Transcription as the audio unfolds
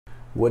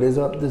What is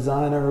up,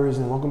 designers,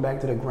 and welcome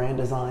back to the Grand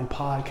Design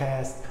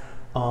Podcast.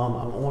 I'm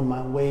on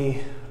my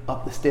way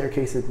up the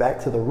staircases back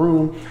to the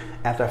room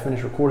after I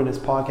finish recording this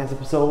podcast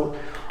episode.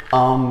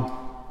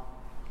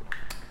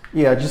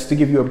 Just to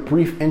give you a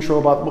brief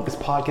intro about what this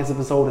podcast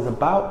episode is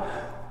about.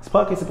 This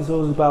podcast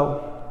episode is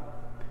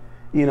about,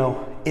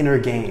 inner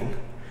game.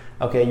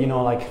 Okay,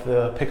 like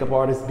the pickup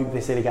artists, people,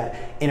 they say they got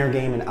inner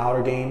game and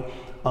outer game.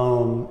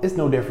 It's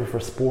no different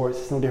for sports.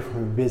 It's no different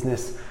for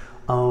business.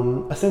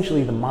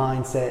 Essentially the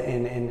mindset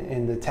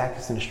and the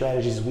tactics and the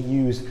strategies we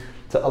use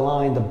to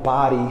align the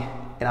body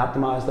and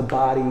optimize the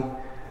body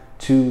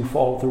to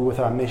follow through with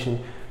our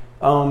mission.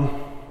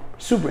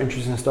 Super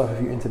interesting stuff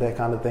if you're into that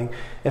kind of thing.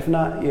 If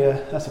not,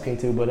 that's okay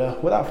too.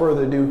 But without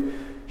further ado,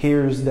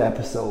 here's the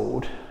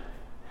episode.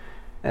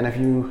 And if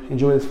you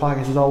enjoy this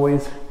podcast, as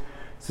always,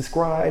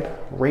 subscribe,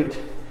 rate,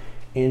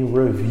 and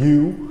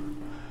review.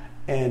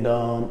 And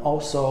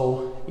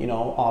also,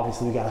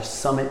 obviously we got a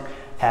summit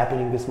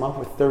happening this month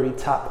with 30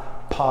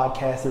 top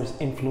podcasters,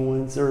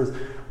 influencers,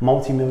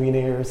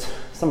 multimillionaires,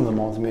 some of the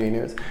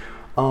multimillionaires.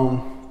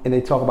 And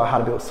they talk about how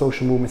to build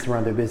social movements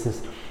around their business.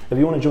 If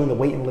you want to join the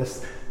waiting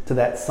list to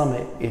that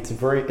summit, it's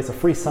a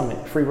free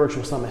summit, free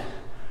virtual summit,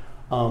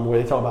 where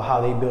they talk about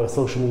how they build a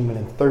social movement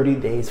in 30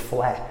 days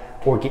flat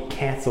or get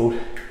canceled.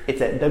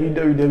 It's at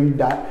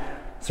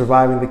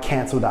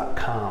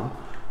www.survivingthecancel.com.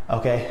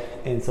 Okay,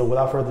 and so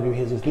without further ado,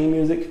 here's this theme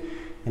music,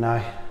 and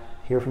I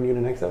hear from you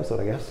in the next episode,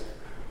 I guess.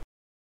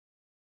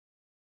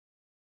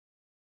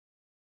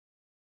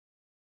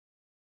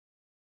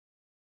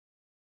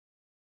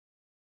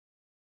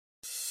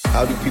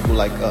 How do people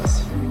like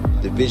us,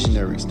 the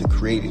visionaries, the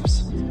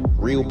creatives,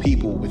 real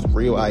people with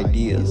real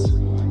ideas,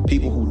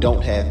 people who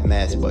don't have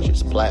mass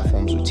budgets,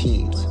 platforms, or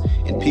teams,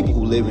 and people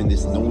who live in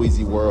this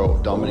noisy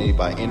world dominated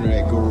by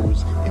internet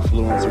gurus,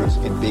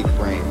 influencers, and big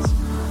brands,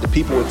 the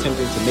people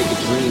attempting to make a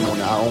dream on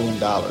our own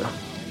dollar,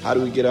 how do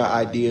we get our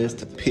ideas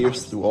to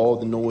pierce through all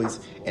the noise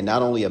in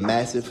not only a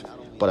massive,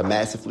 but a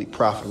massively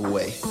profitable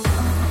way?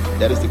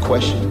 That is the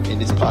question,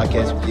 and this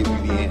podcast will give you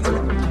the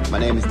answer. My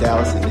name is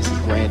Dallas, and this is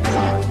Grand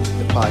Design,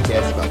 the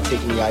podcast about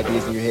taking the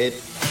ideas in your head,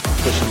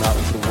 pushing them out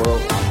into the world,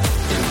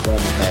 and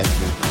forming mass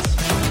movements.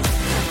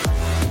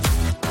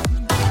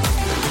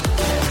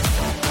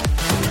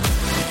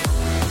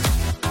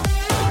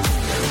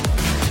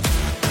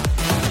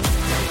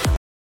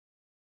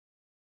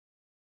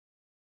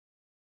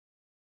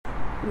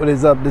 What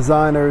is up,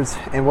 designers,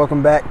 and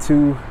welcome back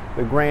to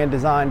the Grand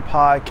Design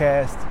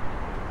Podcast.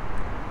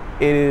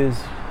 It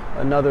is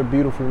another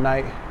beautiful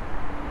night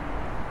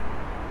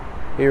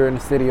here in the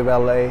city of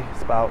LA.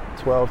 It's about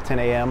 10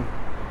 a.m.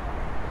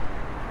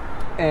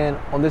 And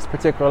on this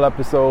particular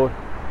episode,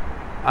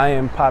 I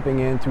am popping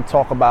in to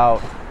talk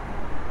about,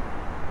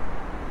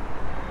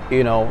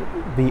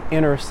 the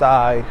inner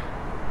side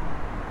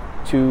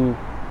to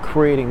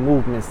creating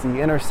movements,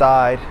 the inner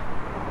side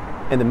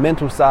and the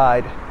mental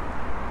side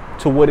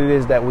to what it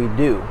is that we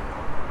do.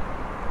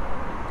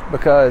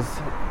 Because,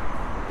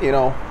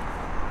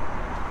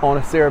 on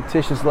a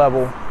surreptitious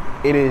level,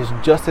 it is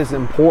just as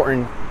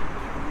important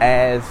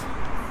as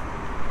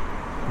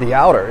the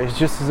outer. It's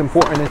just as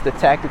important as the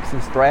tactics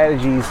and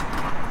strategies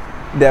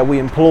that we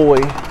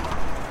employ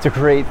to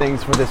create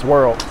things for this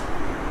world.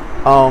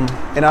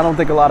 And I don't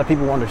think a lot of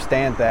people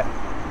understand that.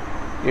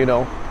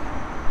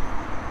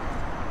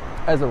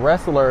 As a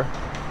wrestler,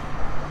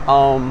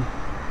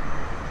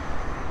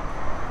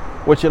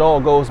 which it all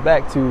goes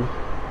back to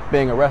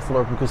being a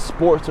wrestler, because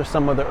sports are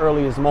some of the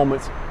earliest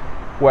moments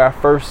where I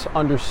first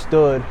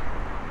understood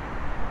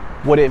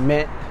what it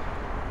meant.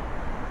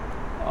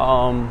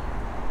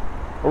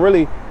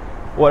 Really,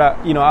 what I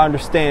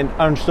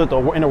understood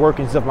the inner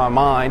workings of my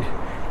mind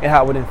and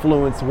how it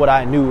influenced what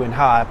I knew and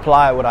how I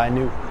applied what I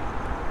knew.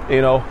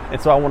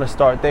 And so I want to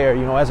start there.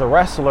 As a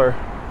wrestler,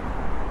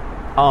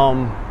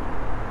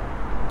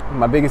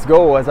 my biggest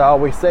goal, as I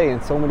always say in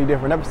so many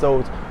different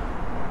episodes,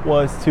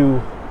 was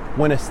to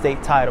win a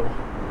state title.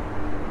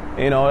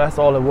 That's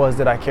all it was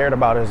that I cared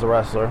about as a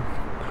wrestler.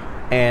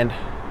 And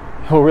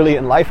really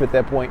in life at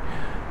that point.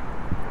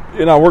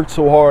 I worked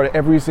so hard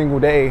every single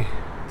day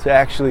to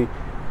actually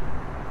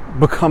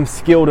become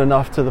skilled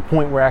enough to the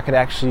point where I could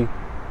actually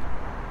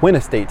win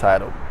a state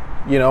title.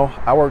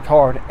 I worked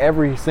hard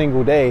every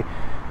single day,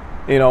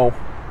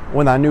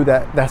 when I knew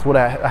that that's what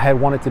I had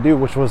wanted to do,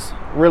 which was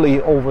really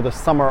over the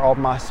summer of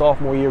my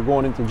sophomore year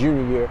going into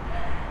junior year.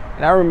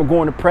 And I remember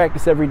going to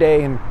practice every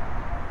day and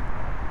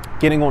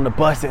getting on the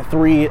bus at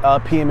 3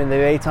 p.m. in the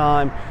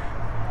daytime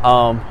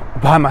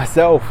by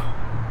myself,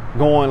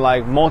 going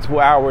like multiple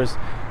hours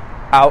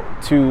out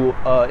to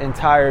an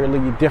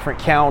entirely different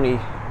county.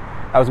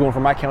 I was going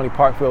from my county,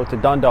 Parkville, to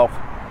Dundalk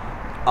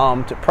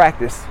to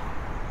practice.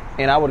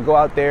 And I would go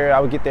out there. I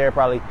would get there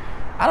probably,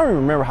 I don't even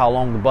remember how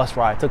long the bus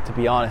ride took, to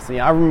be honest.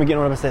 I remember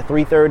getting on the bus at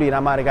 3:30, and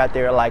I might have got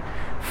there at like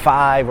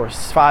 5 or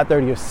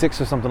 5:30 or 6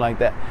 or something like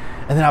that.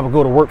 And then I would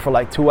go to work for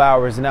like 2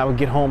 hours, and I would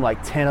get home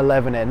like 10,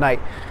 11 at night.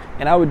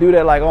 And I would do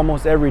that like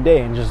almost every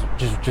day and just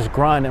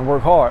grind and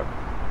work hard.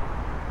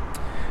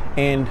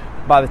 And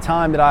by the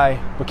time that I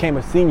became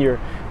a senior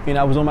and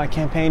I was on my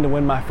campaign to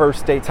win my first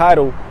state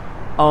title,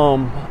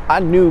 I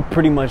knew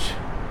pretty much,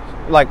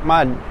 like,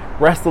 my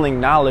wrestling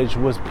knowledge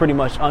was pretty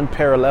much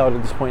unparalleled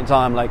at this point in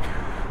time. Like,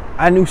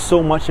 I knew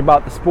so much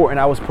about the sport, and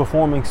I was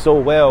performing so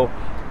well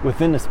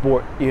within the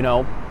sport. You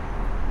know,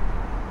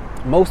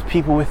 most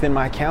people within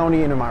my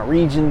county and in my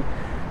region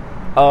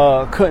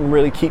couldn't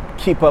really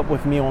keep up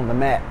with me on the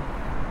mat.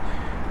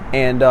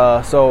 And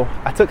so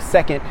I took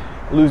second,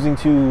 losing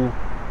to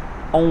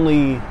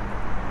only,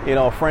 you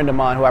know, a friend of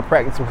mine who I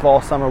practiced with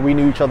all summer. We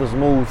knew each other's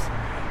moves,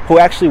 who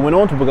actually went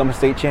on to become a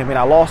state champion.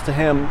 I lost to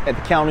him at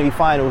the county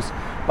finals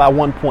by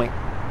 1 point.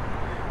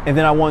 And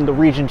then I won the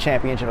region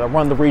championship. I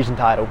won the region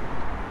title.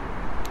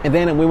 And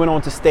then we went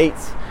on to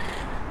states.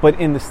 But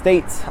in the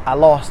states, I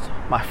lost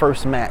my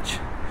first match.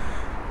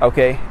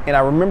 Okay? And I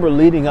remember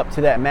leading up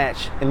to that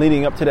match and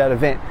leading up to that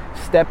event,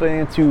 stepping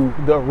into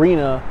the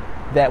arena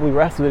that we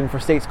wrestled in for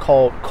states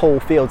called Cole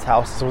Fields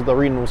House. This was the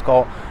arena was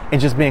called. And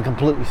just being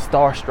completely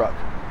starstruck.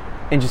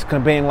 And just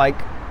being like,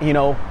 you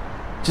know,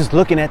 just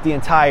looking at the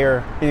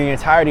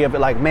entirety of it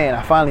like, man,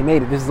 I finally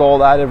made it. This is all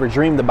that I'd ever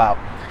dreamed about.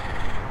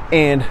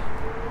 And,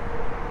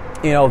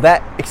 you know,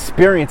 that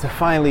experience of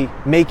finally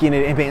making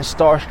it and being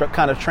starstruck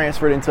kind of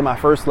transferred into my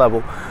first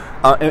level,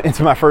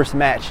 into my first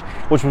match,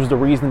 which was the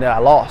reason that I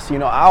lost. You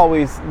know,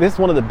 this is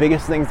one of the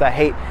biggest things I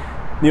hate,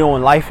 you know,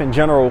 in life in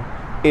general,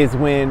 is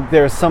when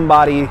there's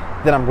somebody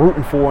that I'm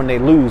rooting for and they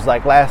lose.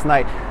 Like last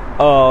night,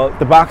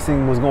 the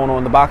boxing was going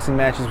on, the boxing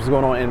matches was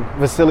going on, and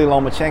Vasily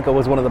Lomachenko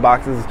was one of the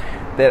boxers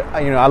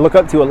that, you know, I look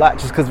up to a lot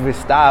just because of his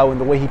style and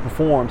the way he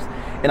performs.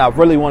 And I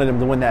really wanted him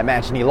to win that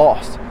match, and he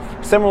lost.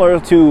 Similar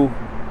to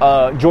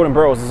Jordan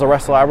Burroughs is a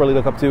wrestler I really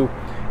look up to.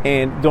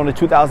 And during the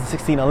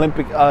 2016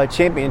 Olympic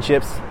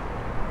Championships,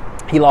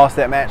 he lost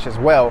that match as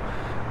well.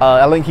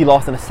 I think he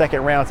lost in the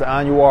second round to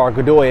Anwar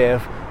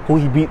Godoyev, who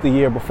he beat the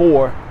year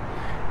before.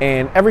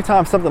 And every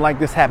time something like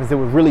this happens, it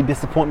would really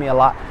disappoint me a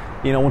lot.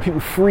 You know, when people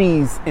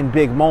freeze in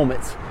big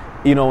moments,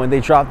 you know, and they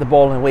drop the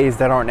ball in ways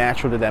that aren't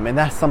natural to them. And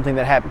that's something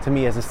that happened to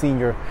me as a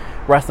senior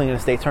wrestling in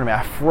the state tournament.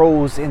 I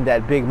froze in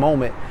that big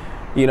moment,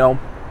 you know.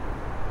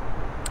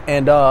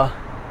 And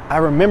I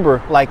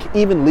remember, like,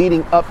 even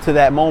leading up to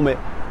that moment,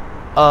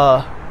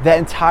 that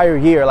entire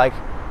year, like,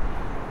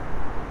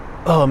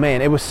 oh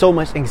man, it was so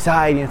much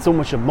anxiety and so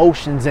much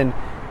emotions, and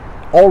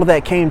all of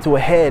that came to a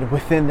head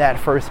within that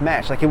first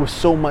match. Like, it was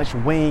so much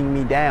weighing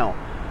me down,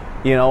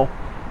 you know.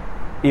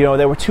 You know,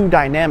 there were two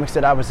dynamics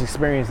that I was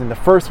experiencing. The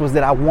first was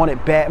that I wanted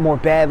more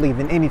badly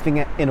than anything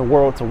in the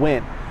world to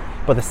win.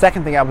 But the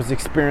second thing I was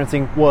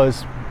experiencing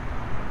was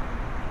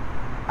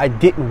I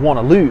didn't want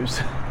to lose.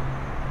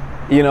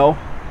 You know,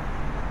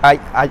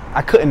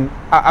 I couldn't,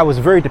 I was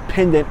very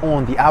dependent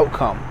on the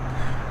outcome.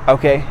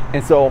 Okay.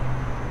 And so,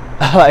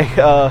 like,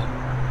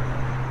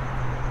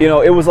 you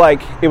know, it was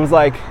like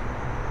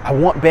I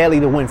want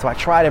badly to win. So I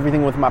tried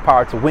everything within my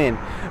power to win.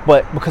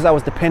 But because I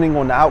was depending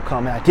on the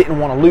outcome and I didn't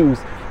want to lose,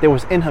 there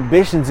was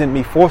inhibitions in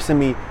me forcing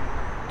me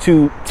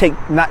to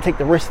not take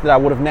the risk that I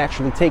would have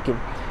naturally taken.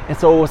 And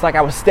so it was like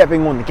I was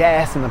stepping on the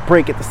gas and the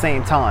brake at the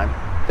same time.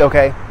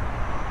 Okay.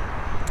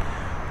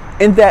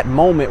 In that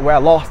moment where I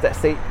lost that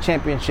state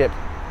championship,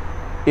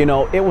 you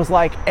know, it was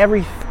like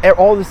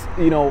all this,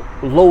 you know,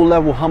 low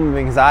level hum of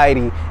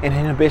anxiety and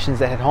inhibitions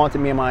that had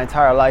haunted me in my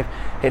entire life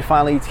had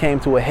finally came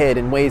to a head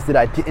in ways that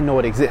I didn't know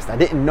it existed. I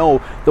didn't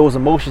know those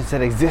emotions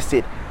that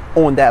existed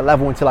on that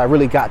level until I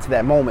really got to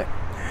that moment.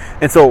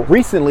 And so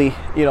recently,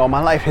 you know,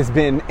 my life has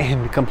been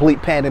in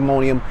complete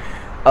pandemonium.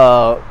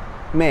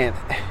 Man,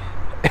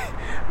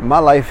 my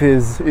life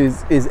is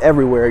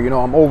everywhere. You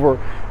know, I'm over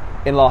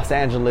in Los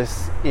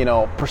Angeles, you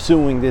know,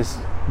 pursuing this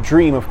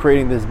dream of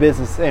creating this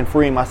business and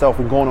freeing myself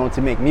from going on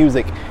to make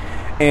music.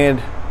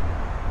 And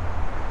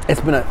it's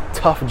been a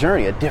tough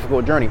journey, a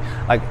difficult journey.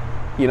 Like,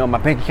 you know, my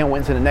bank account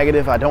went into the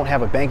negative. I don't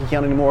have a bank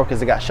account anymore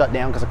because it got shut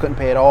down because I couldn't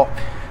pay it off.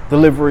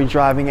 Delivery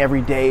driving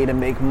every day to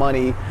make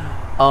money.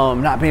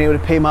 Not being able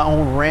to pay my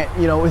own rent.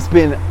 You know, it's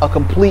been a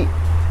complete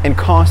and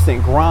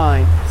constant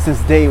grind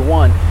since day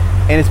one.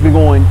 And it's been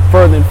going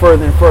further and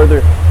further and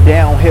further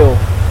downhill,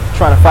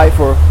 trying to fight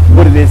for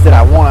what it is that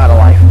I want out of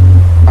life.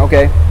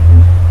 Okay?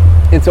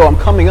 And so I'm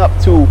coming up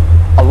to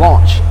a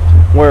launch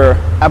where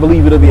I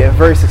believe it'll be a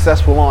very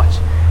successful launch.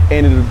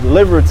 And it'll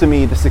deliver to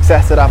me the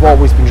success that I've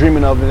always been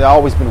dreaming of and that I've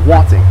always been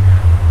wanting.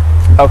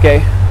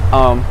 Okay?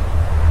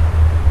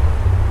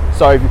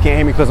 Sorry if you can't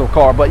hear me because of a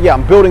car. But yeah,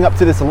 I'm building up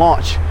to this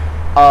launch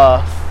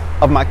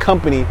of my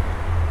company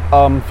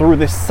through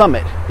this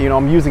summit. You know,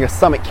 I'm using a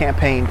summit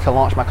campaign to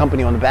launch my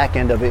company on the back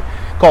end of it,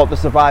 called the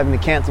Survive and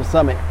the Cancel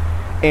Summit.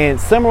 And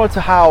similar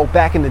to how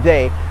back in the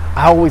day,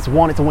 I always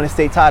wanted to win a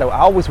state title. I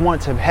always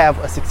wanted to have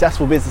a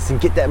successful business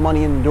and get that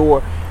money in the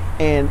door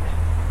and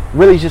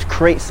really just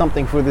create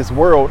something for this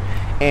world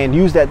and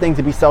use that thing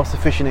to be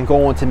self-sufficient and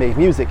go on to make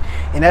music.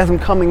 And as I'm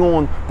coming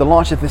on the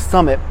launch of this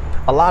summit,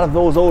 a lot of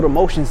those old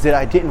emotions that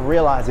I didn't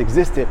realize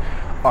existed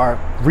are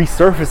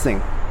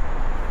resurfacing.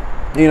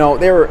 You know,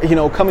 they were, you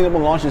know, coming up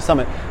on launching the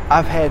summit,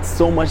 I've had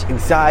so much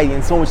anxiety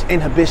and so much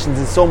inhibitions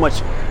and so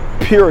much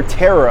pure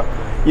terror.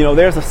 You know,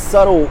 there's a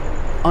subtle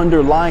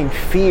underlying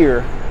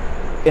fear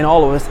in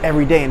all of us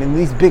every day. And in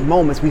these big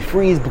moments, we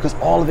freeze because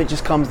all of it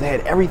just comes to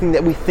head. Everything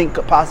that we think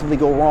could possibly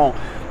go wrong,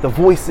 the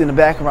voice in the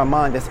back of our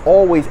mind that's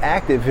always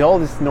active, all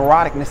this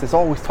neuroticness that's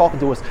always talking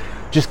to us,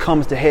 just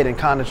comes to head and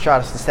kind of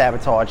tries to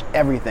sabotage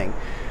everything.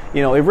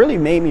 You know, it really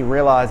made me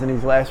realize in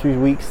these last few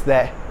weeks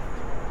that,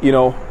 you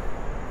know,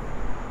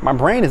 my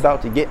brain is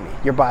out to get me.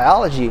 Your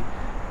biology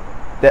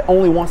that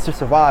only wants to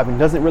survive and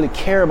doesn't really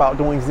care about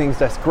doing things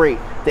that's great.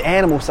 The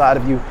animal side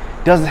of you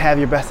doesn't have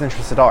your best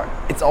interest at heart.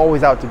 It's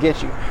always out to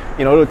get you.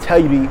 You know, it'll tell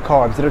you to eat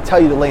carbs. It'll tell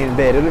you to lay in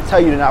bed. It'll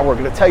tell you to not work.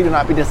 It'll tell you to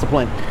not be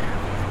disciplined.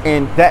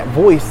 And that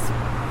voice,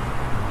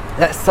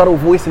 that subtle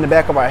voice in the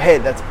back of our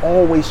head that's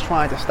always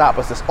trying to stop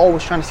us, that's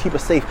always trying to keep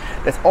us safe,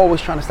 that's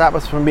always trying to stop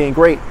us from being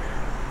great,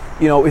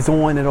 you know, is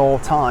on at all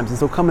times. And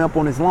so coming up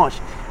on this launch,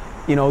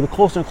 you know, the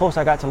closer and closer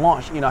I got to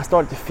launch, you know, I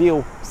started to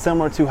feel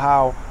similar to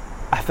how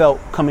I felt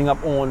coming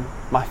up on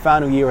my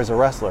final year as a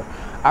wrestler.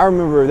 I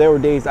remember there were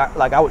days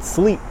I would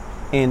sleep,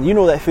 and you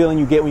know that feeling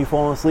you get when you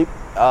fall asleep,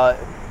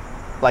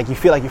 like you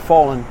feel like you're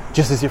falling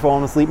just as you're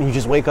falling asleep and you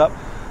just wake up.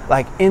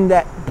 Like in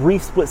that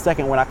brief split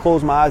second when I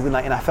closed my eyes and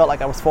I felt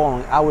like I was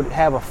falling, I would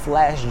have a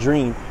flash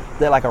dream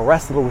that like a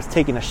wrestler was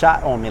taking a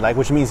shot on me, like,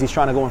 which means he's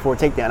trying to go in for a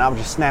takedown. I would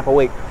just snap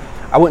awake.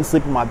 I wouldn't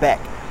sleep on my back.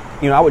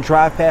 You know, I would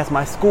drive past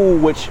my school,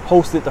 which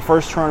hosted the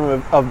first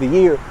tournament of the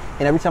year,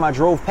 and every time I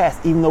drove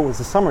past, even though it was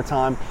the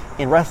summertime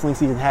and wrestling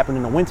season happened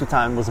in the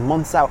wintertime, it was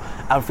months out,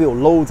 I would feel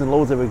loads and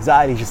loads of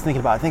anxiety just thinking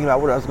about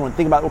what I was going to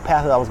think about, what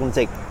path I was going to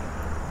take.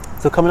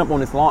 So coming up on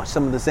this launch,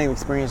 some of the same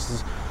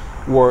feelings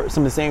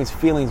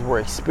were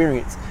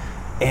experienced.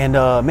 And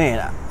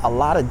man, a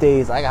lot of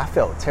days, like, I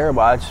felt terrible.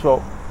 I just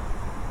felt,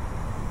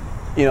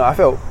 you know, I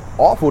felt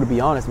awful, to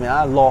be honest, man.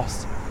 I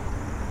lost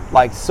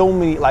like so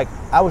many, like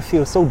I would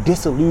feel so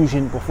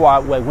disillusioned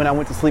before when I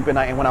went to sleep at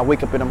night and when I would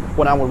wake up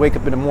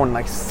in the morning,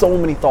 like so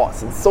many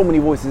thoughts and so many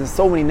voices and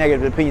so many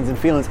negative opinions and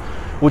feelings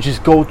would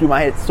just go through my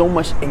head, so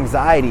much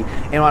anxiety.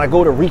 And when I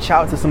go to reach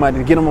out to somebody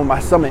to get them on my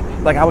stomach,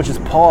 like I would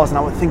just pause and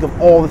I would think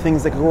of all the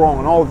things that could go wrong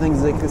and all the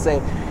things they could say,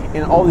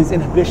 and all these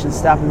inhibitions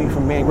stopping me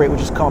from being great would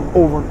just come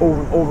over and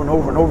over and over and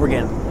over and over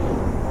again,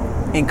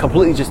 and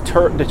completely just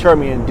deter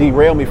me and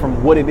derail me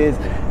from what it is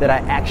that I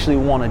actually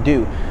want to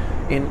do.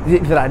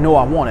 And that I know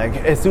I want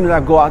it. As soon as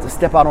I go out to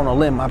step out on a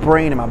limb, my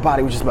brain and my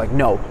body was just like,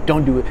 no,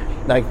 don't do it.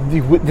 Like,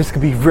 this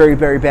could be very,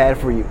 very bad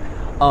for you.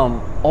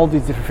 All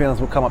these different feelings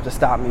would come up to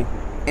stop me.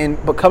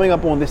 But coming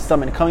up on this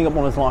summit, coming up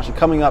on this launch, and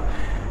coming up,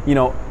 you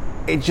know,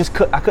 I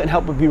couldn't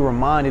help but be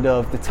reminded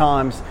of the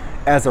times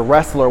as a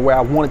wrestler where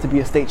I wanted to be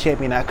a state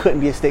champion. And I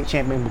couldn't be a state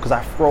champion because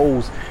I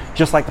froze,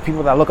 just like the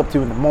people that I look up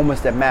to in the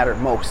moments that mattered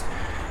most.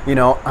 You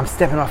know, I'm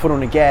stepping my foot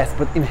on the gas,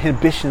 but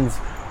inhibitions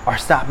are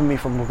stopping me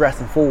from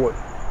progressing forward.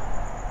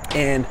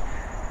 And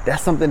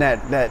that's something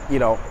that you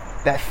know,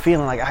 that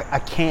feeling, like I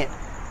can't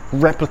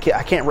replicate.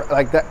 I can't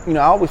like that. You know,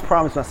 I always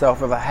promise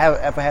myself if I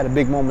had a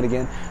big moment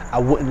again, I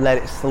wouldn't let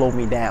it slow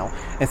me down.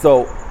 And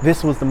so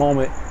this was the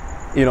moment,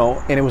 you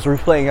know, and it was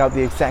replaying out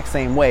the exact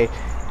same way.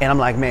 And I'm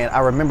like, man, I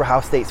remember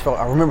how states felt.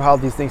 I remember how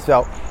these things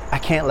felt. I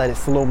can't let it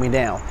slow me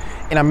down.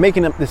 And I'm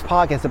making up this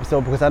podcast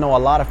episode because I know a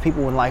lot of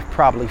people in life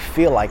probably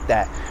feel like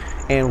that.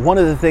 And one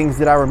of the things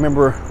that I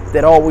remember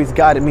that always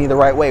guided me the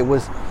right way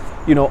was,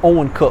 you know,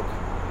 Owen Cook.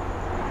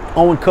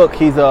 Owen Cook,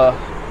 he's a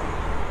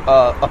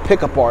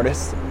pickup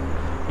artist.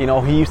 You know,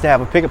 he used to have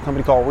a pickup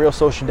company called Real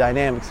Social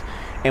Dynamics.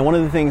 And one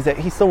of the things that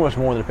he's so much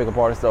more than a pickup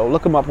artist, though.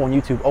 Look him up on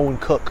YouTube, Owen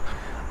Cook,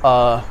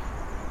 or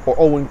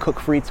Owen Cook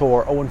Free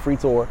Tour, Owen Free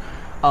Tour.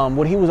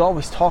 What he was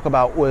always talk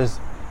about was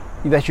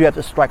that you have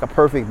to strike a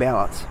perfect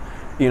balance.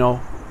 You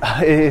know,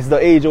 it's the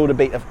age-old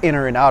debate of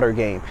inner and outer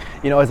game.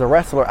 You know, as a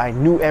wrestler, I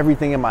knew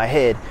everything in my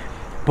head,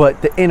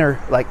 but the inner,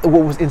 like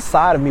what was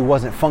inside of me,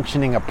 wasn't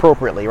functioning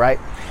appropriately, right?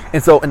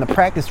 And so in the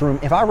practice room,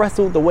 if I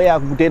wrestled the way I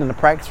did in the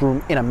practice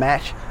room in a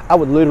match, I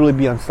would literally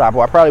be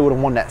unstoppable. I probably would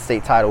have won that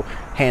state title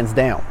hands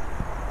down,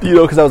 you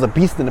know, because I was a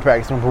beast in the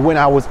practice room. But when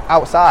I was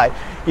outside,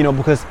 you know,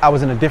 because I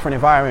was in a different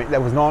environment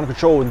that was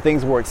non-controlled and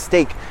things were at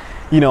stake,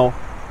 you know,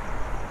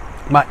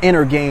 my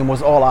inner game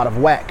was all out of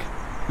whack.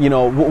 You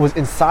know, what was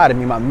inside of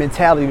me, my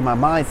mentality, my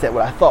mindset,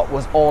 what I thought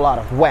was all out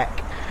of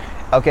whack.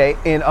 Okay.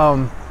 And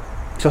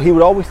so he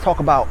would always talk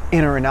about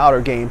inner and outer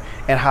game,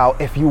 and how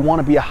if you want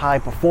to be a high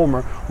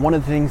performer, one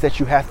of the things that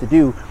you have to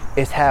do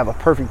is have a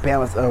perfect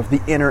balance of the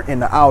inner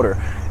and the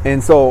outer.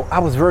 And so I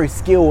was very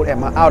skilled at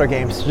my outer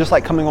games, just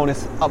like coming on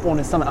this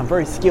summit. I'm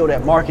very skilled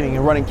at marketing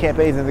and running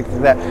campaigns and things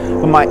like that.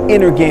 But my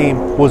inner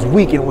game was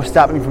weak and was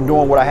stopping me from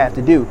doing what I have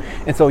to do.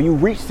 And so you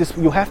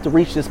have to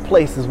reach this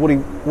place, is what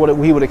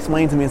he would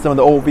explain to me in some of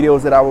the old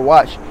videos that I would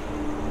watch,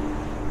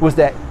 was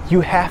that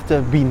you have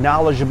to be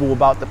knowledgeable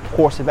about the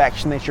course of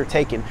action that you're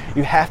taking.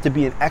 You have to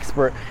be an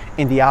expert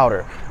in the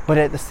outer. But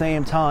at the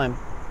same time,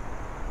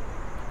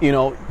 you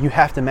know, you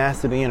have to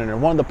master the inner.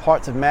 And one of the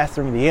parts of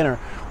mastering the inner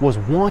was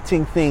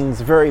wanting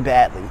things very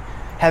badly,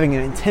 having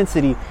an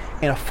intensity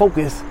and a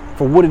focus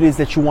for what it is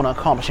that you want to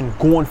accomplish and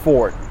going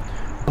forward.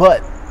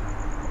 But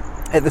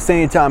at the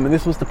same time, and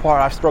this was the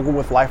part I've struggled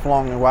with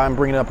lifelong and why I'm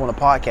bringing it up on the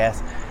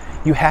podcast,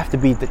 you have to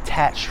be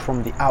detached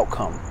from the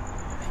outcome.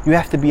 You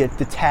have to be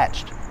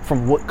detached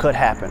from what could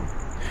happen.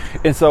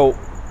 And so,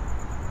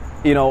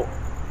 you know,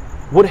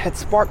 what had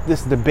sparked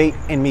this debate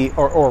in me,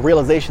 or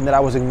realization that I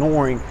was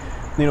ignoring,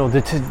 you know,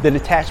 the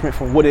detachment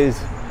from what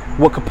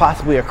could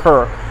possibly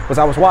occur, was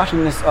I was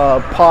watching this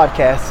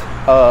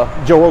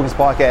podcast, Joe Rogan's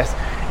podcast,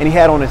 and he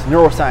had on his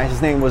neuroscience.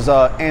 His name was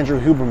Andrew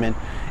Huberman,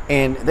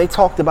 and they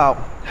talked about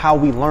how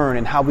we learn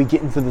and how we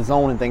get into the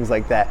zone and things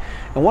like that.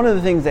 And one of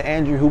the things that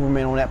Andrew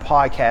Huberman on that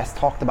podcast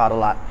talked about a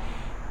lot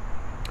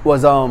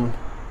was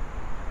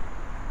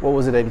what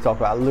was it that he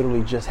talked about? I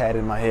literally just had it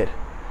in my head,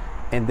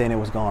 and then it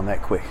was gone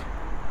that quick.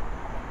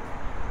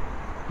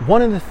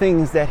 One of the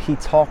things that he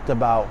talked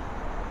about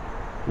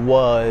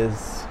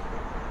was,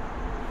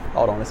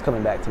 hold on, it's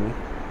coming back to me.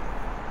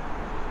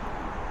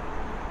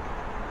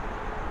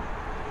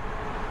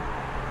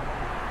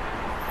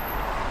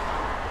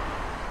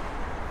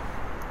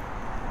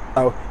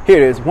 Oh, here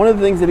it is. One of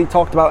the things that he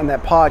talked about in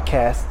that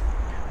podcast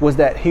was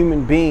that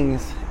human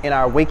beings in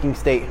our waking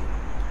state,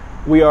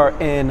 we are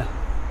in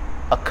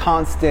a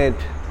constant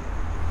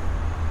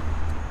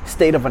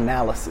state of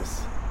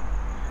analysis.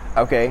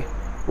 Okay?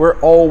 We're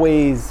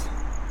always,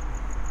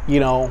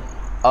 you know,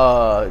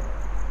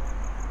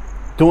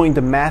 doing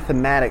the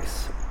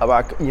mathematics of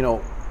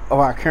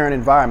our current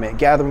environment,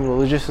 gathering the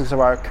logistics of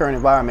our current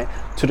environment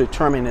to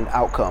determine an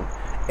outcome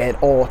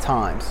at all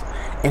times.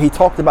 And he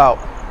talked about,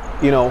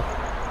 you know,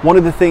 one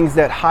of the things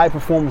that high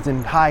performers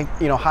and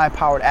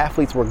high-powered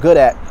athletes were good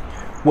at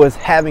was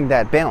having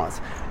that balance.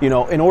 You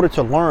know, in order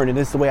to learn, and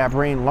this is the way our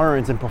brain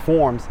learns and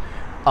performs,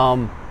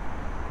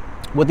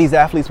 what these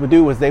athletes would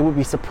do is they would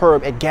be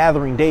superb at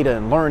gathering data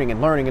and learning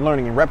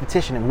and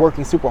repetition and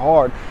working super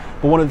hard.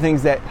 But one of the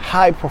things that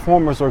high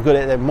performers are good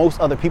at that most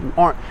other people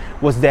aren't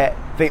was that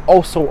they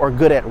also are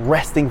good at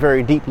resting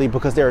very deeply,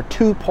 because there are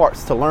two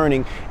parts to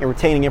learning and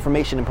retaining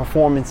information and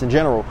performance in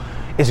general.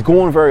 It's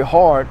going very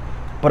hard,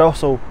 but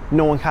also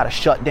knowing how to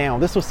shut down.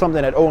 This was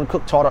something that Owen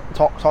Cook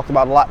talked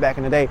about a lot back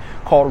in the day,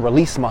 called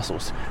release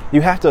muscles.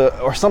 You have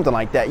to, or something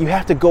like that. You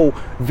have to go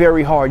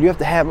very hard. You have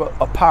to have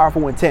a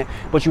powerful intent,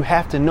 but you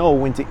have to know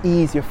when to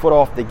ease your foot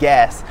off the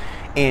gas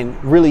and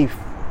really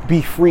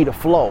be free to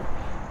flow.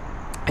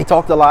 He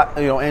talked a lot,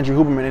 you know, Andrew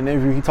Huberman in an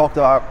interview, he talked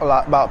a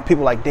lot about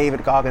people like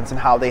David Goggins and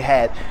how they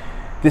had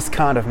this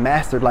kind of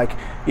mastered, like,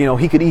 you know,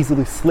 he could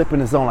easily slip in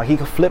his zone. Like, he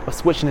could flip a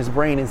switch in his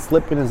brain and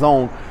slip in his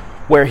zone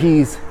where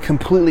he's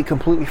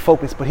completely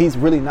focused, but he's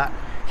really not.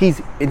 He's,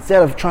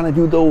 instead of trying to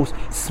do those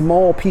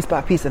small piece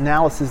by piece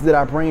analysis that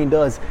our brain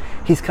does,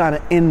 he's kind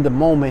of in the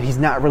moment. He's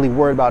not really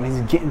worried about it.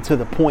 He's getting to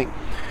the point.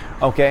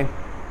 Okay.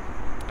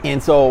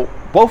 And so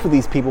both of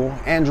these people,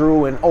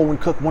 Andrew and Owen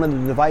Cook, one of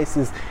the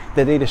devices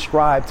that they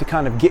described to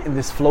kind of get in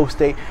this flow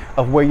state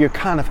of where you're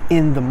kind of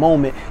in the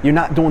moment. You're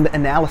not doing the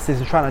analysis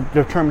and trying to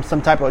determine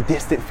some type of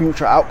distant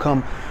future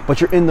outcome,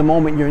 but you're in the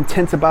moment, you're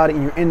intense about it,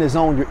 and you're in the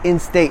zone, you're in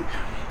state,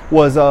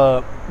 was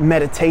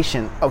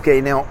meditation. Okay,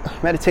 now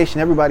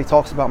meditation, everybody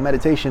talks about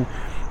meditation,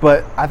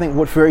 but I think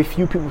what very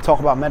few people talk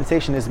about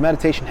meditation is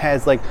meditation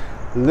has like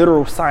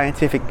literal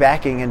scientific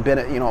backing and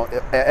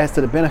as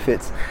to the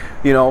benefits,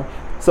 you know.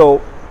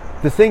 So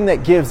the thing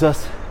that gives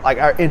us like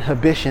our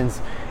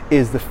inhibitions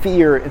is the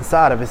fear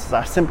inside of us, is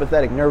our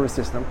sympathetic nervous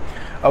system.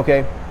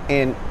 Okay,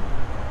 and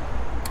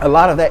a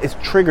lot of that is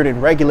triggered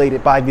and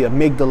regulated by the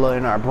amygdala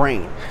in our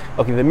brain.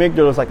 Okay, the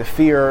amygdala is like the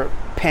fear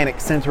panic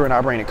center in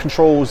our brain. It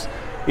controls,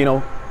 you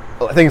know,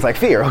 things like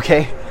fear.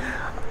 Okay,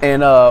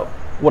 and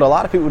what a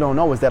lot of people don't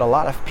know is that a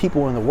lot of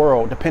people in the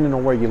world, depending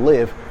on where you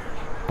live,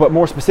 but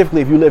more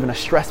specifically if you live in a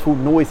stressful,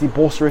 noisy,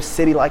 boisterous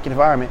city-like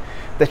environment,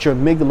 that your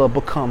amygdala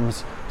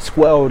becomes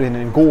swelled and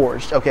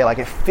engorged. Okay, like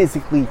it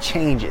physically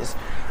changes.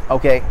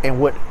 Okay, and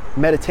what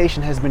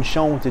meditation has been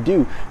shown to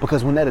do,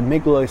 because when that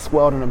amygdala is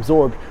swelled and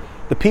absorbed,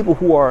 the people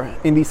who are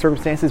in these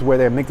circumstances where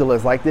their amygdala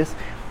is like this,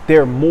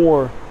 they're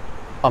more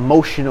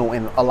emotional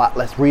and a lot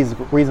less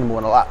reasonable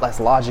and a lot less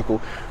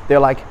logical. They're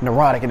like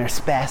neurotic and they're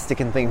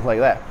spastic and things like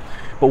that.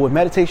 But what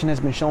meditation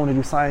has been shown to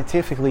do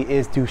scientifically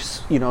is to,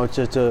 you know,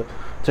 to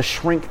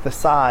shrink the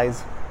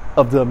size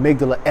of the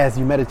amygdala as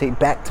you meditate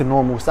back to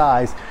normal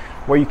size,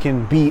 where you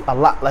can be a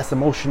lot less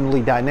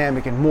emotionally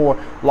dynamic and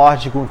more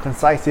logical and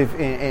concisive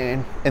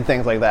and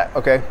things like that.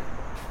 Okay,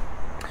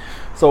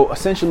 so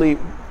essentially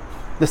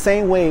the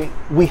same way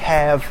we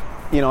have,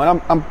 you know,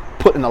 and I'm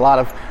putting a lot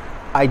of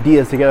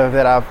ideas together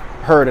that I've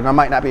heard, and I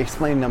might not be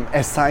explaining them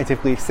as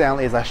scientifically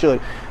soundly as I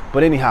should,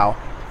 but anyhow,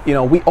 you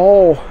know, we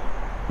all,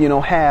 you know,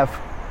 have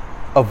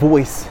a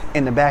voice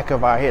in the back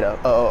of our head,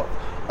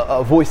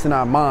 a voice in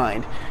our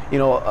mind, you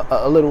know,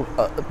 a little,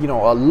 you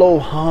know, a low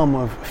hum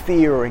of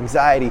fear or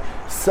anxiety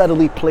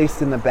subtly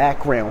placed in the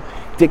background,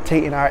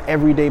 dictating our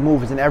everyday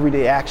movements and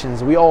everyday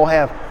actions. We all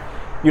have,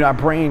 you know, our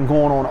brain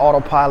going on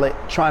autopilot,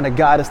 trying to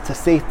guide us to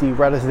safety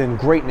rather than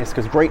greatness,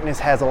 because greatness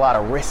has a lot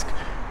of risk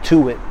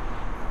to it.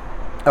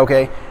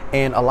 Okay,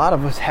 and a lot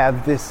of us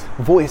have this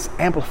voice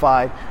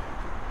amplified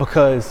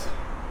because,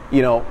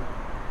 you know,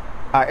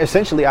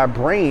 essentially our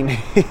brain,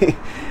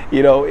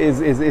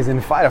 is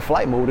in fight or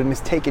flight mode and is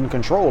taking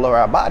control of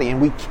our body,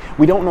 and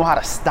we don't know how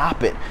to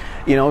stop it.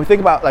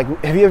 Think about, like,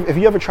 have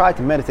you ever tried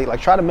to meditate?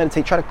 Like, try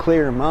to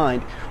clear your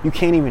mind. You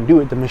can't even do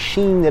it. The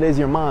machine that is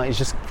your mind is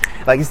just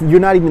like, you're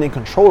not even in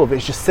control of it.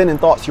 It's just sending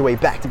thoughts your way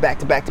back to back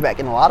to back to back,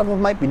 and a lot of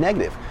them might be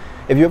negative.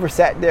 Have you ever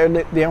sat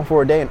down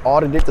for a day and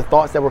audited the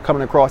thoughts that were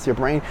coming across your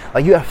brain?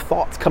 Like, you have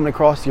thoughts coming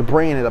across your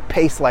brain at a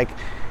pace like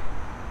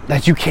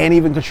that you can't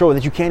even control,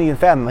 that you can't even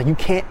fathom. Like, you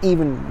can't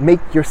even make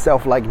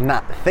yourself like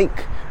not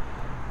think.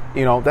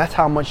 That's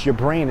how much your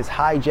brain is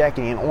hijacking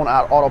and on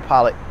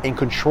autopilot and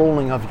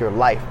controlling of your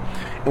life.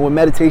 And what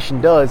meditation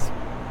does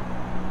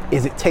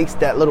is it takes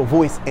that little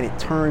voice and it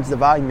turns the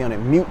volume down, it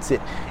mutes it,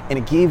 and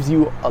it gives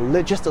you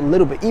just a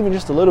little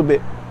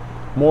bit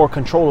more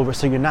control over it,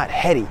 so you're not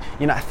heady,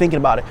 you're not thinking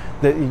about it.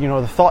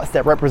 The thoughts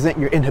that represent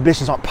your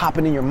inhibitions aren't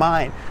popping in your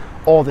mind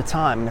all the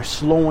time, and they're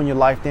slowing your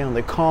life down,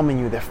 they're calming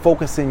you, they're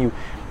focusing you,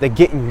 they're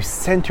getting you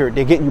centered,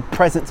 they're getting you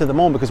present to the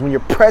moment. Because when you're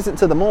present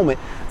to the moment,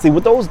 see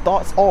what those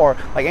thoughts are,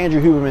 like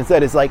Andrew Huberman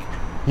said, it's like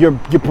your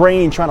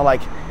brain trying to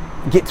like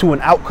get to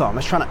an outcome.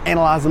 It's trying to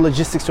analyze the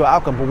logistics to an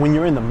outcome. But when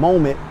you're in the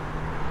moment,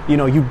 you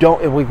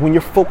don't, when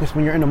you're focused,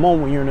 when you're in the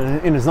moment, when you're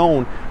in the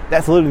zone,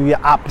 that's literally the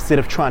opposite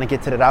of trying to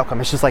get to that outcome.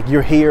 It's just like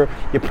you're here,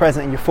 you're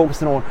present, and you're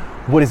focusing on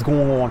what is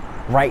going on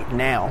right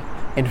now.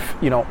 And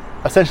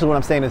essentially what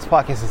I'm saying in this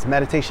podcast is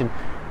meditation,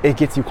 it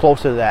gets you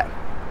closer to that.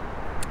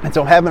 And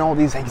so having all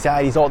these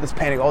anxieties, all this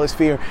panic, all this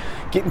fear,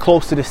 getting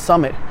close to this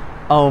summit,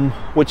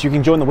 which you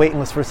can join the waiting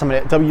list for the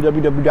summit at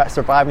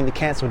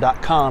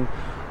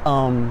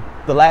www.survivingthecancel.com.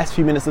 The last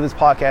few minutes of this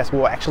podcast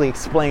will actually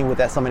explain what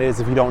that summit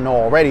is if you don't know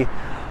already.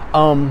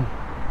 Coming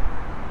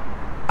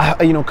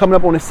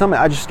up on this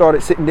summit, I just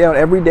started sitting down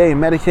every day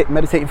and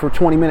meditating for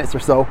 20 minutes or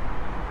so.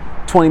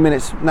 20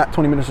 minutes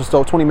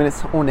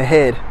on the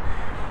head.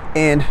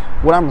 And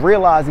what I'm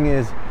realizing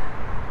is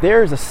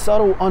there's a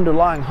subtle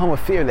underlying hum of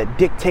fear that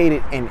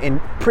dictated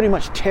and pretty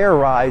much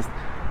terrorized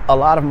a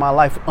lot of my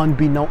life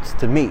unbeknownst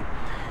to me.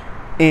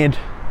 And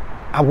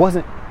I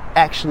wasn't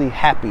actually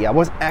happy. I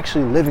wasn't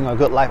actually living a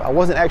good life. I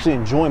wasn't actually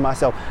enjoying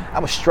myself. I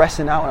was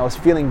stressing out, and I was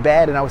feeling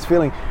bad, and I was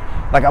feeling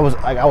like I was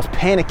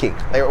panicking.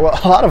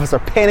 A lot of us are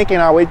panicking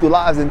our way through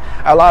lives and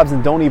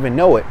don't even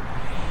know it.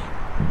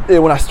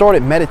 And when I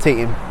started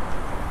meditating,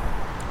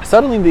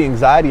 suddenly the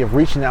anxiety of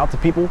reaching out to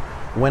people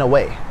went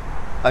away.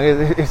 Like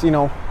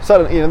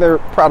suddenly, there are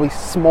probably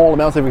small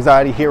amounts of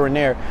anxiety here and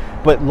there,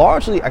 but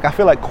largely, like, I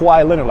feel like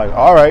Kawhi Leonard, like,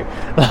 all right,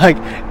 like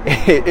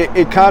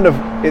it's kind of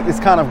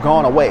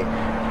gone away.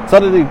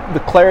 Suddenly, the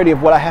clarity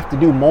of what I have to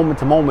do moment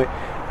to moment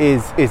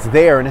is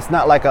there, and it's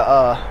not like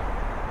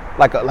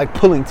like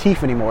pulling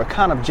teeth anymore. It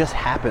kind of just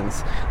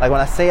happens. Like when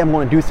I say I'm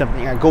going to do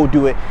something, I go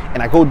do it,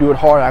 and I go do it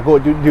hard, and I go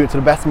do it to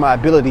the best of my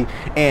ability.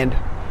 And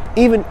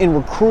even in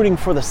recruiting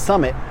for the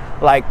summit,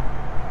 like,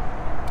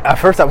 at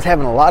first I was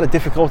having a lot of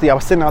difficulty. I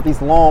was sending out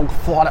these long,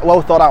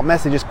 well thought out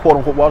messages, quote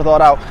unquote, well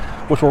thought out,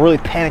 which were really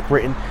panic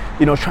written,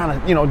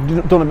 trying to,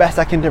 doing the best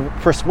I can to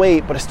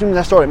persuade. But as soon as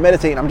I started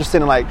meditating, I'm just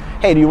sitting like,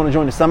 hey, do you want to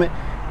join the summit?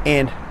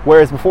 And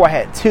whereas before I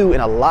had two,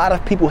 and a lot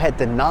of people had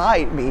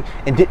denied me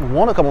and didn't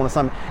want to come on the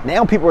summit,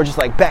 now people are just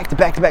like back to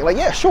back to back, like,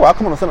 yeah, sure, I'll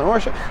come on the summit.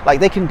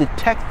 Like, they can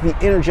detect the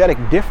energetic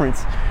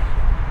difference.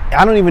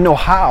 I don't even know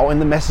how in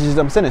the messages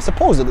I'm sending.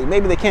 Supposedly,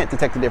 maybe they can't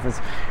detect the difference.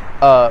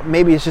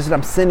 Maybe it's just that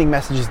I'm sending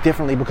messages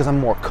differently because I'm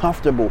more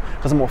comfortable,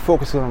 because I'm more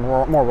focused, because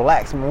I'm more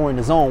relaxed, I'm more in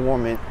the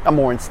zone, I'm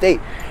more in state.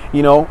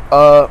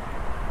 I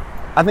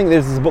think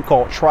there's this book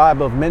called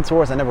Tribe of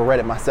Mentors. I never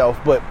read it myself,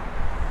 but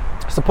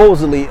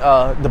supposedly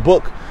the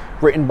book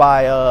written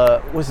by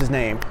what's his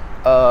name,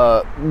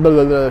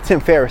 Tim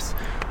Ferriss.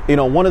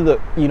 One of the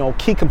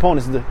key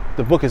components of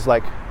the book is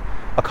like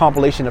a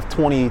compilation of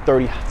 20,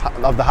 30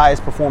 of the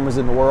highest performers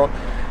in the world,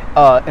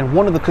 and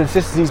one of the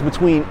consistencies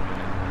between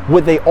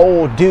what they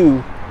all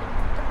do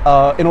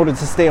in order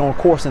to stay on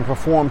course and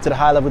perform to the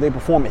high level they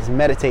perform is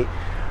meditate.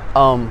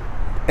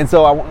 And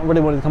so I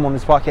really wanted to come on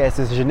this podcast,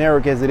 as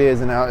generic as it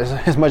is, and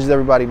as much as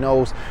everybody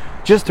knows,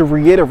 just to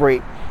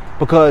reiterate,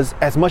 because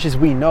as much as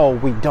we know,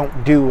 we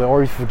don't do, or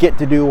we forget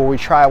to do, or we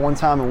try one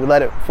time and we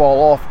let it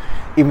fall off,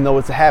 even though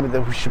it's a habit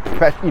that we should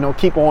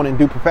keep on and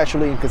do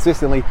perpetually and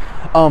consistently.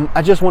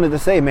 I just wanted to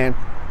say, man,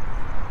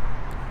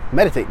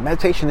 meditate.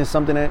 Meditation is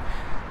something that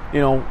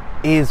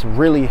is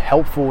really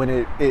helpful,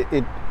 and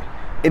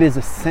it is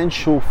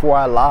essential for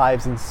our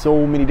lives in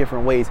so many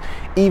different ways.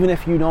 Even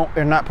if you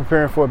are not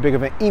preparing for a big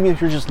event, even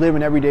if you're just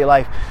living everyday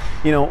life,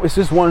 it's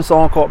just one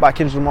song by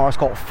Kendrick Lamar. It's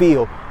called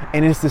 "Feel,"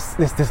 and it's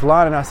this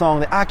line in our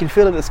song that I can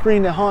feel it, the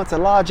scream that haunts our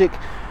logic.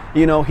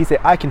 He said,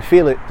 "I can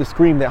feel it, the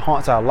scream that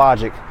haunts our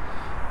logic."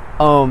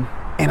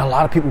 And a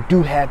lot of people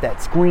do have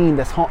that scream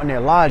that's haunting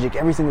their logic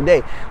every single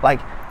day. Like,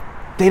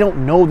 they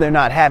don't know they're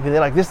not happy. They're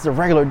like, this is a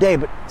regular day,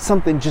 but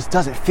something just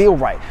doesn't feel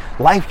right.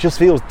 Life just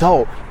feels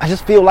dull. I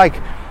just feel like,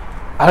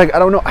 I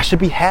don't know, I should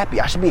be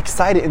happy. I should be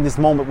excited in this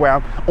moment where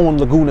I'm on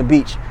Laguna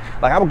Beach.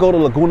 Like, I would go to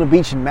Laguna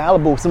Beach in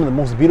Malibu, some of the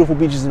most beautiful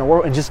beaches in the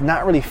world, and just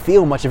not really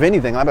feel much of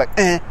anything. I'm like,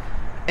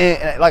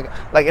 And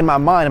like in my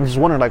mind, I'm just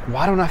wondering, like,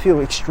 why don't I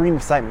feel extreme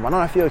excitement? Why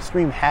don't I feel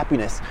extreme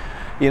happiness?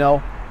 You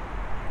know?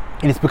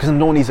 And it's because I'm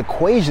doing these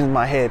equations in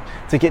my head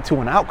to get to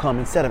an outcome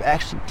instead of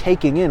actually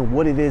taking in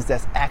what it is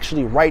that's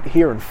actually right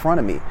here in front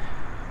of me.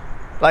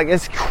 Like,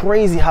 it's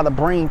crazy how the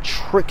brain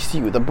tricks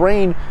you. The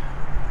brain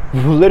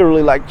will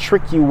literally like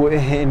trick you,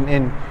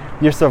 and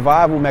your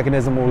survival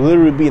mechanism will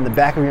literally be in the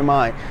back of your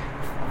mind,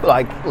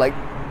 like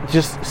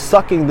just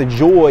sucking the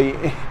joy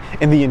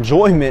and the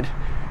enjoyment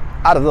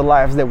out of the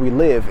lives that we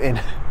live.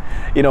 And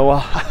you know,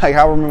 like,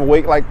 I remember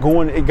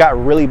it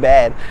got really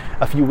bad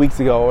a few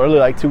weeks ago, or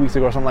like 2 weeks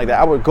ago or something like that.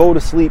 I would go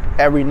to sleep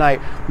every night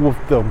with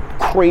the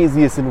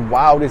craziest and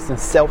wildest and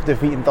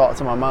self-defeating thoughts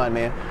in my mind,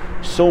 man.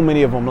 So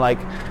many of them, like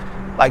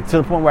to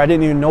the point where I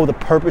didn't even know the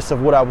purpose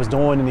of what I was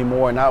doing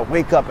anymore. And I would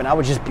wake up and I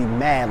would just be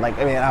mad. Like,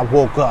 I mean, I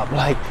woke up,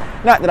 like,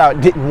 not that I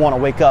didn't want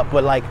to wake up,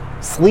 but like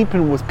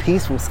sleeping was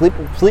peaceful.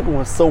 Sleeping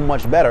was so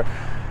much better,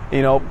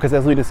 you know, because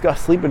as we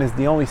discussed, sleeping is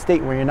the only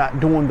state where you're not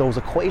doing those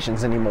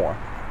equations anymore.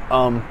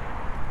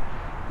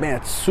 Man,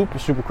 it's super,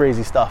 super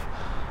crazy stuff.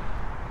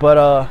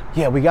 But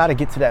yeah, we got to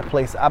get to that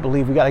place. I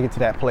believe we got to get to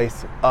that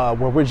place where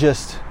we're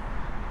just,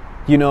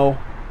 you know,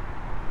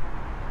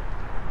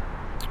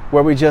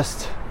 where we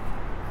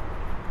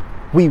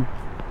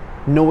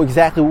know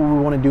exactly what we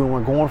want to do and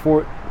we're going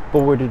for it,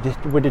 but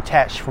we're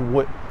detached from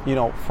what, you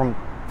know, from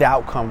the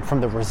outcome, from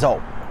the result.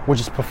 We're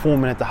just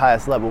performing at the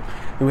highest level,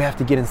 and we have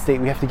to get in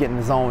state. We have to get in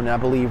the zone, and I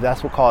believe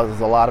that's what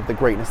causes a lot of the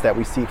greatness that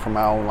we see from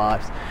our own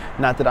lives.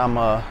 Not that I'm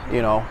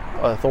you know,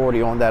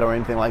 authority on that or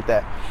anything like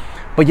that,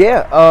 but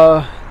yeah,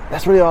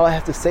 that's really all I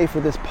have to say for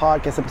this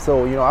podcast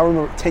episode. You know, I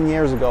remember 10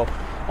 years ago,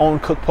 Owen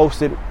Cook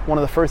posted one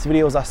of the first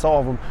videos I saw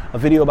of him, a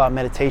video about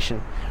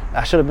meditation.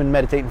 I should have been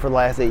meditating for the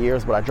last 8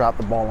 years, but I dropped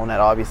the ball on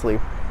that, obviously.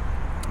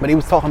 But he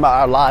was talking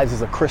about our lives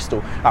as a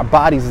crystal, our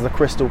bodies as a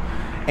crystal,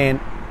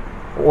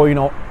 or you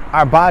know,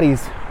 our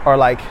bodies are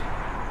like,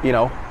 you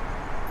know,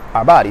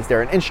 our bodies,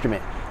 they're an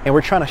instrument, and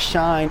we're trying to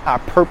shine our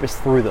purpose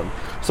through them.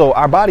 So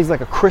our body's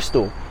like a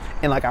crystal,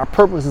 and like our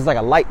purpose is like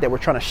a light that we're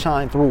trying to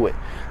shine through it.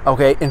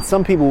 Okay, and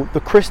some people, the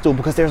crystal,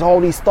 because there's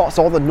all these thoughts,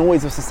 all the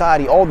noise of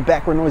society, all the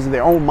background noise of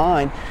their own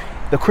mind,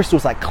 the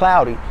crystal's like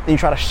cloudy, and you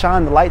try to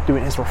shine the light through it,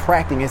 and it's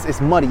refracting, it's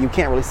muddy, you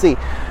can't really see.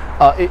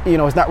 You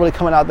know, it's not really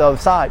coming out the other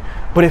side.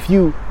 But if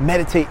you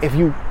meditate, if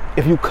you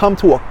come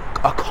to a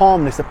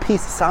calmness, a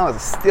peace, a silence, a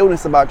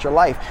stillness about your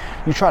life,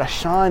 you try to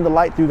shine the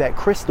light through that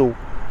crystal,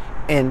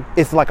 and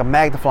it's like a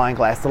magnifying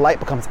glass. The light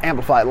becomes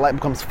amplified, the light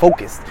becomes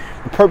focused.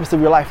 The purpose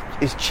of your life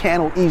is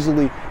channeled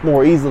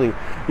more easily.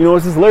 You know,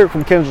 it's this lyric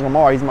from Kendrick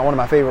Lamar. He's one of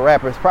my favorite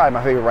rappers, probably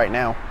my favorite right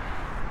now.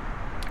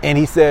 And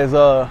he says,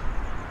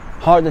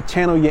 hard to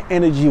channel your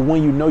energy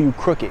when you know you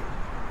crooked.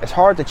 It's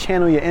hard to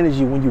channel your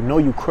energy when you know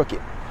you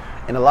crooked.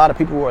 And a lot of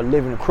people are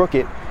living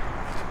crooked,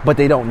 but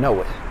they don't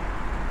know it.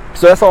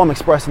 So that's all I'm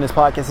expressing in this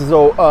podcast.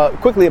 So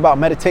quickly about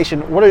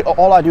meditation,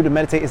 all I do to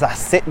meditate is I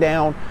sit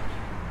down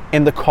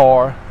in the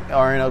car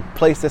or in a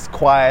place that's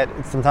quiet.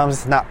 Sometimes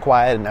it's not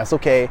quiet, and that's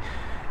okay.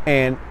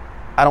 And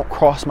I don't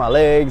cross my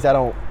legs. I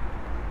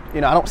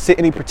don't sit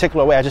any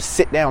particular way. I just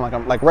sit down like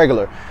I'm like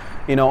regular,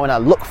 you know, and I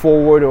look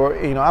forward, or,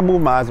 you know, I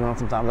move my eyes around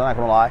sometimes. I'm not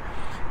gonna lie.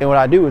 And what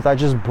I do is I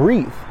just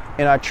breathe,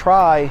 and I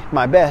try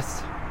my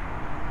best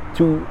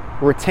to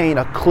retain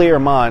a clear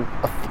mind,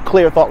 a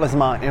clear, thoughtless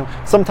mind. You know,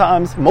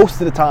 sometimes,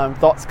 most of the time,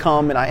 thoughts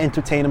come and I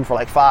entertain them for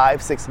like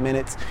 5-6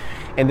 minutes,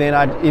 and then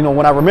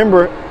when I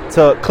remember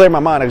to clear my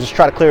mind, I just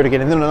try to clear it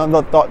again, and then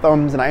another thought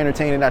comes and I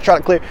entertain it, and I try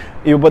to clear.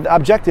 You know, but the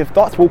objective,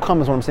 thoughts will come,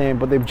 is what I'm saying.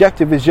 But the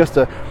objective is just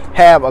to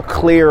have a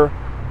clear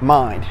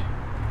mind,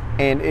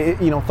 and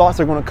thoughts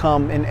are going to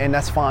come, and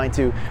that's fine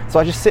too. So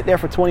I just sit there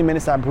for 20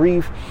 minutes. I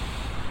breathe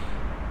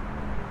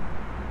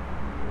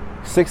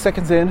 6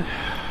 seconds in,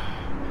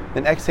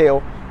 then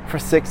exhale for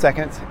 6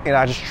 seconds, and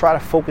I just try to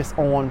focus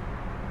on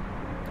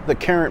the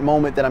current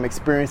moment that I'm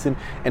experiencing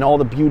and all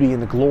the beauty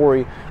and the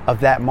glory of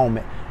that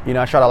moment. You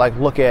know, I try to like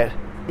look at,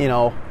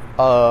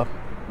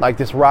 like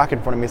this rock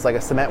in front of me. It's like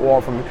a cement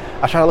wall from me.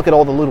 I try to look at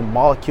all the little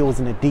molecules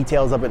and the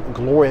details of it and the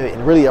glory of it,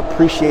 and really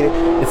appreciate it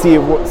and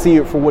see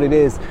it for what it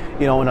is,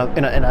 you know,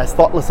 in as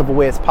thoughtless of a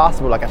way as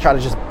possible. Like, I try to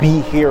just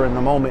be here in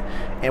the moment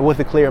and with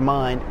a clear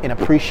mind and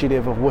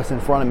appreciative of what's in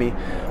front of me,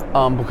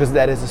 because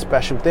that is a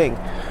special thing.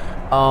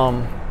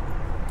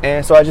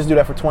 And so I just do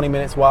that for 20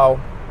 minutes while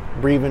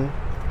breathing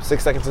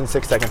 6 seconds in,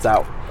 6 seconds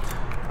out.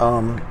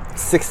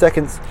 6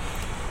 seconds,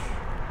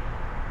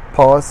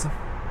 pause,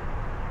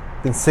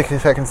 then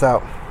 6 seconds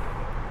out,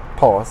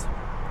 pause,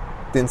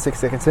 then 6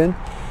 seconds in,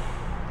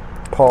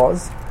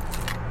 pause,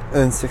 and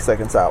then 6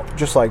 seconds out,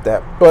 just like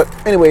that. But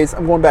anyways,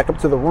 I'm going back up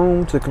to the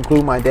room to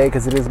conclude my day,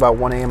 because it is about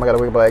 1 a.m. I got to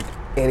wake up like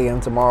 8 a.m.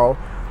 tomorrow,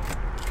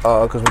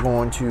 because we're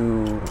going to,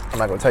 I'm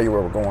not going to tell you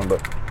where we're going,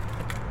 but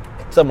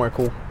somewhere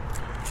cool.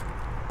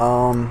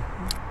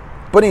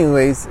 But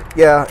anyways,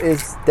 yeah,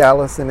 it's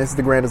Dallas, and this is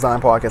the Grand Design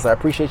Podcast. I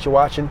appreciate you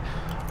watching.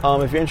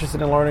 If you're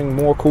interested in learning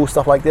more cool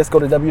stuff like this, go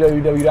to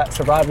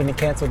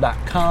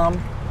www.survivingthecancel.com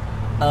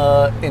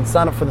and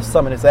sign up for the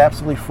summit. It's an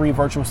absolutely free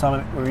virtual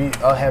summit where we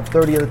have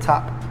 30 of the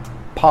top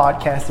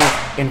podcasters,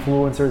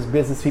 influencers,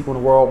 business people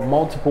in the world,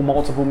 multiple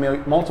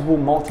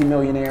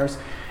multi-millionaires,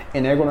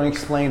 and they're going to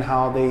explain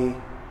how the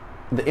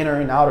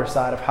inner and outer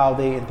side of how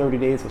they in 30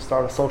 days will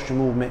start a social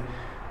movement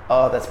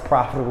that's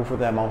profitable for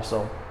them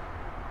also.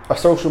 A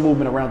social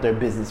movement around their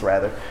business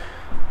rather.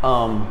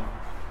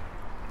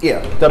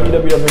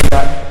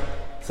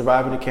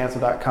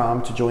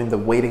 www.survivingthecancel.com to join the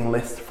waiting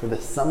list for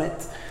the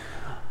summit.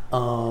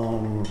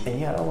 And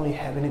yeah, I don't really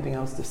have anything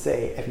else to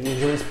say. If you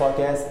enjoy this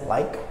podcast,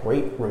 like,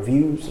 rate,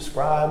 review,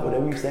 subscribe,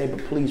 whatever you say,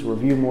 but please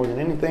review more than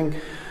anything.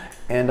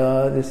 And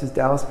this is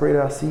Dallas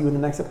Prater. I'll see you in the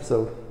next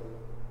episode.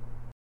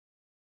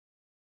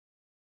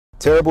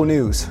 Terrible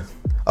news.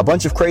 A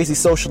bunch of crazy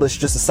socialists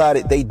just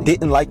decided they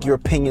didn't like your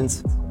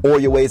opinions or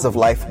your ways of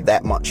life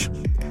that much.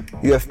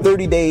 You have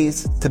 30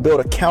 days to build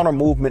a counter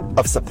movement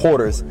of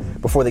supporters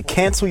before they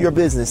cancel your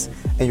business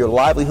and your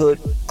livelihood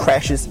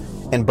crashes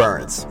and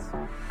burns.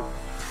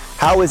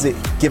 How is it,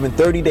 given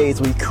 30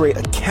 days, where you create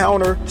a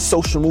counter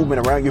social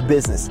movement around your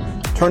business,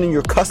 turning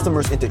your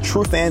customers into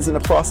true fans in the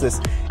process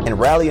and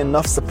rally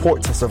enough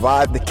support to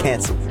survive the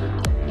cancel?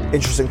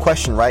 Interesting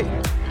question, right?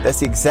 That's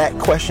the exact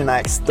question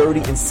I asked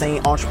 30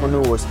 insane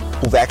entrepreneurs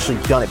who've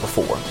actually done it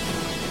before.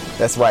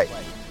 That's right.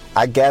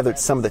 I gathered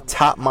some of the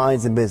top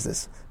minds in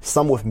business,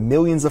 some with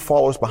millions of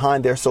followers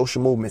behind their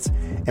social movements,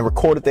 and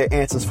recorded their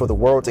answers for the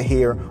world to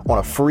hear on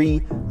a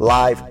free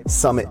live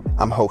summit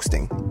I'm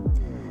hosting.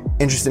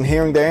 Interested in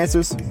hearing their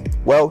answers?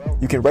 Well,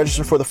 you can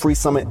register for the free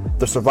summit,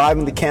 the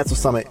Surviving the Cancel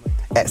Summit,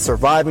 at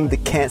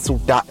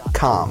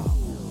survivingthecancel.com.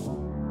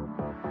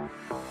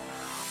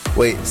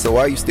 Wait, so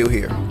why are you still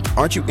here?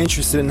 Aren't you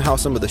interested in how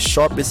some of the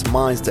sharpest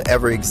minds to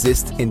ever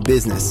exist in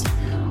business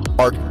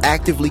are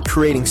actively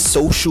creating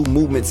social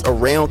movements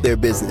around their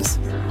business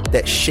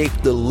that shape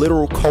the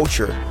literal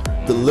culture,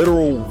 the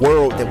literal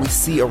world that we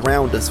see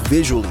around us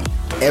visually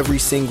every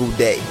single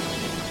day?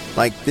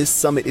 Like, this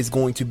summit is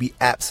going to be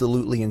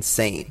absolutely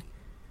insane.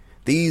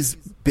 These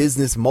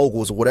business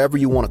moguls, or whatever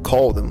you want to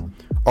call them,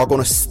 are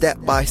going to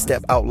step by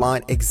step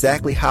outline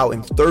exactly how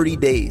in 30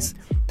 days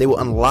they will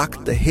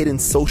unlock the hidden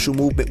social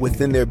movement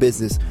within their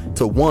business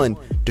to, 1,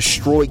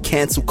 destroy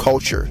cancel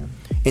culture,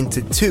 and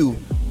to 2,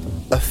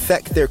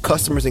 affect their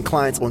customers and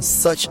clients on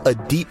such a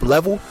deep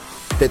level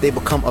that they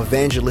become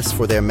evangelists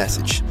for their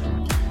message.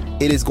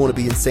 It is going to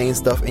be insane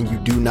stuff, and you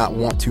do not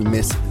want to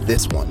miss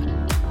this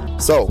one.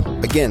 So,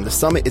 again, the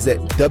summit is at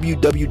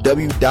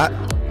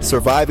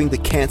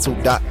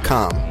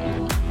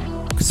www.survivingthecancel.com.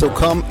 So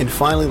come and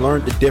finally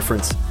learn the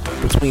difference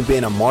between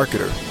being a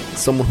marketer,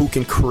 someone who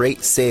can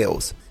create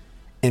sales,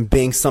 and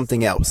being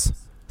something else,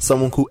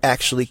 someone who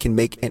actually can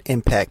make an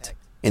impact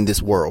in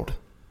this world.